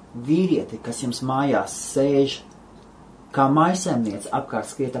vīrieti, kas jums mājās sēž kā mājasēmniece apkārt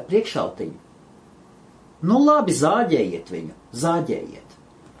skriet ar priekšautiņu, nu labi, zāģējiet viņu, zāģējiet.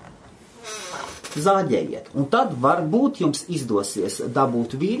 zāģējiet. Un tad varbūt jums izdosies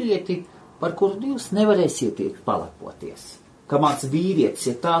dabūt vīrieti, par kuru jūs nevarēsiet palepoties. Ka mans vīrietis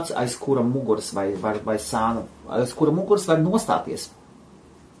ir tāds, aiz kura muguras vai sāna, aiz kura muguras var nostāties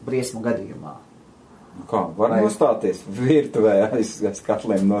briesmu gadījumā. Kā? Var nostāties virtuvē aiz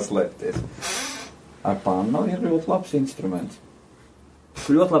katliem noslēpties. Ar pannu ir ļoti labs instruments.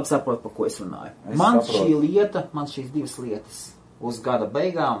 Ļoti labi saprotu, par ko es runāju. Man šīs divas lietas uz gada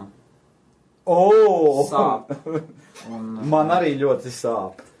beigām sāp. Man arī ļoti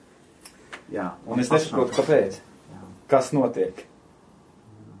sāp. Jā. Un es nesaprotu, kāpēc. Jā. Kas notiek?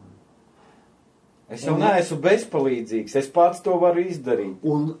 Es jau neesmu bezpalīdzīgs. Es pats to varu izdarīt.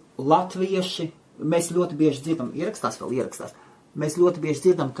 Un latvieši, mēs ļoti bieži dzirdam, ierakstās, mēs ļoti bieži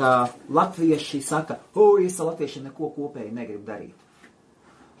dzirdam, ka latvieši saka, es ar latviešiem neko kopēji negribu darīt.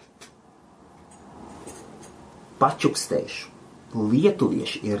 Pačukstēšu.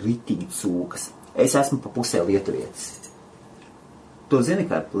 Lietuvieši ir ritīgi cūkas. Es esmu pa pusē lietuvietis. Tu zini,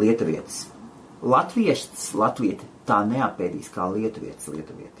 kā lietuvietis? Latvieti tā neapēdīs kā lietuvietis.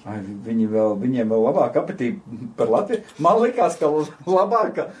 Ai, viņiem vēl labāk apetīti par latvieti. Man likās, ka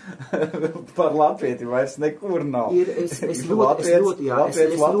labāka par latvieti vairs nekur nav. Es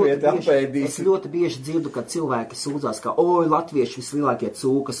ļoti bieži dzirdu, kad cilvēki sūdzās, ka latvieši vislīlākie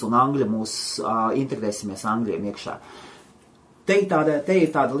cūkas un angļi mūs integrēsimies angļiem iekšā. Te ir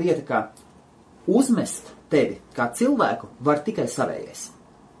tāda lieta, ka uzmest tevi kā cilvēku var tikai savējais.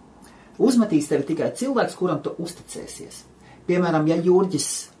 Uzmetīs tevi tikai cilvēks, kuram tu uzticēsies. Piemēram, ja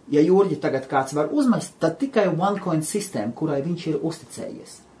Jurģi tagad kāds var uzmest, tad tikai OneCoin sistēma, kurai viņš ir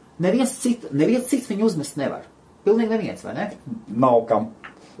uzticējies. Neviens cits viņu uzmest nevar. Pilnīgi neviens, vai ne? Nav kam.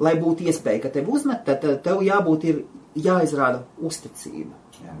 Lai būtu iespēja, ka tevi uzmet, tad tev jāizrāda uzticība.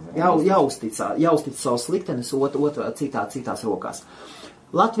 Jāuztic savus liktenis citās rokās.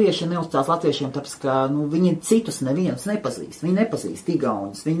 Latvieši neuzticās latviešiem, tāpēc, ka viņi citus nevienus nepazīst. Viņi nepazīst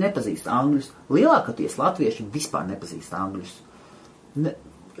igauņus, viņi nepazīst angļus. Lielākoties latvieši vispār nepazīst angļus.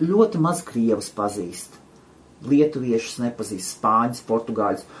 Ļoti maz krievus pazīst. Lietuviešus nepazīst, spāņus,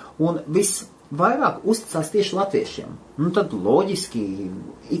 portugāļus. Un visvairāk uzticās tieši latviešiem. Tad loģiski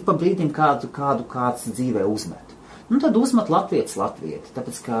ik pa brīdim kāds dzīvē uzmet. Tad uzmet latvieti,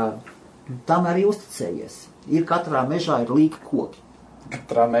 tāpēc, ka tam arī uzticējies. Katrā mežā ir līka koki.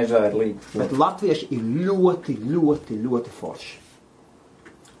 Katrā mežā ir līka. Bet latvieši ir ļoti, ļoti, ļoti forši.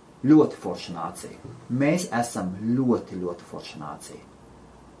 Ļoti forša nācija. Mēs esam ļoti, ļoti forša nācija.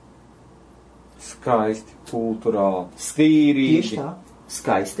 Skaisti, kulturāli, tīrīgi. Tieši tā,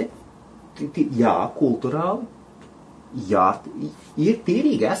 skaisti. Jā, kulturāli. Jā, ir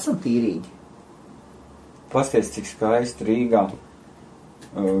tīrīgi, esam tīrīgi. Pasties, cik skaisti Rīgā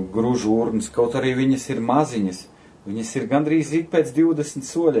gružu urnas, kaut arī viņas ir maziņas. Viņas ir gandrīz pēc 20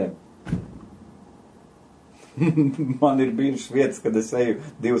 soļiem. Man ir bijušas vietas, kad es eju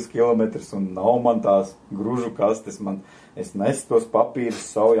 2 kilometrus un nav man tās gružu kastes. Es nesu tos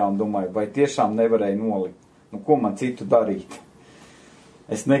papīrus saujā un domāju, vai tiešām nevarēju nolikt. Ko man citu darīt?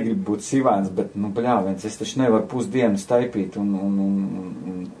 Es negribu būt sivēns, bet, bļāviens, es taču nevaru pusdienu staipīt un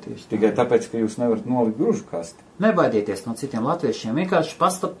tikai tāpēc, ka jūs nevarat nolikt gružu kasti. Nebaidieties no citiem latviešiem. Vienkārši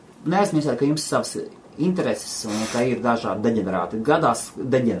neaizmirsiet, ka jums savas intereses un ka ir dažādi deģenerāti. Gadās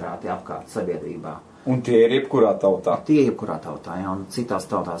deģenerāti apkārt sabiedrībā. Un tie ir jebkurā tautā. Tie ir jebkurā tautā, jā, un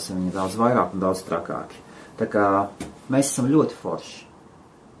citās tautās viņi daudz vairāk un daudz trakāki. Tā kā mēs esam ļoti forši.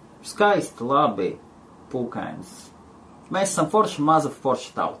 Skaisti, labi, pūkains. Mēs esam forši, maza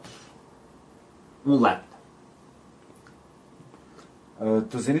forša tauta. Un lepta.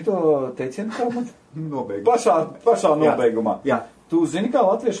 Tu zini to teicienu, kā man? Nobeigumā. Pašā nobeigumā. Jā. Tu zini, kā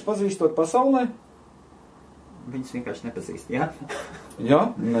latvieši pazīstot pasaulē? Viņus vienkārši nepazīst, jā? Jā?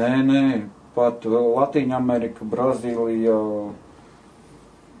 Nē. Pat Latīņa Amerika, Brazīlija.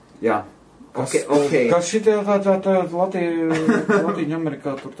 Jā. Okay. Kas šitie Latīņa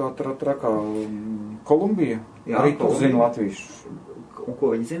Amerikā, tur tā trakā Kolumbija? Jā, arī tu zini latviešu. Un ko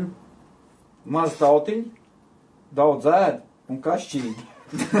viņi zina? Maz tautiņi, daudz ēd un kašķīgi.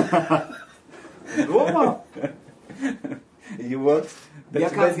 Domā? Joks.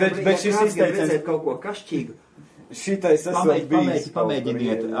 Bet šis izteiciens kaut ko kašķīgu. Šitais esot bijis.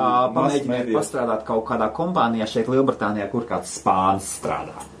 Pamēģiniet pastrādāt kaut kādā kompānijā šeit Lielbritānijā, kur kāds spānis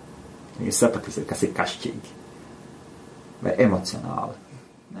strādā. Jūs sapratīsiet, kas ir kašķīgi. Vai emocionāli.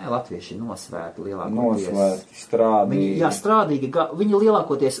 Nē, latvieši ir nosvērti lielākoties. Nosvērti, strādīgi. Strādīgi. Viņi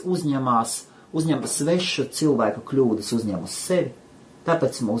lielākoties uzņem svešu cilvēku kļūdas, uzņem uz sevi.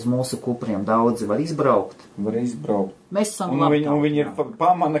 Tāpēc uz mūsu kupriem daudzi var izbraukt. Mēs esam labtāki. Un viņi ir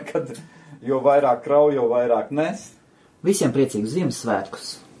pamana, kad jo vairāk krauj, jo vairāk nes. Visiem priecīgus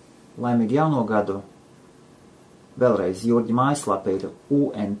Ziemassvētkus. laimīgu jauno gadu. Vēlreiz Jurģa mājaslapa ir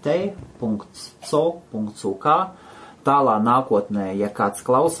unt.co.uk. Tālā nākotnē, ja kāds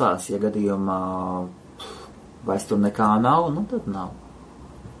klausās, ja gadījumā vairs tur nekā nav, nu tad nav.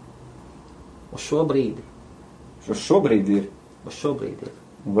 Uz šo brīdi. Uz šobrīd ir. Uz šo brīdi ir.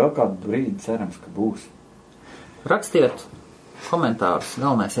 Un vēl kādu brīdi cerams, ka būs. Rakstiet komentārus.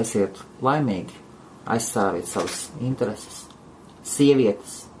 Galvenais esiet laimīgi. Aizstāviet savas intereses.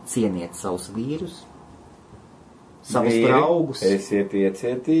 Sievietes, cieniet savus vīrus. Savus draugus. Esiet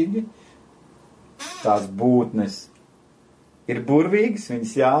iecietīgi. Tās būtnes ir burvīgas,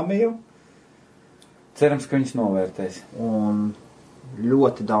 viņas jāmīl. Cerams, ka viņas novērtēs. Un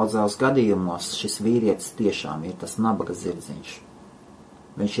ļoti daudzās gadījumos šis vīrietis tiešām ir tas nabaga zirdziņš.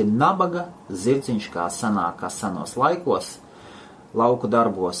 Viņš ir nabaga zirdziņš, kā senos laikos. Lauku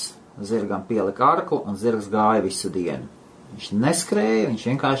darbos zirgam pielika arklu un zirgs gāja visu dienu. Viņš neskrēja, viņš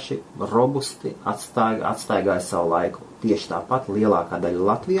vienkārši robusti atstaigāja savu laiku. Tieši tāpat lielākā daļa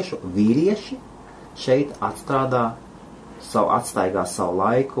latviešu vīrieši šeit atstaigā savu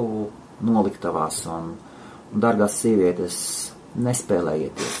laiku noliktavās. Un dargās sievietes,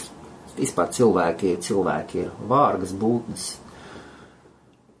 nespēlējieties. Vispār cilvēki ir vārgas būtnes.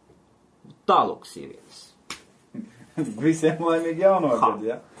 Tālūk sievietes. Visiem laimīgi jauno gadu,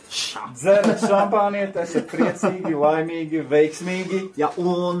 ja? Dzerat šampāniet, esat priecīgi, laimīgi, veiksmīgi. Ja,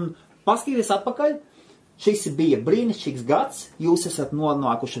 un paskatieties atpakaļ. Šis bija brīnišķīgs gads. Jūs esat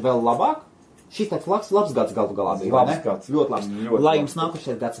nonākuši vēl labāk. Šis tāds labs gads galu galā bija, vai ne? Gads. Ļoti labs. Lai jums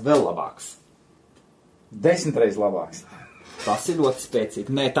nākušais gads vēl labāks. 10 reiz labāks. Tas ir ļoti spēcīgi.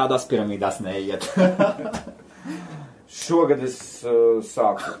 Nē, tādās piramīdās neiet. Šogad es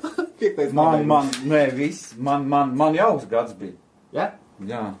sāku. Man jauks gads bija. Ja?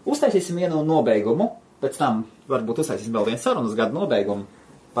 Jā. Uztaisīsim vienu nobeigumu. Pēc tam varbūt uztaisīsim vēl vienu sarunas gadu nobeigumu.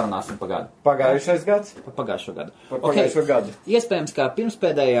 Parunāsim pa gadu. Pagājušais gads? Par pagājušo gadu. Par pagājušo gadu. Iespējams, kā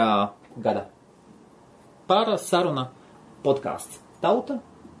pirmspēdējā gada para saruna podkāsts Tauta.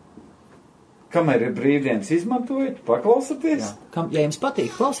 Kamēr ir brīvdienas, izmantojiet, paklausieties. Ja jums patīk,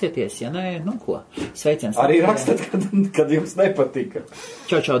 klausieties, ja nē, nu ko. Sveiciens. Arī rakstat, kad jums nepatika.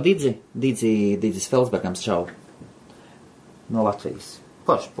 Čau, Didzis Felsbergams, čau. No Latvijas.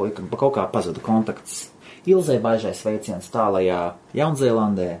 Forši puika, pa kaut kā pazuda kontakts. Ilzei Baižai sveiciens tālajā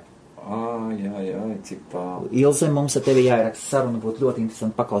Jaunzēlandē. Jā, cik tālu. Ilze, mums ar tevi jāieraksta saruna, būtu ļoti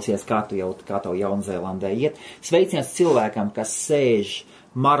interesanti paklausīties, kā tev Jaunzēlandē iet. Sveiciens cilvēkam, kas sēž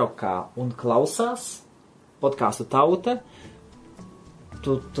Marokā un klausās podkāstu Tauta.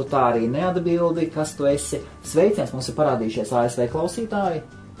 Tu tā arī neatbildi, kas tu esi. Sveiciens, mums ir parādījušies ASV klausītāji.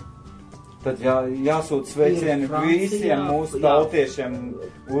 Tad jāsūt sveicieni visiem mūsu tautiešiem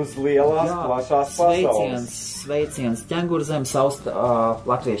uz lielās, plašās pasaules. Sveiciens Ķengurzemes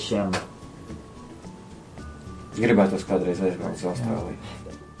latviešiem. Gribētos kādreiz aizbraukt uz Austrāliju.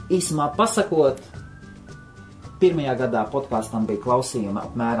 Īsumā pasakot, pirmajā gadā podkāstam bija klausījumi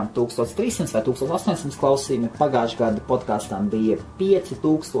apmēram 1300 vai 1800 klausījumi. Pagājušajā gada podkāstam bija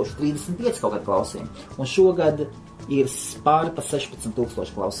 5035 kaut kādi klausījumi. Un šogad ir pāri pa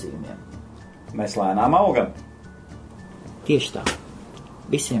 16,000 klausījumiem. Mēs lēnām augam. Tieši tā.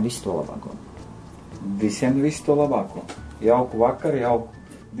 Visiem visu to labāko. Visiem visu to labāko. Jauku vakaru, jauku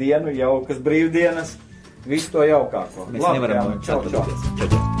dienu, jaukas brīvdienas. Visu to jaukāko. Mēs nevaram. Čau.